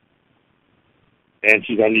 And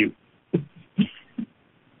she's on mute.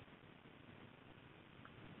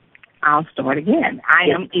 I'll start again.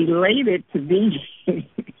 I am elated to be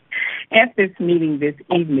at this meeting this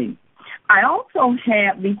evening. I also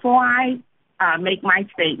have, before I make my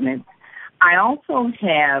statements, I also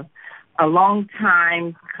have a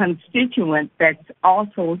longtime constituent that's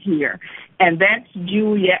also here, and that's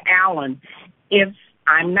Julia Allen. If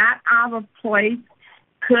I'm not out of place,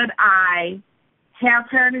 could I have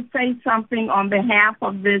her to say something on behalf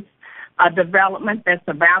of this development that's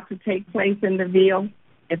about to take place in the Ville,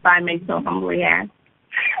 if I may so humbly ask?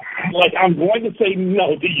 Like, I'm going to say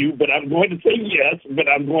no to you, but I'm going to say yes, but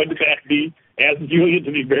I'm going to ask Julia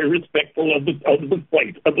to be very respectful of the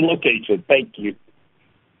place, of the location. Thank you.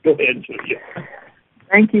 Go ahead, Julia.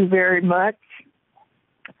 Thank you very much.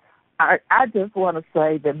 I just want to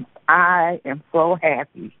say that I am so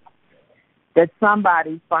happy that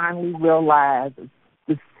somebody finally realizes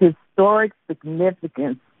the historic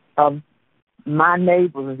significance of my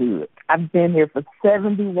neighborhood. I've been here for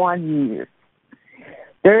 71 years.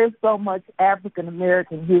 There is so much African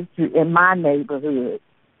American history in my neighborhood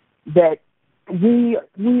that we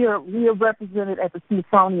are represented at the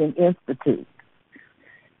Smithsonian Institute.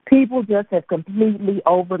 People just have completely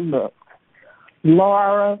overlooked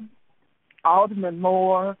Laura, Alderman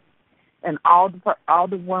Moore, and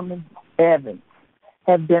Alderwoman Evans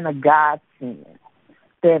have been a godsend.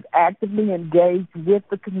 They have actively engaged with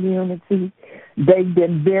the community. They've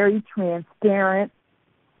been very transparent.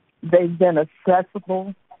 They've been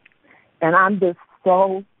accessible. And I'm just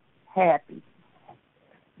so happy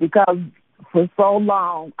because for so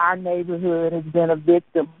long our neighborhood has been a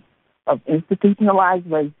victim of institutionalized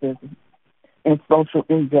racism and social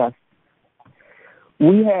injustice.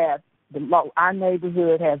 Our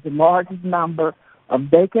neighborhood has the largest number of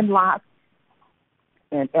vacant lots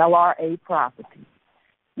and LRA properties.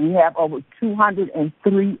 We have over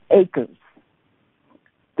 203 acres.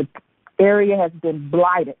 The area has been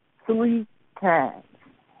blighted 3 times.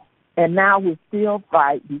 And now we're still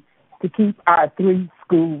fighting to keep our 3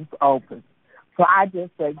 schools open. So I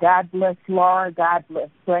just say, God bless Laura, God bless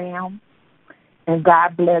Sam, and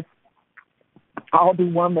God bless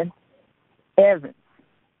Alderwoman Evans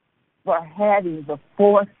for having the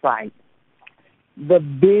foresight, the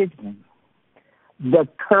vision, the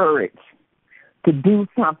courage to do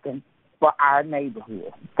something for our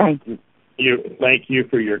neighborhood. Thank you. Thank you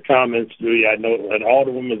for your comments, Julie. I know an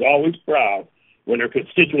alderwoman is always proud when her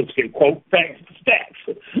constituents can quote facts and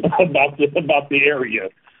stats about the area.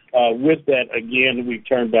 With that, again, we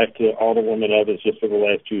turn back to Alderwoman Evans just for the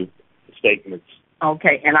last 2 statements.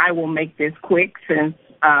 Okay, and I will make this quick since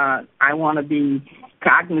I want to be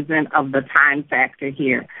cognizant of the time factor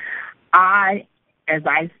here. I, as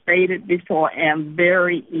I stated before, am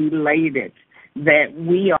very elated that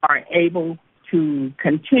we are able to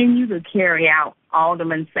continue to carry out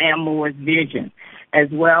Alderman Sam Moore's vision as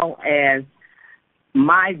well as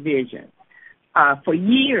my vision. For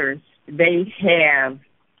years, they have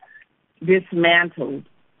dismantled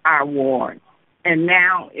our ward, and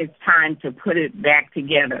now it's time to put it back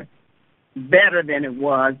together better than it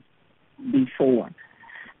was before.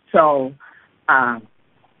 So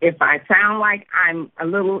if I sound like I'm a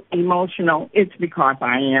little emotional, it's because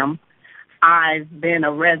I am. I've been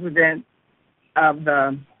a resident of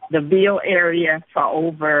the Ville area for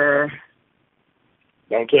over...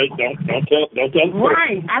 Don't tell the story.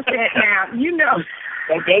 Right. I said, now, you know.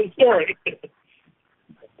 Don't tell the story.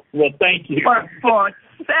 Well, thank you. For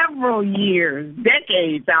several years,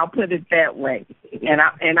 decades, I'll put it that way.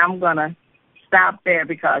 And I'm going to stop there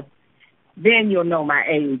because then you'll know my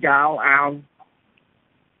age.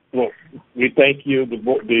 Well, we thank you.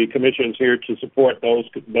 The commission is here to support those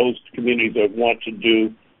communities that want to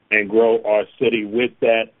do and grow our city. With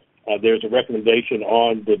that, there's a recommendation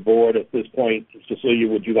on the board at this point. Cecilia,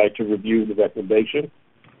 would you like to review the recommendation?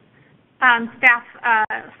 Staff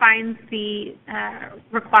finds the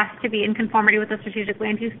request to be in conformity with the strategic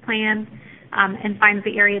land use plan and finds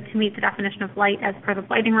the area to meet the definition of blight as per the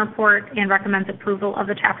blighting report and recommends approval of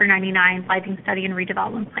the Chapter 99 blighting study and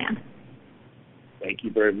redevelopment plan. Thank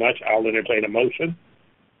you very much. I'll entertain a motion.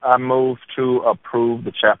 I move to approve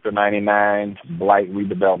the Chapter 99 blight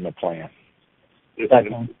redevelopment plan.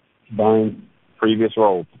 Second. Barnes. Previous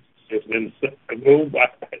roll. It's been moved by,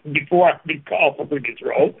 before I can call for previous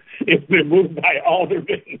roll, it's been moved by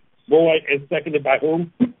Alderman Boyd and seconded by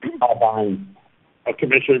whom? Vines.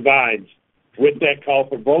 Commissioner Vines. With that, call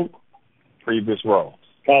for vote. Previous roll.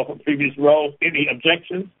 Call for previous roll. Any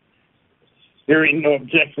objections? Hearing no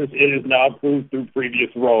objections, it is now approved through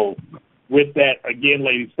previous roll. With that, again,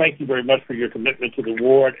 ladies, thank you very much for your commitment to the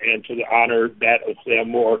ward and to the honor that of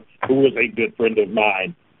Sam Moore, who is a good friend of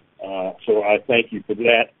mine. So I thank you for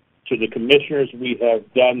that. To the commissioners, we have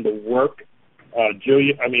done the work.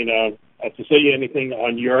 Cecilia, anything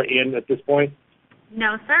on your end at this point?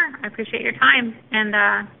 No, sir. I appreciate your time. And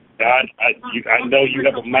I know you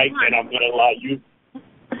have a mic, and I'm going to allow you.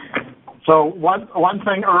 So one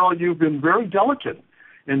thing, Earl, you've been very delicate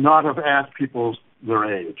in not have asked people their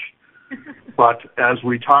age. But as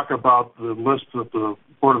we talk about the list that the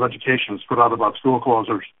Board of Education has put out about school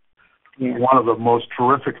closures, one of the most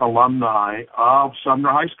terrific alumni of Sumner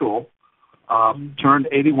High School turned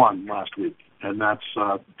 81 last week, and that's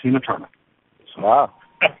Tina Turner. So, wow.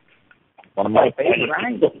 One of my favorites.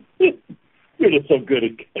 Right. You're just so good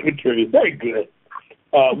at material. Very good.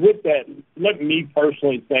 With that, let me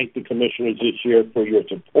personally thank the commissioners this year for your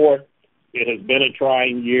support. It has been a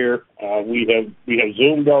trying year. We have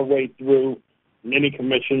Zoomed our way through many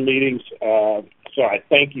commission meetings. So I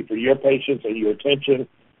thank you for your patience and your attention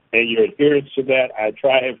and your adherence to that. I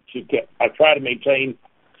try to maintain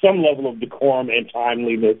some level of decorum and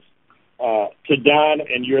timeliness. To Don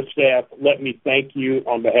and your staff, let me thank you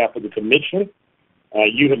on behalf of the commission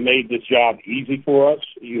You have made this job easy for us.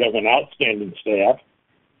 You have an outstanding staff.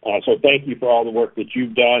 So thank you for all the work that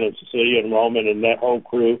you've done, and Cecilia and Roman and that whole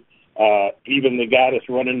crew. Even the guy that's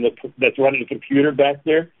running the computer back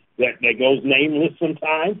there that goes nameless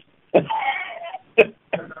sometimes.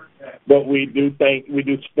 But we do thank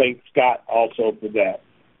Scott also for that.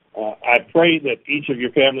 I pray that each of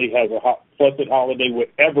your family has a pleasant holiday,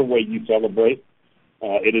 whatever way you celebrate.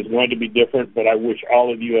 It is going to be different, but I wish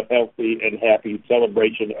all of you a healthy and happy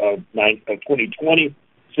celebration of 2020,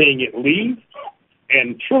 seeing it leave,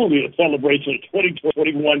 and truly a celebration of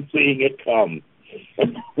 2021, seeing it come.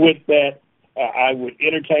 With that, I would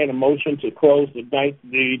entertain a motion to close the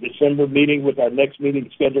December meeting with our next meeting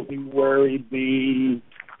scheduled February the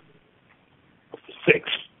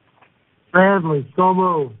 6th. Bradley, so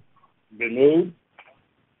moved. Been moved.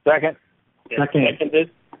 Second.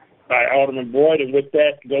 Seconded by Alderman Boyd. And with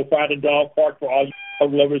that, go find a dog park for all you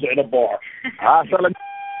dog lovers and a bar. Well,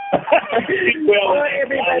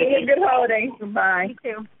 everybody, a good holiday. Bye. You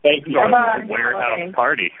too. Thank you. Warehouse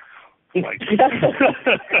party. Like